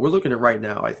 But we're looking at right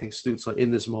now. I think Stützle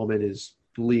in this moment is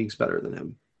leagues better than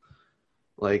him.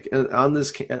 Like on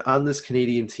this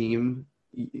Canadian team,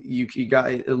 you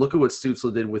got look at what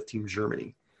Stützle did with Team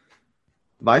Germany.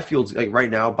 Byfield's right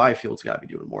now. Byfield's got to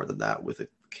be doing more than that with a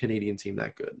Canadian team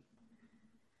that good.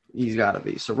 He's got to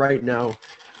be. So right now,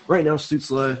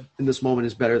 Stützle in this moment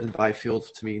is better than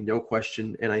Byfield to me, no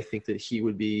question. And I think that he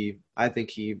would be. I think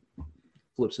he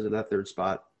flips into that third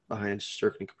spot behind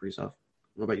Shesterkin and Kaprizov.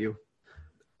 What about you?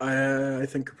 I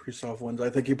think Kaprizov wins. I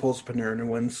think he pulls Panarin and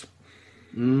wins.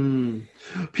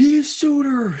 Pius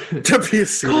Suter. To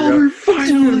Pius Suter.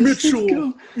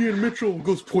 Calder Ian Mitchell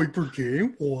goes point per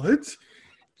game. What?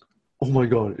 Oh my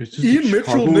God! It's just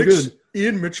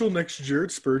Ian Mitchell next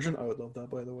Jared Spurgeon. I would love that,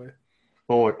 by the way.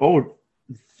 Oh,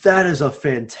 that is a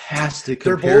fantastic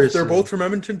comparison. They're both from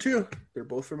Edmonton too.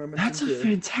 That's a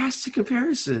fantastic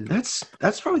comparison. That's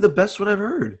probably the best one I've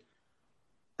heard.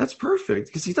 That's perfect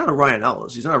because he's not a Ryan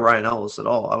Ellis. He's not a Ryan Ellis at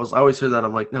all. I always heard that.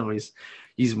 I'm like, no,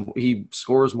 he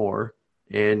scores more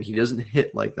and he doesn't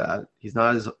hit like that. He's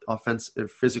not as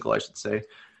offensive, physical, I should say.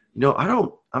 I'm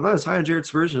not as high on Jared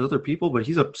Spurgeon as other people, but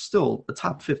he's still a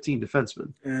top 15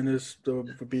 defenseman. And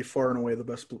would be far and away the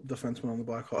best defenseman on the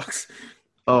Blackhawks.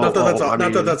 Not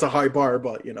that that's a high bar,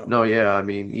 but No, yeah, I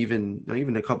mean, even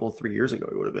a 3 years ago,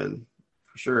 he would have been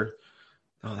for sure.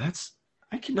 Oh,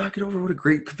 I cannot get over what a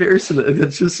great comparison.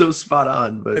 That's just so spot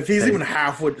on. But if he's even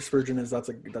half what Spurgeon is, that's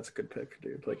a good pick,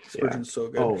 dude. Like Spurgeon's so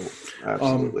good. Oh,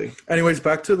 absolutely. Anyways,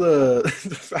 back to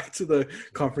the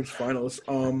conference finals.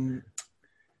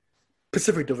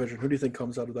 Pacific Division. Who do you think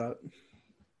comes out of that?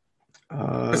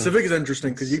 Pacific is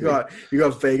interesting because you got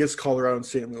Vegas, Colorado, and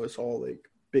St. Louis, all like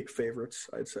big favorites,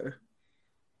 I'd say.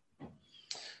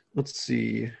 Let's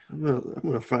see. I'm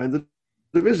gonna find the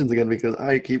divisions again because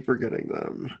I keep forgetting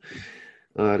them.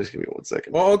 Just give me 1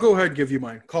 second. Well, I'll go ahead and give you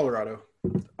mine. Colorado.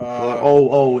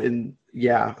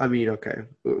 Yeah. I mean, okay.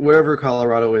 Wherever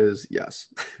Colorado is,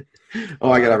 yes.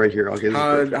 I got it right here. I'll give you.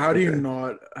 How do you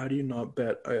not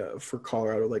bet for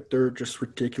Colorado? Like they're just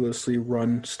ridiculously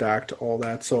run stacked, all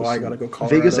that. So I gotta go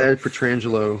Colorado. Vegas added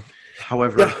Pietrangelo.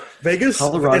 However, Vegas.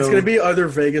 Colorado. It's gonna be either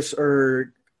Vegas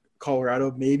or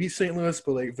Colorado, maybe St. Louis,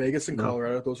 but like Vegas and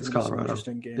Colorado, those are some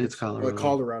interesting games. It's Colorado.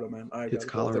 Colorado, man. It's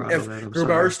Colorado, man. If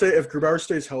Grubauer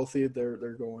stays healthy,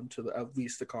 they're going to at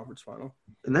least the conference final.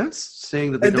 And that's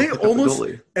saying that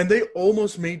they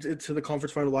almost made it to the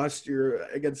conference final last year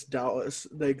against Dallas.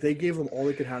 Like they gave them all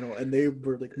they could handle, and they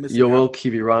were like missing. Yoel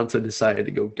Kiviranta decided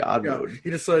to go God mode.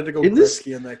 He decided to go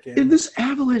risky in that game. And this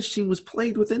Avalanche team was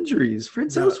plagued with injuries.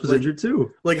 Francouz was injured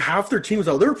too. Like half their team was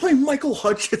out. They were playing Michael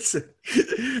Hutchinson.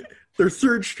 Their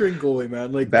third string goalie,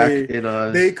 man. Like they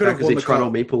could have won the Toronto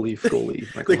cup. Maple Leaf goalie.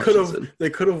 They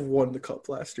could have won the cup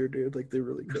last year, dude. Like they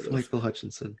really could have. Michael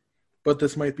Hutchinson. But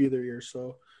this might be their year,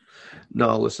 so.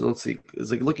 No, listen. Let's see.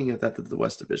 It's like looking at the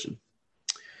West Division.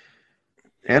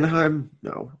 Anaheim,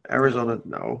 no. Arizona,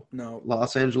 no. No.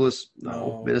 Los Angeles,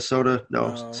 no. Minnesota,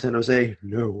 no. San Jose,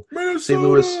 no. Minnesota! St.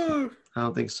 Louis, I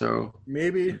don't think so.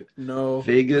 Maybe, no.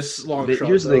 Vegas, Shot,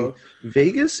 here's the thing.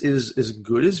 Vegas is as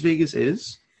good as Vegas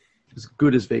is. As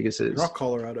good as Vegas is. Not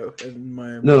Colorado in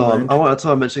my mind. That's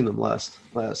why I'm mentioning them last.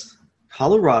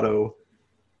 Colorado,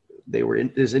 they were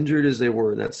as injured as they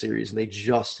were in that series, and they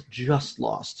just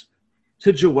lost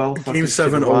to Joel. Game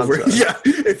 7 over. Yeah,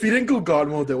 if he didn't go God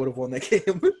mode, they would have won that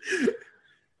game.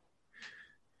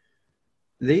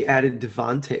 They added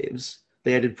Devon Taves.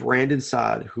 They added Brandon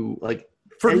Saad, who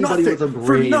For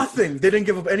nothing. They didn't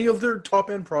give up any of their top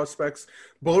end prospects.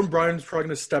 Bowden Bryan's probably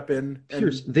going to step in.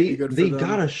 They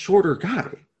got a shorter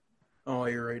guy. Oh,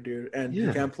 you're right, dude. And he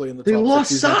can't play in the top. They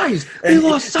lost size.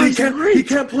 He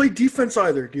can't play defense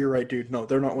either. You're right, dude. No,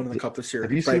 they're not winning the cup this year.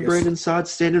 Have you seen Brandon Saad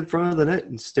stand in front of the net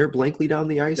and stare blankly down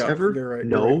the ice ever? You're right.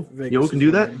 No. You're right. You know who can do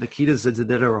that? Nikita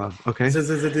Zadorov. Okay.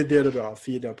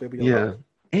 Zadorov. Yeah.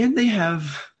 And they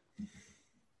have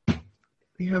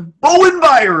Bowen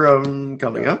Byram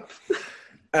coming up.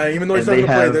 Even though he's not going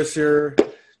to play this year.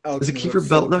 Is it Kiefer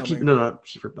Bellows? Not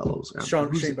Kiefer Bellows.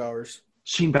 Shane Bowers.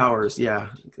 Shane Bowers, yeah.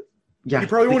 Yeah, He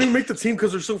probably won't even make the team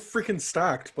because they're so freaking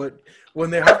stacked. But when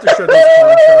they have to shed those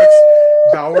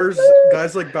contracts,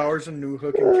 guys like Bowers and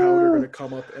Newhook and Count are going to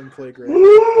come up and play great.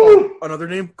 Oh, another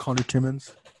name? Connor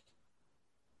Timmins.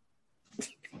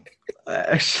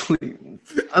 Actually,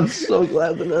 I'm so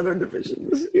glad they're not in our division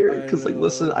this year. Because, like,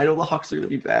 listen, I know the Hawks are going to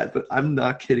be bad, but I'm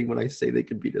not kidding when I say they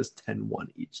can beat us 10-1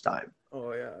 each time.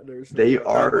 Oh, yeah.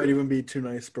 That might even be too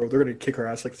nice, bro. They're going to kick our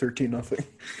ass like 13-0.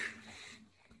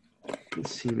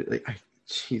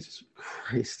 Jesus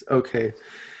Christ. Okay.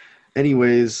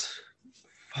 Anyways,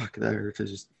 fuck, that hurt to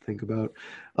just think about.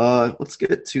 Let's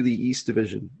get to the East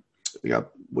Division. We got,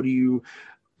 you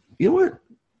know what?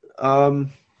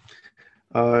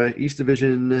 East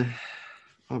Division.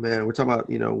 Oh man, we're talking about,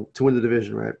 to win the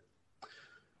division, right?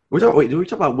 Do we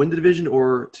talk about win the division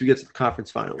or to get to the conference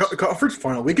finals? Conference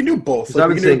final. We can do both. I've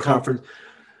been saying conference.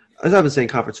 As I've been saying,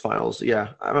 conference finals. Yeah,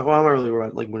 I'm not really worried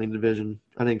about like winning the division.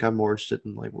 I think I'm more interested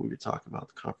in like what we were talking about,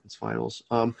 the conference finals.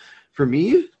 For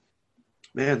me,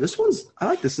 man, I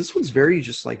like this. This one's very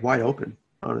just like wide open,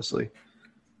 honestly.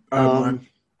 You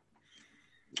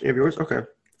have yours? Okay.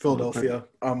 Philadelphia.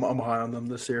 I'm high on them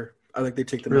this year. I think they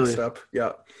take the next step.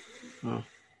 Yeah. Oh.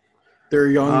 They're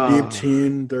a young, deep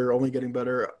team. They're only getting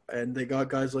better, and they got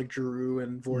guys like Giroux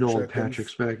and Voracek. Nolan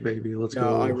Patrick's back, baby. Let's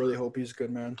go. I really hope he's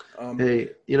good, man.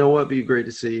 Hey, you know what? It'd be great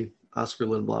to see Oscar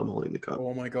Lindblom holding the cup.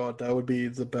 Oh my God, that would be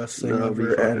the best thing That ever. would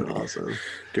be fucking awesome.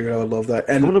 Dude, I would love that.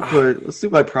 And let's do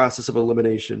my process of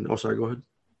elimination. Oh, sorry. Go ahead.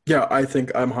 Yeah, I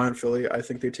think I'm high on Philly. I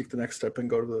think they take the next step and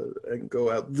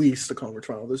go at least the conference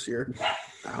final this year.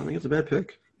 I don't think it's a bad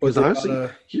pick. Because honestly,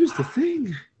 here's the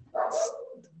thing.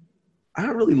 I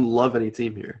don't really love any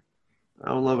team here. I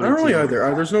don't really either.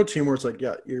 There's no team where it's like,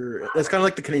 it's kind of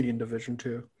like the Canadian division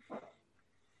too. I'm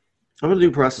going to do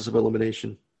process of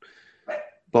elimination.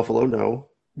 Buffalo, no.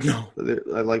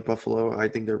 I like Buffalo. I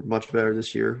think they're much better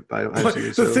this year. But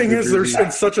the thing is, they're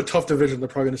in such a tough division. They're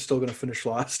probably still going to finish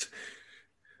last.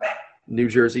 New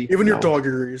Jersey. Even your dog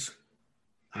agrees.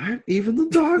 Even the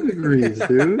dog agrees,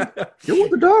 dude.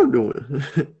 What the dog doing?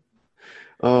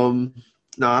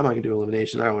 No, I'm not gonna do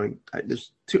elimination.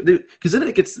 There's two, because then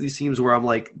it gets to these teams where I'm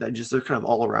like, they're kind of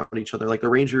all around each other, like the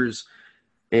Rangers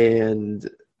and.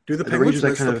 Do the Penguins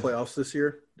miss the playoffs this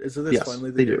year?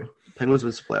 Finally they do. Penguins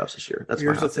miss the playoffs this year.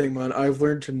 Here's the thing, man. I've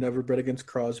learned to never bet against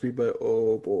Crosby, but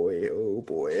oh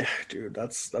boy, dude,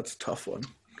 that's a tough one.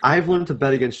 I've learned to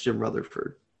bet against Jim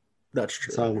Rutherford. That's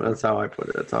true. That's how I put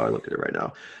it. That's how I look at it right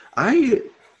now. You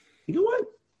know what?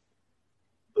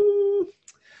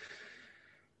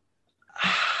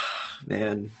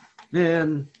 Man,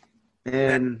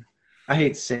 I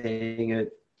hate saying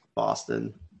it.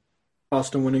 Boston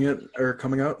winning it or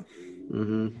coming out.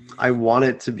 Mm-hmm. I want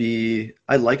it to be.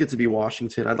 I'd like it to be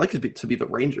Washington. I'd like it to be the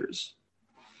Rangers.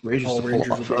 Rangers to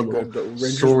pull off a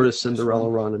sort of Cinderella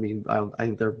run. I mean, I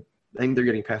think they're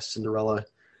getting past Cinderella,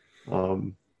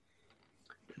 and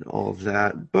all of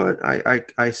that. But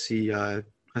I see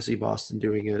Boston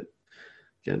doing it.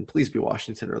 Again, please be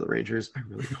Washington or the Rangers. I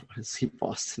really don't want to see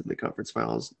Boston in the conference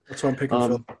finals. That's why I'm picking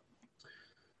Phil.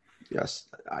 Yes,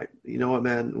 you know what,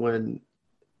 man?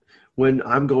 When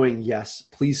I'm going, yes,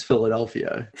 please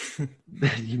Philadelphia,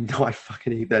 then I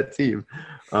fucking hate that team.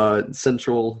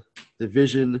 Central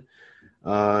Division.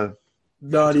 Not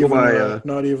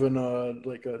even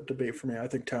like a debate for me. I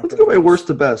think Tampa. Let's go by worst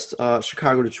to best.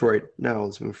 Chicago, Detroit. Now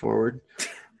let's move forward.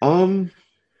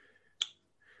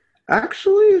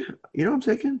 Actually, you know what I'm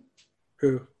taking?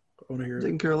 Who? I want to hear it.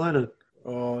 Taking Carolina.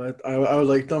 Oh, I would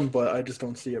like them, but I just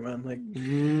don't see it, man. Like,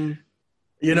 you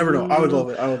never know. I would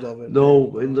love it.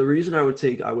 No, and the reason I would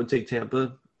take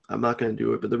Tampa. I'm not going to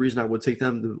do it, but the reason I would take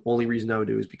them, the only reason I would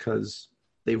do is because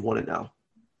they've won it now.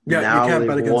 Yeah, you can't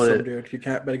bet against them, dude. You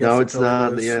can't bet against them.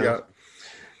 No, it's not.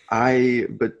 Yeah.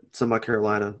 But some about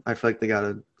Carolina. I feel like they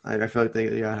gotta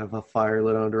have a fire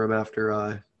lit under them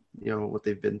after what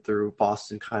they've been through.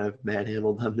 Boston kind of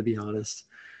manhandled them, to be honest.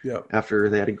 Yeah. After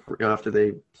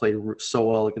they played so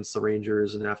well against the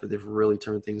Rangers, and after they've really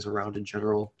turned things around in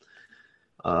general.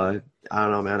 I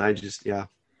don't know, man.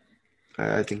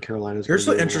 I think Carolina's. Here's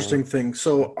the interesting thing.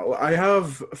 So I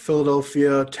have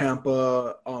Philadelphia,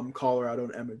 Tampa, Colorado,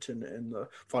 and Edmonton in the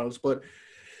finals. But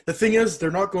the thing is,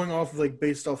 they're not going off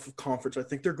based off of conference. I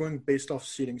think they're going based off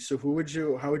seeding. So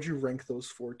how would you rank those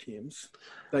four teams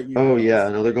that you? Oh yeah,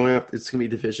 no, they're going up. It's gonna be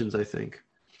divisions, I think.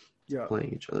 Yeah.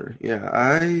 Playing each other. Yeah,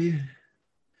 I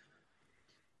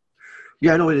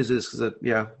know it is because I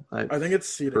think it's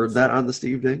seeding. Heard that on the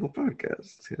Steve Dangle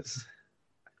podcast because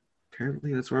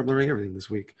apparently that's where I'm learning everything this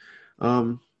week.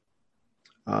 I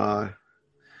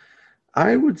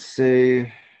would say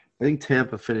I think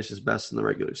Tampa finishes best in the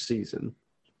regular season,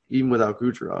 even without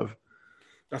Kucherov.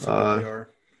 That's how good they are.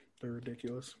 They're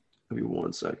ridiculous. Give me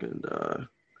 1 second.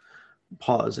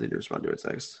 Pause. I need to respond to a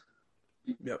text.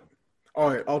 Yep. All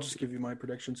right, I'll just give you my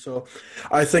prediction. So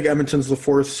I think Edmonton's the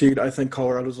 4th seed. I think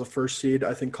Colorado's the 1st seed.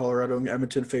 I think Colorado and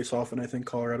Edmonton face off, and I think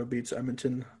Colorado beats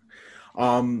Edmonton.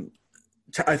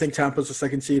 I think Tampa's the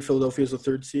 2nd seed. Philadelphia's the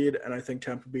 3rd seed, and I think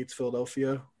Tampa beats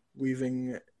Philadelphia,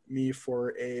 leaving me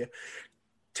for a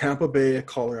Tampa Bay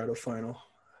Colorado final.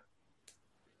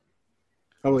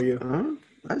 How about you?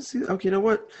 I see. Okay, you know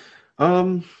what?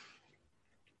 From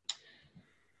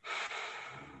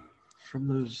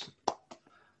those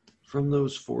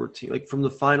 4 teams, like from the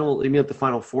final, you mean at the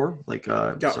final 4? Like,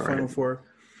 Final 4.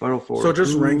 Final 4. So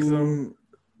just rank them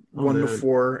 1 to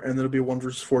 4, and then it'll be 1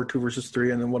 versus 4, 2 versus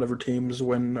 3, and then whatever teams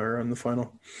win are in the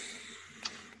final.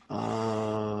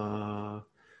 I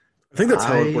think that's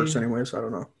how it works anyways. I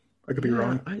don't know. I could be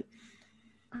wrong. I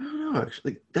don't know,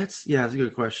 actually. That's a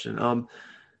good question.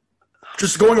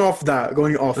 Just going off that,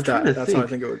 that's how I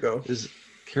think it would go. Is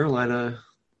Carolina,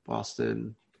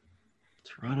 Boston,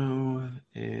 Toronto,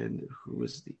 and who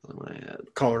was the other one I had?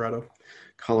 Colorado.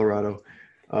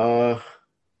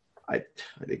 I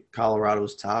think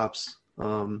Colorado's tops.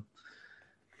 I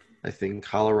think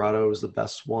Colorado is the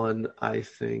best one. I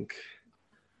think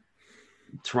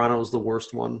Toronto is the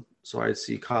worst one. So I'd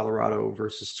see Colorado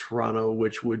versus Toronto,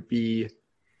 which would be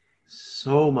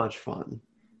so much fun.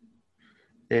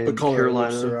 And but Colorado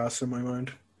Carolina, their ass in my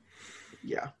mind.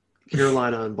 Yeah,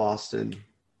 Carolina and Boston.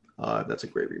 That's a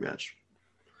great rematch.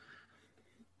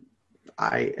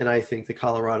 I think the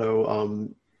Colorado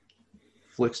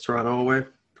flicks Toronto away,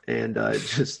 and I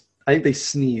think they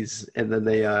sneeze and then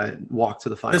they walk to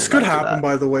the final. This could happen,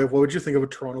 by the way. What would you think of a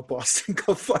Toronto-Boston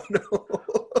Cup final?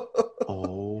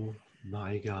 Oh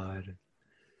my God!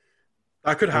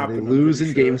 That could happen. When they lose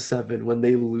in Game 7, when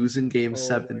they lose in Game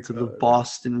 7 to the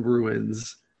Boston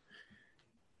Bruins.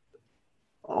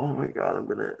 Oh my God! I'm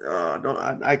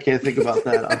gonna. I can't think about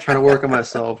that. I'm trying to work on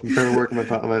myself. I'm trying to work on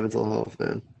my mental health,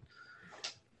 man.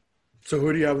 So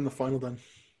who do you have in the final then?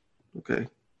 Okay.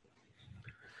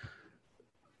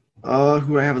 Who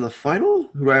do I have in the final?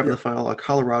 In the final?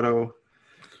 Colorado.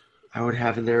 I would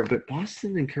have in there, but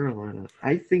Boston and Carolina.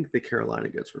 I think that Carolina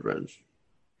gets revenge.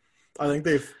 I think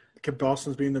they've kept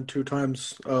Boston's beating them 2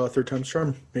 times, 3rd time's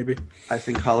charm, maybe. I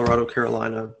think Colorado,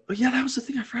 Carolina. But yeah, that was the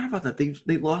thing. I forgot about that.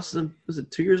 They lost them. Was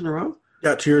it 2 years in a row?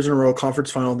 Yeah, 2 years in a row. Conference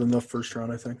final, then the first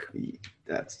round, I think.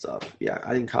 That's tough. Yeah,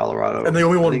 I think Colorado. And they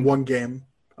only won 1 game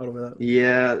out of that.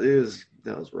 Yeah,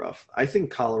 that was rough. I think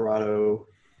Colorado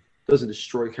doesn't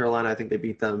destroy Carolina. I think they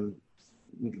beat them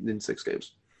in 6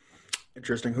 games.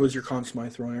 Interesting. Who is your Conn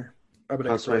Smythe runner? I bet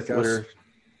Conn Smythe winner.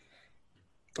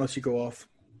 Unless you go off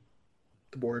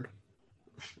the board.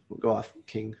 We'll go off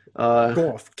King.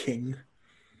 Go off King.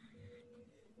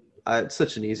 It's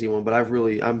such an easy one, but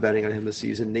I'm betting on him this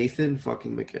season. Nathan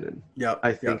fucking McKinnon. Yeah.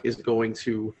 I think is going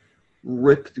to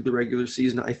rip through the regular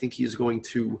season. I think he's going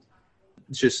to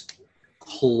just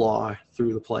claw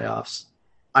through the playoffs.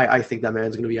 I think that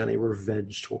man's going to be on a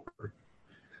revenge tour.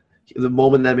 The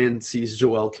moment that man sees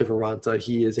Joel Kiviranta,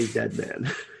 he is a dead man.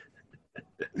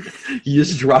 He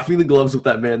is dropping the gloves with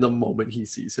that man the moment he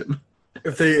sees him. I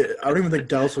don't even think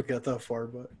Dallas will get that far,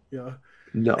 but yeah.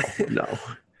 No.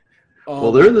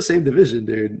 Well, they're in the same division,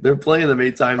 dude. They're playing them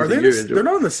 8 times a year. They're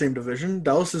not in the same division.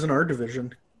 Dallas is in our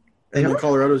division. And then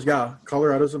Colorado's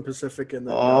in Pacific and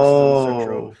then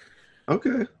Central.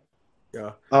 Okay.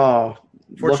 Yeah. Oh,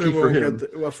 lucky for him.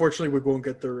 Unfortunately, we won't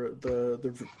get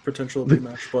the potential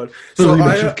rematch. But so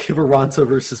rematch of Kiviranta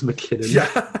versus McKinnon. Yeah.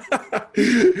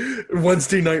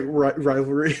 Wednesday night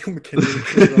rivalry.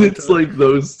 McKinnon. It's like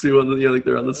those two on the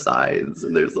they're on the sides,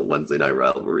 and there's a Wednesday night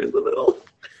rivalry in the middle.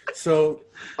 So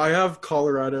I have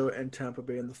Colorado and Tampa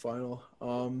Bay in the final.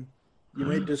 You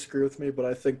may disagree with me, but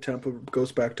I think Tampa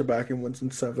goes back to back and wins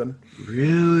in 7.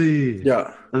 Really?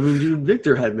 Yeah. I mean, dude,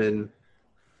 Victor Hedman.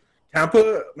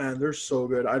 Tampa, man, they're so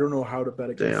good. I don't know how to bet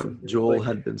against them. Joel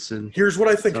Hedmanson. Here's what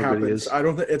I think happens. I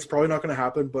don't think it's probably not going to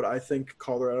happen, but I think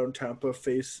Colorado and Tampa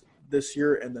face this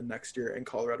year and then next year, and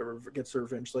Colorado gets their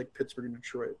revenge like Pittsburgh and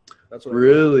Detroit. That's what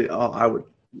really. Oh, I would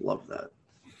love that.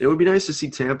 It would be nice to see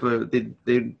Tampa.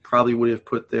 They probably would have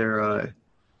put their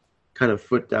kind of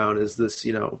foot down as this,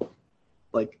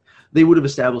 like they would have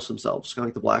established themselves, kind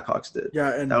of like the Blackhawks did.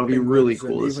 Yeah, and that would be really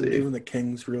cool to see. Even the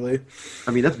Kings, really.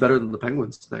 I mean, that's better than the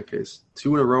Penguins in that case.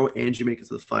 2 in a row, and you make it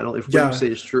to the final. If what you say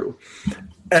is true,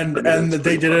 and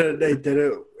they did it. They did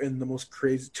it in the most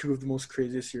crazy 2 of the most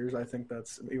craziest years. I think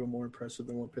that's even more impressive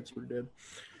than what Pittsburgh did.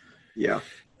 Yeah.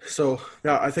 So,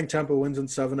 yeah, I think Tampa wins in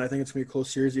 7. I think it's going to be a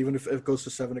close series. Even if it goes to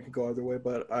 7, it could go either way.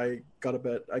 But I got to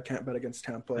bet. I can't bet against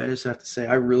Tampa. I just have to say,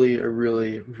 I really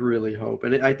hope,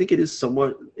 and I think it's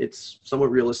somewhat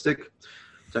realistic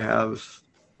to have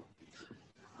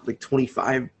like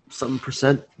 25%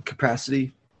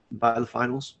 capacity by the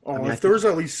finals. Oh, I mean, if there was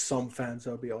at least some fans,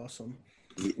 that would be awesome.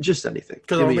 just anything.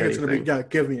 Because I don't think it's going to be, yeah,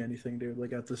 give me anything, dude,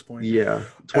 like at this point. Yeah,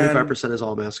 25% is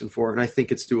all I'm asking for, and I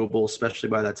think it's doable, especially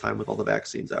by that time with all the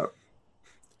vaccines out.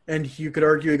 And you could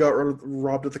argue he got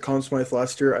robbed at the Conn Smythe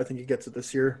last year. I think he gets it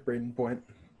this year. Braden Point.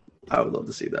 I would love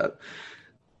to see that.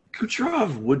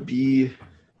 Kucherov would be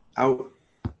out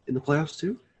in the playoffs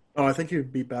too. Oh, I think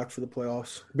he'd be back for the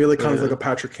playoffs. It'd be like kind of like a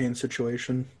Patrick Kane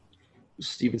situation.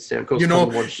 Steven Stamkos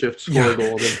coming one shift, score a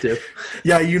goal, and then dip.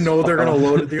 Yeah, you know they're gonna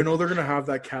load. You know they're gonna have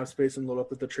that cap space and load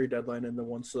up at the trade deadline, and then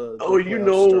once the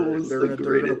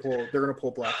they're gonna pull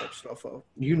Black Ops stuff out.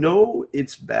 You know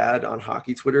it's bad on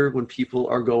hockey Twitter when people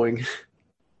are going.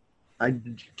 I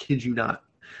kid you not.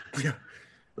 Yeah.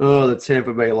 Oh, the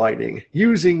Tampa Bay Lightning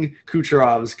using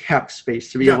Kucherov's cap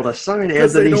space to be able to sign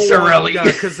Anthony Cirelli. Yeah,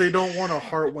 because they don't want a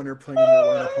Hart winner playing in their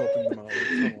lineup helping them out.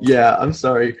 Yeah, I'm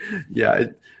sorry. Yeah,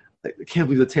 I can't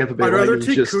believe the Tampa Bay Lightning. I'd rather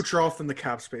take Kucherov than the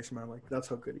cap space, man. Like, that's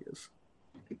how good he is.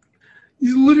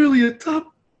 He's literally a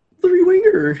top 3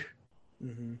 winger.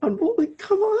 Mm-hmm. Like,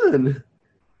 come on.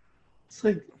 It's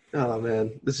like, oh,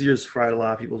 man. This year's fried a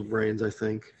lot of people's brains, I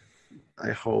think.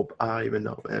 I hope. I don't even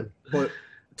know, man. But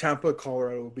Tampa,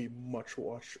 Colorado will be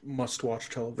must-watch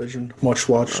television.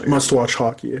 Must-watch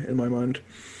hockey, in my mind.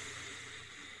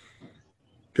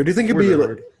 Who do you think it'd be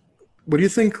like? What do you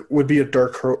think would be a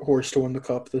dark horse to win the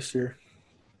cup this year?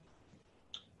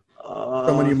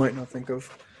 Someone you might not think of.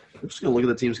 I'm just going to look at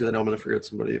the teams because I know I'm going to forget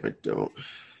somebody if I don't.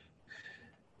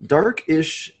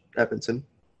 Dark-ish Edmonton.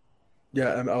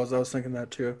 Yeah, I was thinking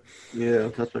that too. Yeah,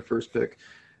 that's my first pick.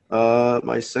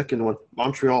 My second one,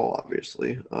 Montreal,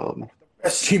 obviously.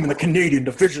 Best team in the Canadian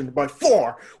division by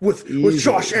far, with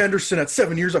Josh Anderson at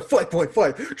 7 years at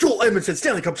 5.5, Joel Edmondson,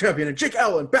 Stanley Cup champion, and Jake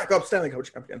Allen, backup Stanley Cup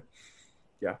champion.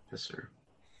 Yeah. Yes, sir.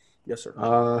 Yes, sir.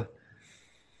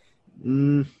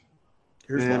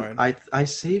 Here's mine. I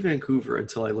say Vancouver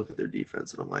until I look at their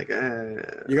defense, and I'm like,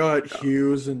 You got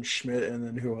Hughes and Schmidt, and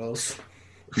then who else?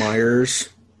 Myers.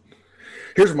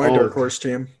 Here's my dark horse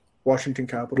team, Washington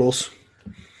Capitals.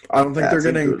 I don't think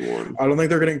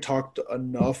they're getting talked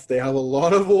enough. They have a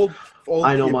lot of old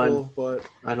I know people, mine. But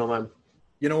I know mine.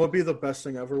 You know what'd be the best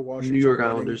thing ever? Washington, New York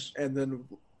Islanders. And then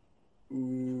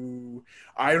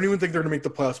I don't even think they're gonna make the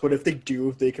playoffs, but if they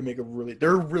do, they can make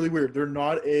they're really weird. They're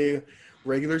not a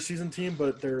regular season team,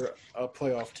 but they're a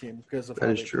playoff team because of how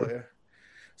they play.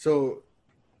 So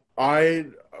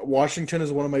Washington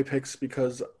is one of my picks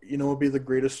because you know what would be the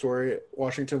greatest story?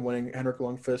 Washington winning, Henrik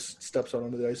Lundqvist steps out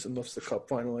onto the ice and lifts the cup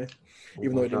finally,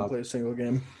 even though he didn't play a single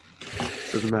game.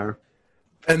 Doesn't matter.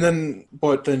 And then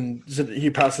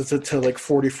he passes it to like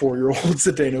 44-year-old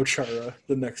Zdeno Chara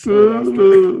the next one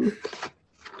after.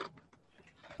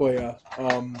 But yeah,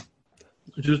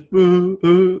 just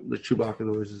the Chewbacca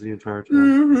noises the entire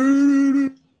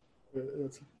time.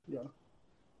 Yeah.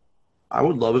 I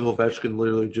would love if Ovechkin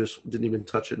literally just didn't even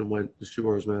touch it and went, "It's 2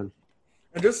 hours, man."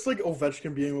 And just like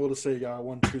Ovechkin being able to say, "Yeah, I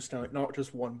won 2 Stanley, not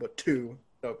just 1 but 2,"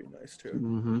 that would be nice too.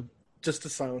 Mm-hmm. Just to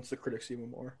silence the critics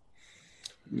even more.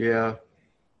 Yeah.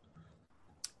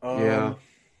 Yeah.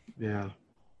 Yeah.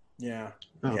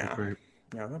 That'd be great.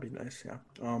 Yeah, that'd be nice. Yeah.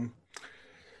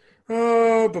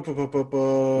 No,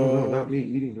 not me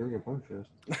eating during a podcast.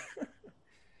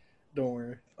 Don't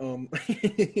worry.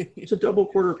 It's a double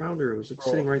quarter pounder. It was like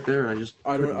sitting right there. And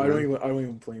I don't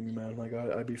even blame you, man. Like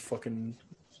I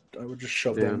would just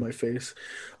shove that in my face.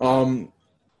 Yeah,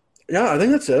 I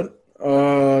think that's it.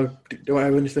 Do I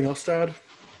have anything else to add?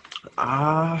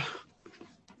 I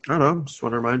don't know. Just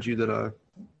want to remind you that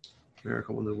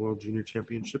America won the World Junior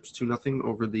Championships 2-0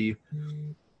 over the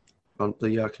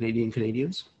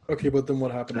Canadians. Okay, but then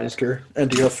what happened after? And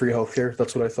do you have free healthcare?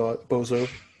 That's what I thought. Bozo.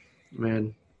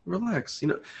 Man, relax. You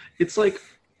know, it's like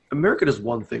America does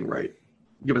one thing right.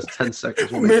 Give us 10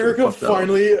 seconds. America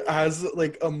finally has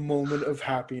like a moment of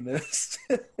happiness,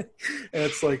 and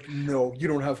it's like, no, you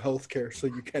don't have healthcare, so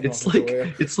you cannot.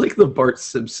 It's like the Bart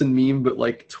Simpson meme, but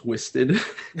like twisted.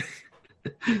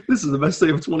 This is the best day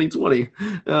of 2020.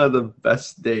 The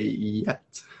best day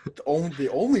yet.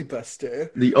 The only best day.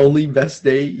 The only best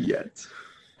day yet.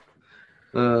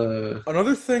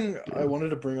 Another thing I wanted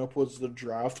to bring up was the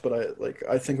draft, but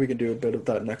I think we can do a bit of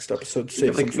that next episode.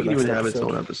 Save we can even have its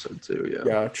own episode too. Yeah.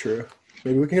 Yeah, true.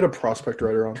 Maybe we can get a prospect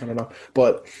writer on. I don't know,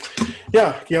 but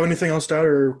yeah. Do you have anything else to add,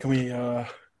 or can we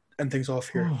end things off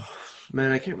here?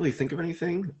 Man, I can't really think of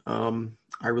anything.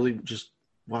 I really just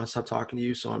want to stop talking to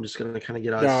you, so I'm just going to kind of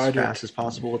get out Yeah, as fast as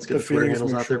possible. Let's get The the Twitter feelings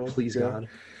handles out there, mutual, please, yeah. God.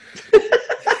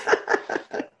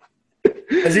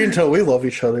 As you can tell, we love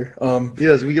each other.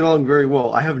 Yes, we get along very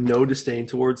well. I have no disdain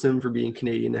towards him for being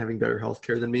Canadian and having better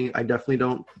healthcare than me. I definitely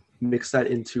don't mix that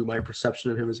into my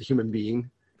perception of him as a human being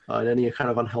in any kind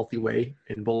of unhealthy way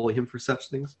and bully him for such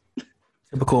things.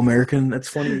 Typical American. It's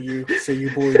funny you say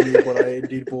you bully me, but I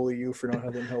indeed bully you for not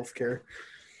having health care.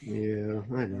 Yeah,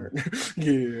 I know.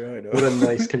 Yeah, I know. What a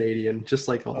nice Canadian, just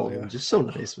like all of yeah. them. Just so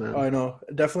nice, man. I know.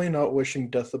 Definitely not wishing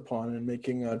death upon and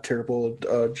making terrible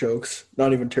jokes.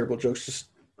 Not even terrible jokes,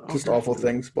 just awful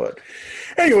things. But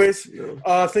anyways,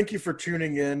 thank you for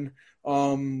tuning in.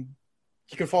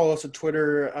 You can follow us on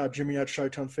Twitter, Jimmy at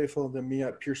Chi-Town Faithful, and then me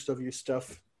at Pierce W.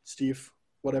 Steve,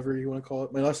 whatever you want to call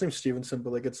it. My last name's Stevenson,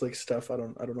 but like it's like Steph. I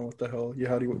don't know what the hell. You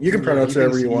can pronounce it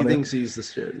however you want. He thinks he's the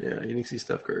shit. Yeah, he thinks he's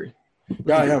Steph Curry.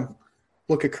 Yeah, I am.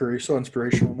 Look at Curry, so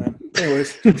inspirational, man.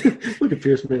 Anyways, look at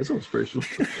Pierce, man. It's so inspirational.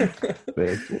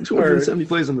 Man, 270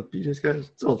 plays on the PJs, guys.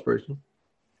 It's all inspirational.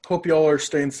 Hope y'all are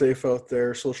staying safe out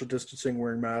there, social distancing,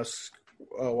 wearing masks,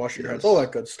 washing your hands, all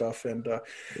that good stuff. And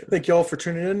thank y'all for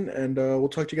tuning in, and we'll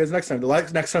talk to you guys next time.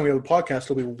 The next time we have a podcast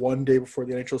will be one day before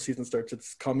the NHL season starts.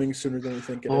 It's coming sooner than we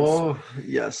think it is. Oh,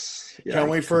 yes. Yeah, can't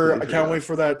wait for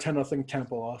that 10-0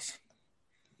 Tampa loss.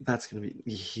 That's gonna be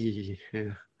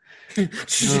yeah.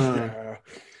 Yeah.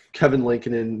 Kevin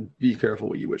Lincoln, and be careful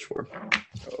what you wish for.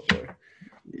 Oh boy.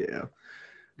 Yeah.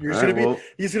 He's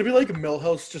gonna be like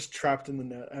Millhouse, just trapped in the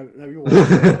net. Have you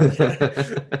watched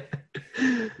it?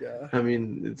 Yeah. I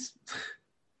mean,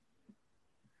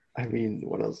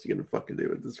 what else are you gonna fucking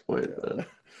do at this point? Yeah.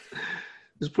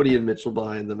 Just put Ian Mitchell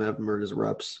behind them, have him earn his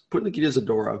reps. Put Nikita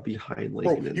Zadorov behind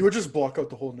Lincoln. Bro, he would just block out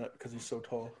the whole net because he's so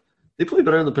tall. They play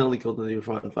better in the penalty kill than they do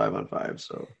on 5-on-5,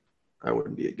 so I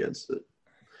wouldn't be against it.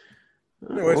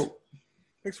 Anyways,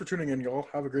 thanks for tuning in, y'all.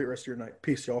 Have a great rest of your night.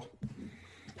 Peace, y'all.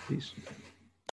 Peace.